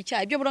twasangiye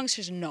icyayi ibyo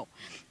burangishije no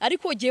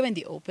ariko jewe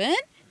ndi open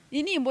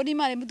nimbo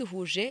n'Imana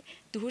muduhuje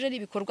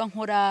n'ibikorwa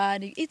nkora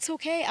it's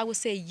okay I will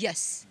say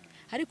yes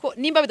ariko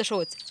nimba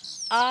bidashobotse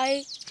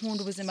I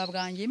nkunda ubuzima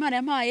bwanjye Imana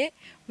yampaye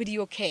biri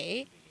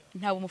okay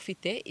ntabwo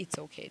mufite it's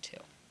okay too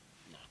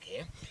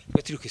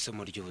Ko turi ku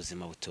isomo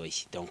ry'ubuzima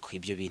butoyi donc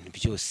ibyo bintu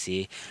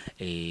byose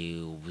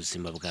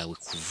ubuzima bwawe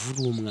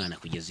kuvura umwana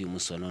kugeza uyu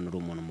munsi none uri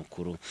umuntu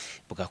mukuru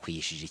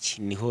bwakwiyishije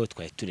iki niho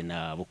twari turi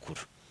na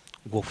bukuru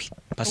wowe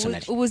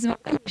personally ubuzima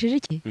bwanyishije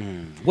iki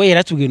we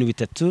yaratubwiye ibintu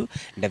bitatu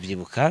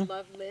ndabyibuka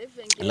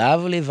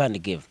love live and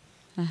give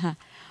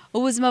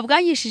ubuzima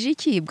bwanyishije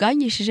iki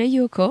bwanyishije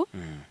yuko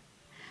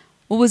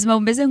ubuzima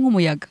bumeze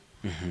nk'umuyaga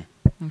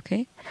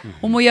okay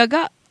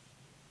umuyaga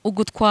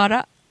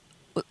ugutwara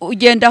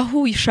ugenda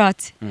aho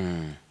uyishatse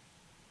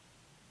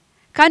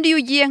kandi iyo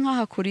ugiye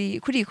nk'aha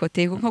kuri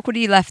kote nko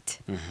kuri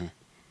left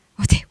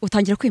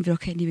utangira kwimvira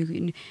okay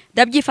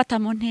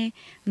ndabyifatamo nte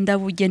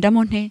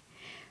ndabugendamo nte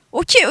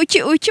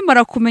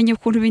ukimara kumenya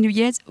ukuntu ibintu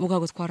bigenze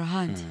ukagutwara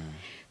ahandi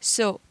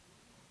so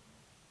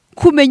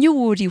kumenya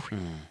uwo uriwe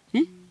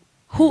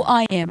who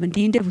I am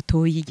ndinde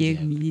butoyi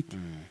igihe minute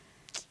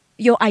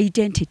your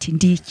identity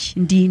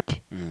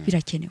ndinde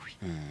birakenewe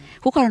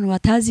kuko abantu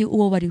batazi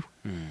uwo bariwe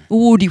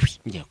uwo uriwe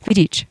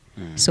birica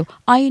so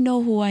I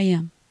know who I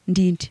am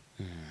ndinde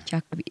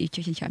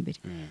icyo kintu cya mbere.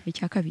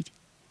 Icya kabiri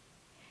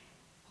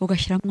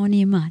ugashyiramo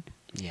n'Imana.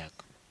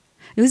 Yego.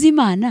 Uzi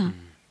Imana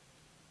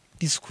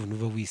Ukuntu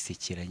uba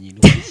wisekeranye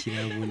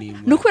n'ubishyiramo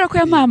n'Imana. nukura ko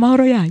yampaye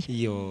amahoro yayo.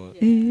 Yo.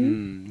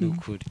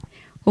 Nukuri.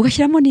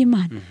 Ugashyiramo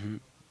n'Imana.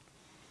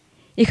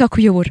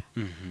 Ikakuyobora.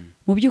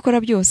 Mu byo ukora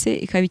byose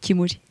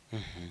ikabikimuri.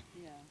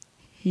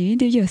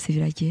 Ibindi byose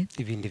biragenda.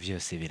 Ibindi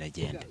byose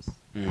biragenda.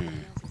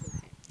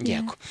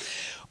 Yego.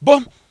 Bo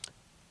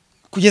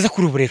kugeza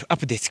kuri ubu rero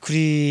update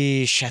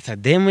kuri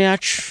Shatadem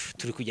yacu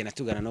turi kugenda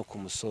tugana no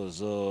ku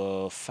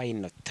musozo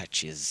final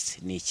touches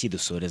ni iki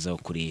dusorezaho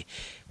kuri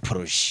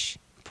projet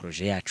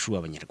yacu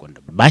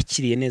abanyarwanda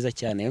bakiriye neza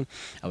cyane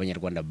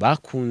abanyarwanda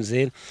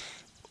bakunze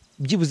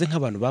byibuze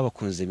nk'abantu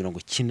babakunze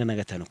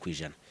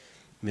 95%,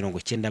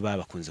 90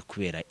 babakunze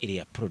kubera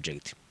iriya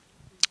project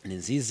ni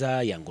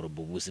nziza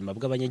yangoroba ubuzima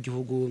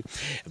bw'abanyagihugu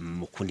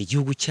mukunda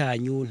igihugu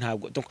cyanyu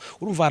ntabwo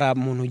urumva ara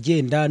muntu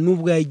ugenda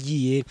nubwo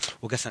yagiye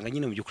ugasanga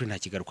nyine mu byukuri nta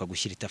kigaruka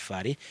gushyira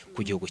itafari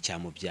ku gihugu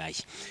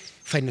cyamubyaye.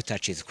 Final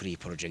touches kuri iyi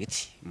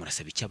project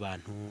murasaba iki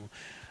abantu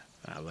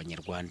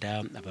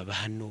abanyarwanda ababa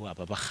hano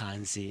ababa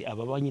hanze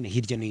ababa nyine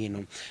hirya no hino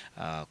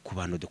ku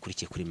bantu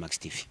dukurikiye kuri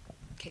Max TV?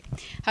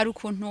 Hari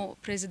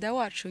ukuntu president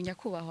wacu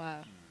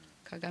nyakubahwa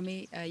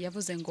Kagame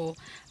yavuze ngo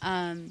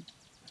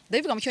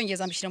ndabivuga mu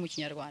cyongereza mbishyira mu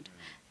kinyarwanda.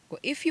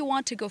 If you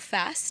want to go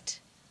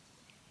fast,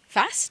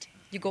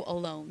 you go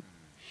alone.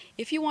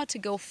 If you want to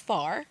go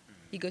far,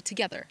 you go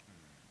together.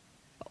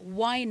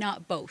 Why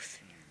not both?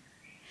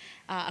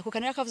 Ako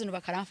kanera kavuze no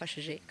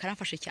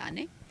karamfashe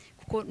cyane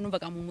kuko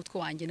numvaga mu mutwe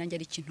wanjye nanjye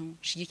ari ikintu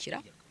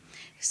shigikira.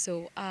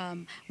 So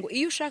ngo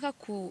iyo ushaka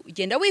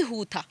kugenda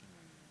wihuta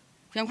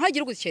kugira ngo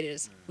ntagire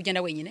ugukerereza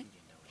ugenda wenyine.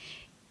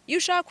 Iyo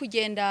ushaka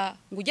kugenda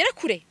ngo ugere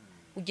kure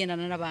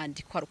ugendana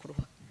n'abandi kwa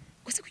rukuruha.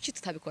 Gusa kuki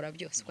tutabikora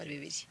byose kwa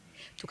bibiri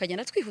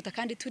tukagenda twihuta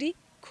kandi turi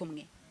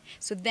kumwe.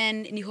 So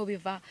then niho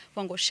biva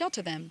ngo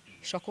shelter them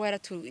shokora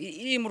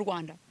iri mu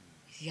Rwanda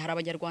hari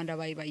abanyarwanda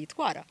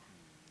bayitwara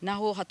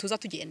naho hatuza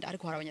tugenda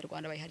ariko hari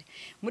abanyarwanda bayihari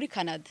muri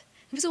Canada.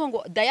 Mvuze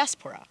ngo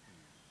diaspora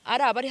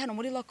ari abari hano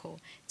muri local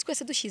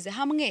twese dushyize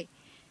hamwe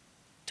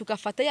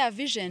tugafata ya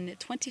vision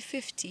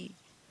 2050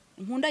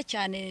 nkunda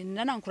cyane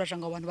nanankuraje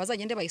ngo abantu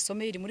bazagende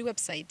bayisome iri muri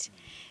website.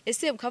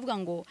 Ese bukavuga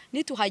ngo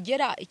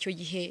nituhagera icyo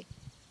gihe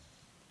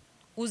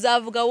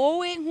uzavuga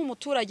wowe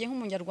nk'umuturage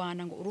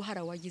nk'umunyarwanda ngo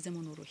uruhara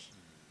wagizemo n'uruhi.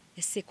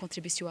 Ese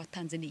contribution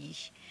watanze ni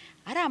yihe?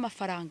 Ari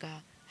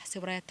amafaranga ase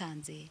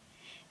burayatanze.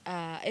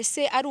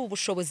 Ese ari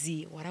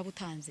ubushobozi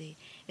warabutanze.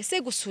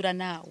 Ese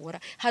gusurana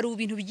hari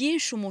ibintu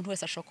byinshi umuntu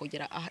wese ashaka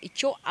kugera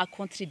icyo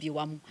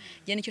akontribuwamo.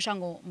 Je nicyo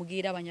shango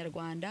mugira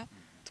abanyarwanda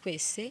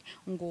twese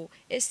ngo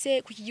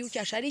ese ku kigihugu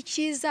cyacu ari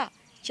cyiza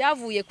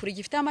cyavuye kuri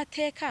gifite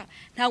amateka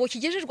ntago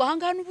kigejejwe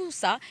ahangana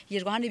n'ubusa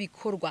yejwe hano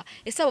ibikorwa.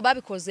 Ese abo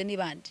babikoze ni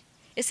bandi?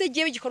 Ese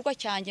giye igikorwa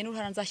cyanjye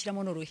n'uruhara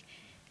nzashyiramo n'uruhi?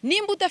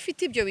 Nimba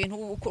udafite ibyo bintu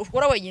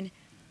ukora wenyine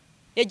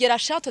yegera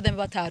shato dem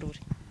batarure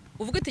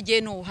uvuga ati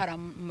giye n'uruhara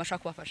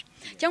mashaka kubafasha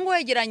cyangwa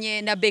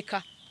wegeranye na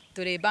Beka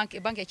dore bank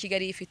ya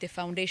Kigali ifite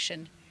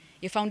foundation.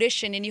 Iyo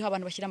foundation niho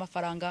abantu bashyira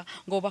amafaranga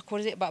ngo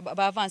bakore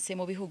baavance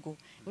mu bihugu.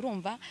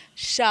 Urumva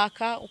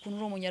shaka ukuntu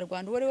uri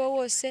umunyarwanda wari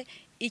wose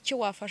icyo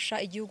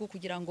wafasha igihugu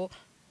kugira ngo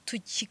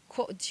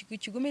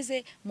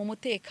tukigumize mu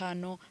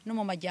mutekano no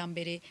mu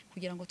majyambere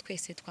kugira ngo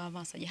twese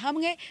twavansanye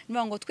hamwe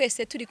niba ngo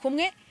twese turi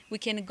kumwe we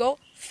can go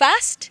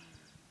fast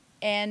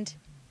and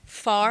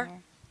far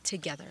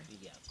together.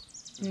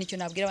 Nicyo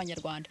nabwira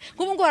abanyarwanda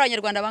nk'ubu ngo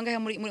abanyarwanda bangahe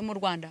mu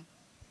Rwanda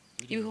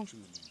ibihumbi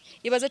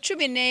ibaza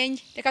 14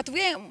 reka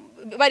tuvuge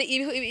bari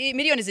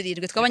miliyoni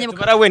 7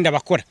 twabanyamukuru tubara wenda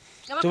bakora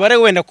tubare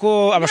wenda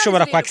ko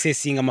abashobora ku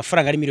accessing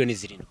amafaranga ari miliyoni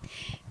 7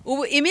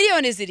 ubu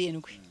imiliyoni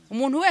 7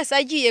 umuntu wese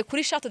agiye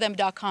kuri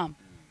shatadem.com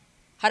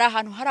hari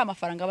ahantu hari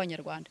amafaranga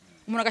y'abanyarwanda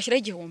umuntu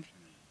agashyiraho 1,000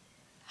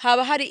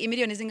 haba hari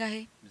imiliyoni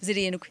zingahe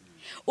 7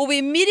 ubu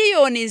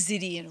imiliyoni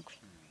 7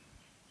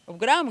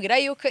 ubwo rambwira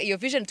yuko iyo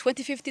vision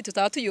 2050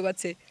 tutaba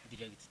tuyubatse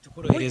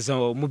tukorohereza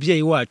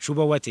umubyeyi wacu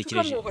uba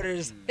watekereje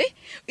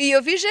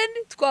iyo vision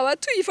twaba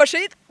tuyifashe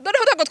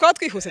noneho ntabwo twaba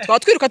twihuse twaba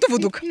twiruka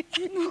tuvuduka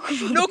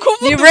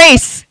ni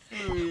race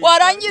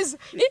warangiza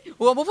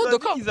uwo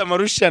muvuduko iza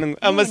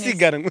marushanwa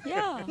amasiganwa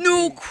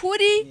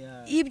n'ukuri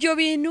ibyo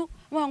bintu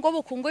ngo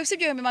bukungo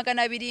ifite ibyo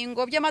 200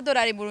 ngo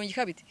by'amadolari mu rungi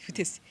kabiti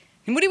ifite se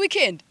ni muri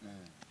weekend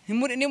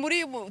ni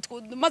muri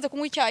maze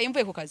kunywa icyayi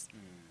mvuye ku kazi.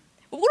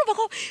 Ubwo urumva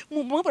ko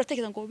mu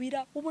baratekereza ngo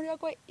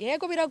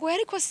yego biragoye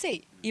ariko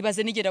se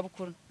ibaze nigera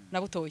bukuru na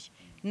butoye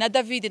na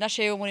David na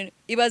Sheyo muri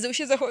ibaze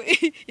ushizeho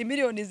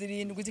imiliyoni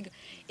 7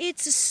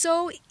 it's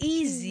so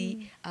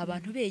easy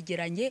abantu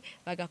begeranye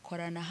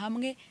bagakorana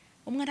hamwe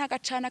umwe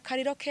ntagacana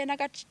kariro ke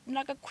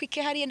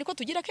nagakwike hariye niko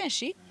tugira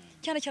kenshi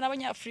cyane cyane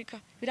abanyafrika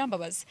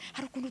birambabaza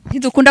hari ukuntu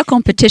dukunda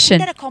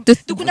competition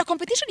dukunda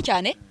competition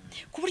cyane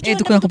ku buryo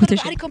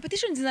hari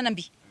competition nziza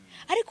nambi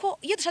ariko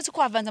iyo dushatse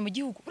kwavanza mu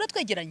gihugu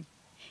uratwegeranye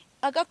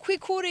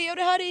agakwikuriye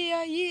uri hariya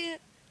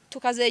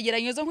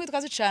tukazegeranya izo nkwi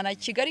tukazicana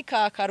Kigali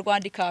kaka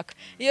Rwanda kaka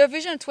iyo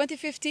vision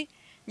 2050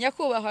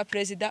 nyakubahwa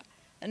president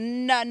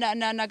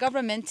na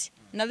government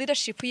na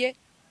leadership ye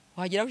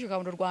wagera ku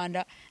kabona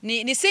Rwanda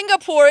ni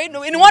Singapore in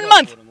 1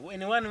 month.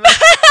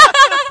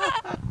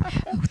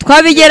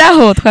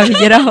 twabigeraho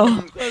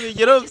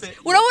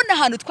Urabona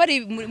ahantu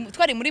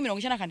twari muri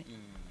 94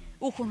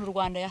 ukuntu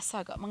Rwanda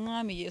yasaga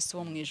mwami Yesu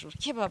wo mwijuru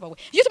kebaba we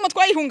iyo tuma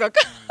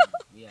twayihungaga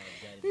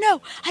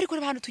no ariko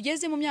abantu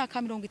tugeze mu myaka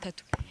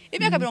 30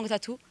 imyaka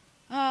 30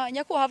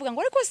 nyako havuga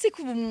ngo ariko si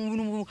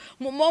ngo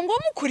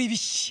mukora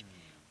ibiki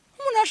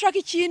umuntu ashaka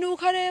ikintu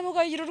ukareba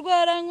ukagira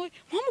urwarangwe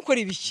mukora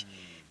ibiki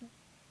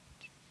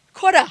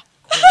kora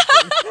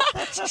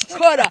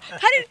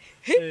hari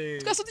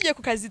twese tugiye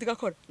ku kazi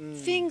tugakora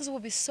things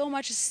will be so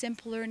much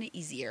simpler and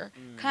easier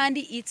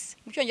kandi it's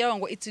mucyongera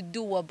ngo it's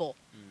doable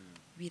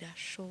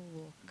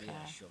birashoboka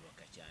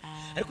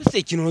ariko se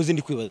ikintu noze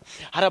ndi kwibaza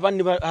hari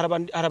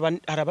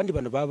abandi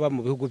bantu baba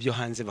mu bihugu byo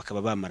hanze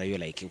bakaba bamarayo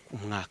like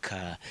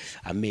umwaka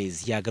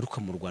amezi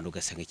yagaruka mu Rwanda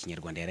ugasanga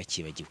ikinyarwanda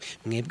yarakibagiwe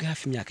mwebwe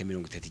hafi imyaka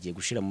 30 igiye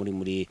gushira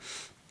muri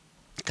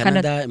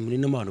Canada muri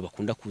no abantu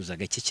bakunda kuza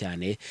gake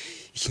cyane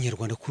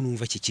ikinyarwanda ko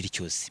numva kikiri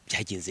cyose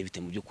byagenze bite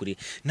mu byukuri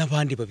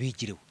nabandi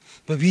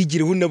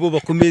babigireho nabo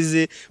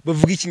bakomeze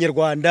bavuga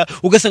ikinyarwanda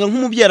ugasanga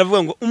nk'umubyeyi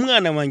aravuga ngo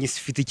umwana wanjye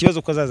sifite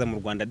ikibazo ko azaza mu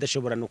Rwanda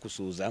adashobora no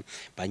kusuza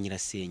ba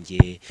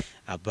nyirasenge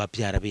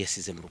ababyara be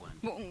yasize mu Rwanda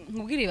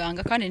nkubwira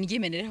ibanga kandi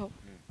ngimenereho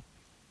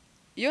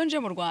iyo nje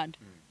mu Rwanda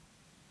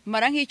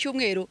mara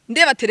nk'icyumweru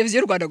ndeba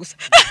televiziyo y'u Rwanda gusa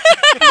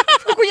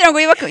kugira ngo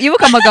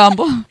yibuke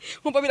amagambo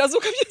nkumva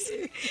birazuka byose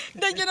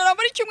ndagenera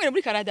muri cyumweru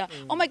muri Canada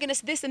oh my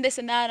goodness this and this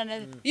and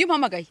that you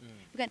mpamagaye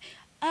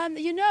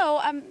you know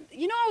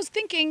I was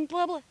thinking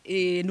blah blah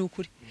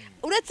nukuri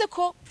uretse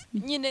ko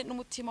nyine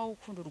n'umutima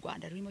w'ukundo u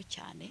Rwanda rurimo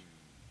cyane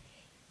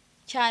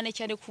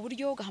ku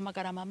buryo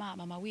gahamagara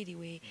mama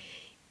wiriwe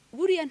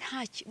buriya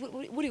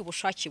buri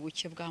ubushake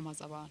buke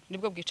bwamaza abantu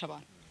nibwo bwica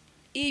abantu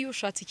iyo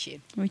ushatse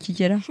ikintu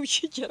ukigeraho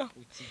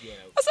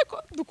ase ko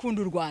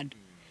dukunda u Rwanda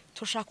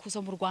tushaka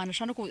kuza mu Rwanda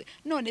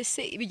none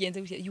se ibigenze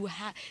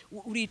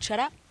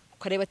uricara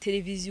ukareba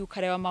televiziyo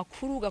ukareba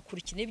amakuru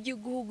ugakurikira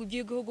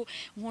iby'igihugu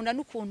nkunda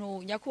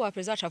n'ukuntu nyakubahwa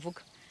president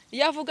avuga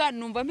yavuga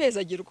numva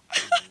mpezagirwa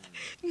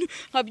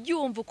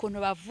nkabyumva ukuntu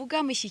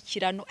bavuga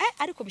mishyikirano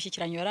ariko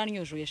mishyikirano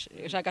yaranyujuye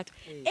jagato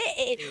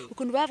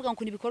ukuntu bavuga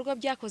ngo ibikorwa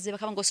byakoze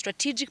bakavuga ngo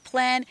strategic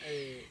plan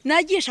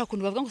nagiye shaka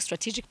ukuntu bavuga ngo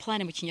strategic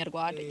plan mu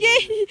kinyarwanda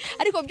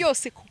ariko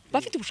byose ko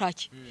bafite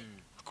ubushake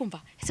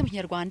kumva ese mu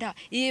kinyarwanda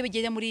iyo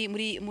bigeze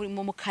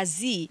mu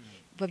kazi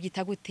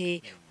babyita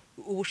gute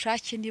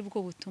ubushake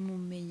nibwo butuma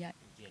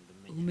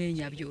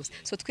umenya byose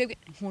so twebwe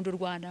nkunda u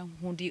Rwanda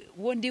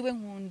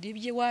nkunda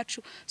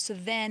iby'iwacu so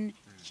then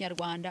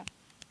kinyarwanda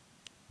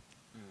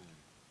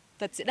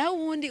naho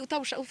ubundi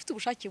ufite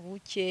ubushake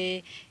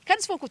buke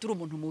kandi siko turi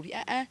umuntu mubi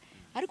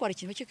ariko hari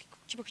ikintu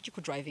kiba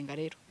kikudravinga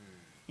rero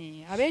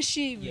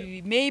abenshi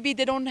maybe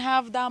they don't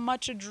have that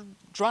much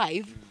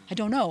drive I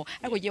don't know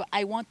ariko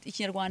I want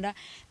ikinyarwanda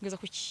ngeza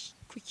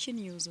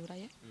kukinyuzura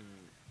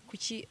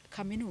kuki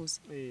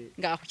kaminuza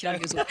ngaho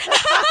kiranyuzura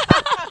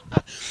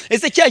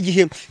ese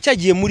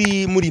cyagiye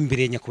muri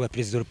imbere nyakubahwa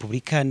president wa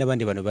Republika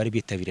n'abandi bantu bari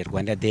bitabiriye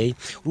Rwanda Day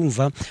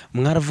urumva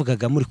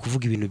mwaravugaga muri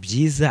kuvuga ibintu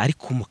byiza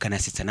ariko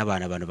mukanasetsa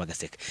n'abantu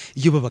bagaseka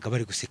iyo babaga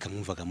bari guseka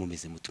mwumvaga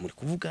mumeze mutu muri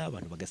kuvuga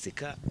abantu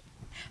bagaseka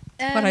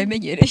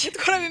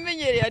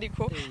twarabimenyereye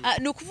ariko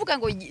ni ukuvuga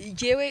ngo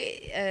jewe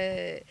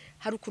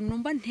hari ukuntu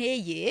numva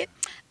nteye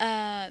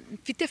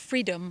mfite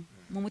freedom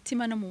mu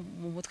mutima no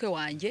mu mutwe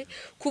wanjye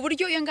ku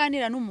buryo iyo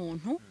nganira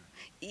n'umuntu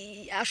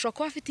ashobora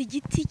kuba afite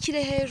igiti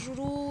kire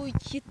hejuru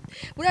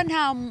buriya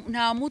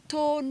nta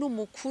muto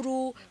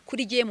n'umukuru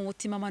kuri giye mu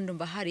mutima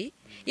mandumva hari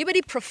iba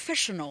ari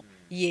professional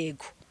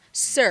yego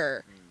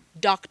sir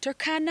Dr.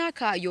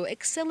 Kanaka your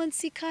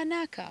excellency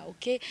Kanaka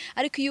okay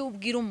ariko iyo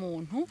ubwira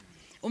umuntu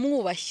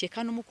umwubashye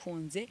kandi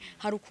umukunze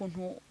hari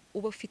ukuntu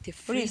uba ufite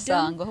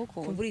freedom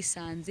kumva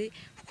urisanze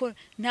kuko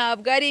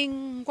ntabwo ari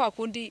kwa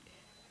kundi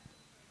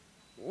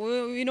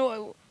you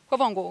know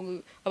kwavuga ngo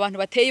abantu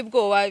bateye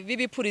ubwoba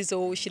bibipurizo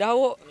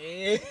ushyiraho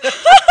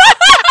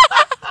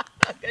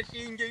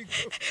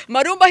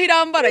marumba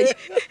hirambaraye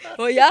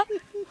oya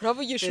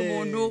uravugisha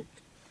umuntu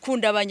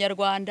kunda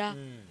abanyarwanda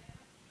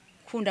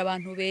kunda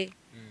abantu be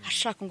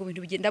ashaka ngo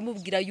ibintu bigenda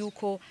mubwira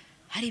yuko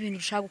hari ibintu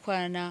ushaka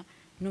gukorana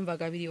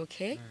numvaga biri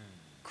okay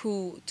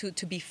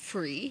to be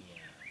free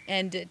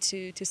and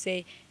to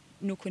say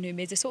nuko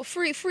nimeze so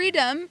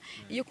freedom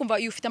yo kumva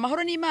ufite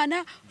amahoro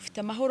n'Imana ufite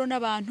amahoro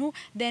n'abantu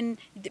then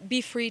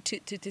be free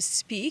to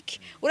speak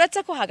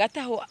uratsa ko hagati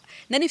aho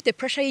nani ufite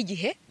pressure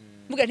y'igihe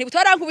mvuga nti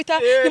butarankubita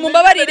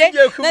nimumbabarire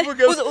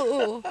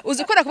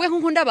uzikora kubwe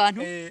nk'unkunda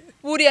abantu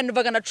buriya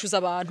nuvaga nacuza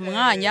abantu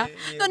mwanya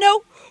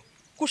noneho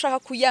gushaka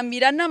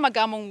kuyamira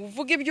n'amagambo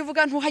uvuga ibyo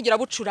uvuga ntuhagira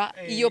bucura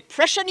iyo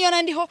pressure niyo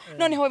nandiho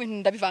noneho ibintu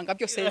ndabivanga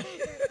byose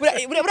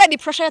buriya ni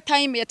pressure ya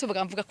time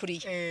yatuvuga mvuga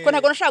kuriya ko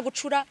ntago nashaka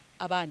gucura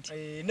abandi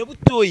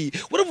nabutoyi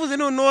uravuze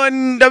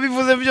none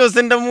ndabivuze byose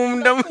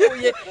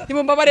ndamumdamuye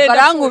nimumbabarire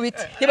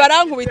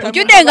barankubita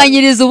ibyo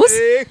ndenganyiriza ubusa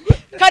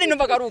kandi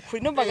numvaga ari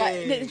ukuri numvaga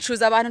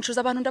ncuza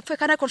abantu ndapfuye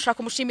kandi ariko nshaka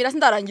kumushimira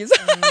sindarangiza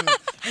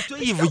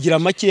yivugira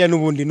makeya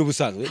n'ubundi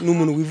n'ubusanzwe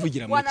n'umuntu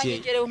wivugira makeya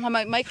wanayegerewe nka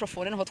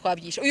microphone naho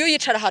twabyisha uyu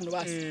yicara hano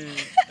basi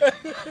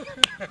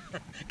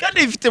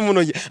kandi ifite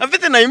munoge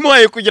afite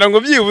nayimuhaye kugira ngo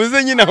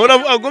byibuze nyine ahora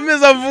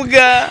agomeza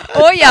avuga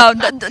oya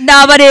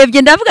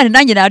nabarebye ndavuga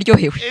nanjye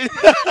naryohewe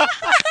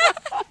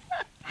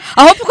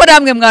aho kuko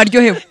namwe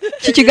mwaryohewe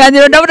iki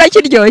kiganiro ndabona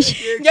kiryoshye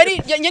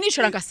njye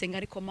nishora ngasenga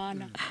ariko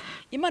mana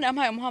Imana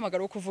yampaye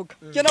umuhamagaro wo kuvuga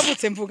njye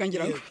navutse mvuga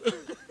ngira ngo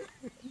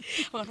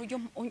abantu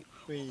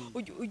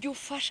ujye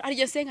ufasha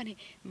ari senga nti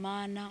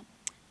mana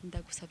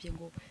ndagusabye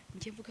ngo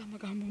njye mvuga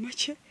amagambo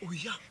make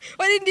oya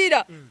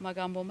warindira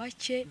amagambo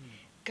make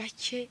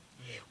gake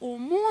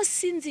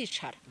umunsi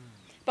nzicara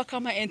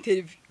bakama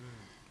interview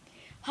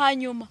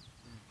hanyuma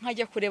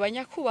nkajya kureba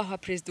nyakubahwa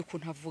president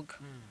ukuntu avuga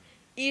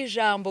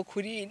ijambo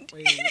kurindi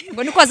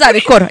ngo niko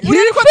azabikora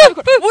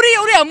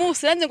uriya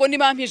munsi nanze ngo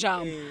nimampa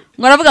ijambo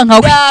ngo aravuga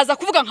nkawe yaza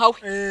kuvuga nkawe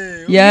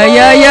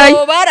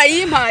ya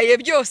barayimpaye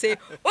byose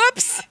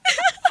ups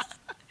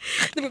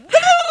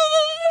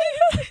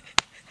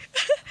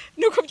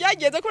nuko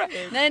byagenze kuri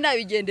nari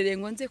nabigendereye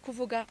ngo nze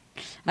kuvuga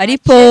ari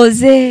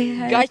pose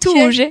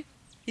atuje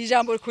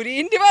ijambo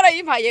kurindi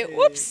barayimpaye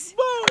ups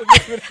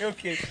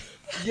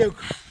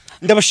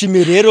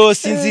ndabashimiye rero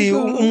sinzi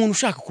umuntu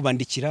ushaka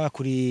kubandikira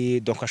kuri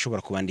donc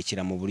ashobora kubandikira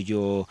mu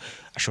buryo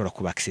ashobora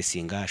kuba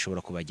accessinga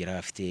ashobora kubagera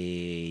afite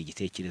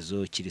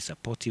igitekerezo kiri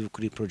supportive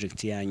kuri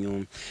project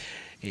yanyu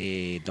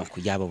donc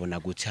yababona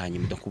gute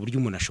hanyuma donc uburyo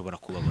umuntu ashobora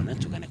kubabona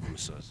tugane ku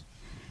musozo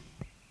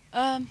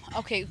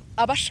okay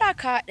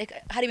abashaka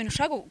hari ibintu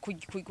ushaka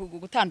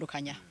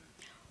gutandukanya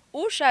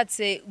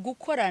ushatse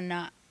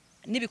gukorana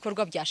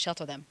n'ibikorwa bya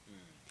Shuttle them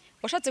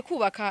washatse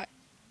kubaka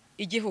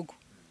igihugu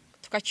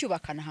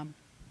tukacyubakana hamwe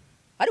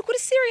ari kuri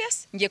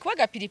serious ngiye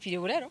kubaga piripiri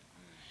rero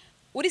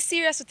uri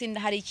serious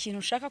utinda hari ikintu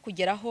ushaka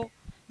kugeraho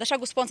ndashaka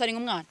gusponsoringa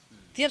umwana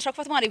tiye ndashaka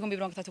gufata umwana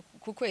 3000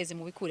 ku kwezi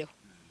mu bikureho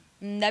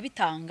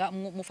nabitanga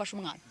mufasha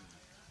umwana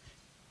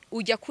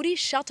ujya kuri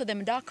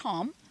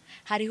shoutothem.com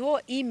hariho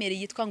email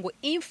yitwa ngo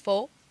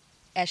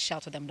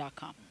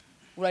info@shoutothem.com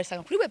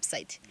urayisanga kuri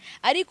website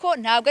ariko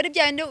ntabwo ari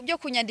byo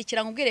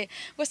kunyandikira ngubwire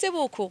ngo se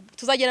buko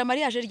tuzagera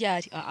mariage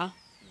ryari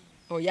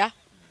oya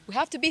we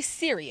have to be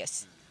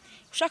serious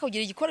ushaka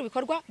kugira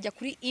ibikorwa jya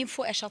kuri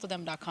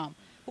info@shoutothem.com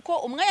uko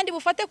umwanya ndi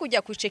bufate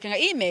kujya kucekinga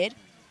email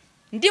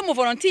ndi mu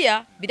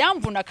volunteer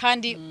biramvuna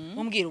kandi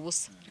umbwira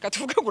ubusa reka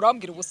tuvuge ngo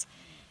urambwira ubusa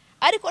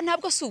ariko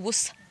ntabwo si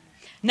ubusa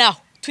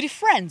naho turi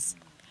friends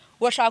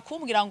washaka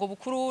kumbwira ngo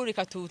bukuru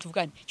reka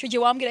tuvugane cyo gihe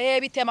wambwira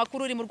bite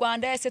amakuru uri mu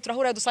Rwanda ese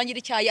turahura dusangira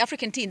icyayi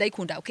African tea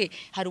ndayikunda okay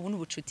hari ubuntu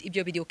bucuti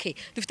ibyo biri okay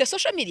dufite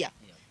social media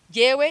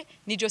jewe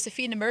ni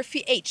Josephine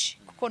Murphy H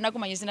kuko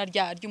nagumanye izina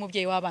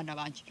ry'umubyeyi w'abana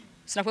banje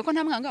sinakwe ko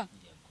nta mwanga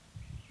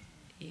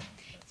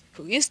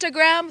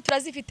Instagram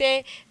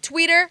turazifite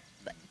Twitter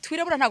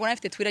bura ntago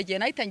nafite Twitter gihe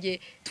nayitangiye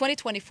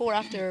 2024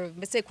 after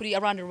mbese kuri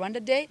around Rwanda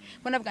Day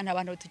ko navuga nta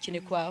bantu tukine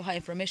kwa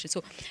information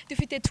so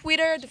dufite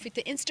Twitter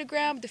dufite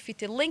Instagram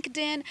dufite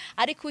LinkedIn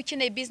ariko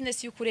ukeneye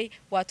business y'ukuri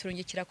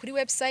waturungikira kuri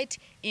website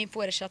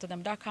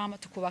info@shoutothem.com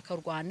tukubaka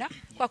u Rwanda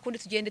kwa kundi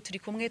tugende turi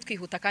kumwe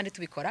twihuta kandi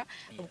tubikora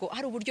ubwo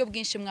hari uburyo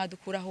bwinshi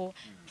mwadukuraho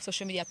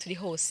social media turi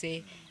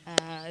hose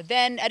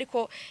then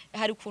ariko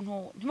hari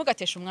ukuntu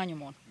ntimugatesha umwanya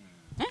umuntu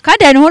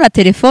kandi hariho na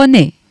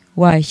telefone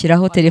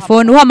washyiraho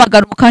telefone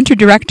uhamagara mu country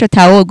director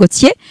Tawo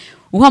Gotye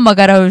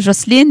uhamagara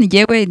Jocelyn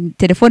ngewe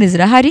telefone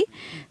zirahari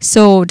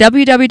so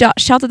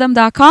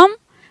www.shoutothem.com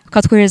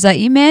ukatwohereza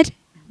email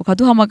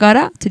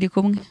ukaduhamagara turi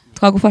kumwe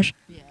twagufasha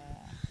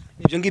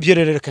ibyo ngibyo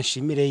rero reka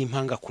nshimire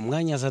Impanga ku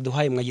mwanya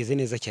zaduhaye mwageze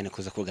neza cyane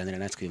kuza kuganira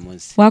natwe uyu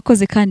munsi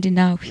wakoze kandi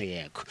nawe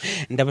yego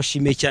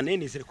ndabashimiye cyane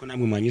nizere ko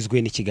namwe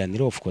mwanyuzwe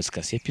n'ikiganiro of course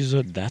kasi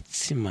episode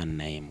that's my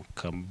name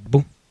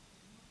Kabu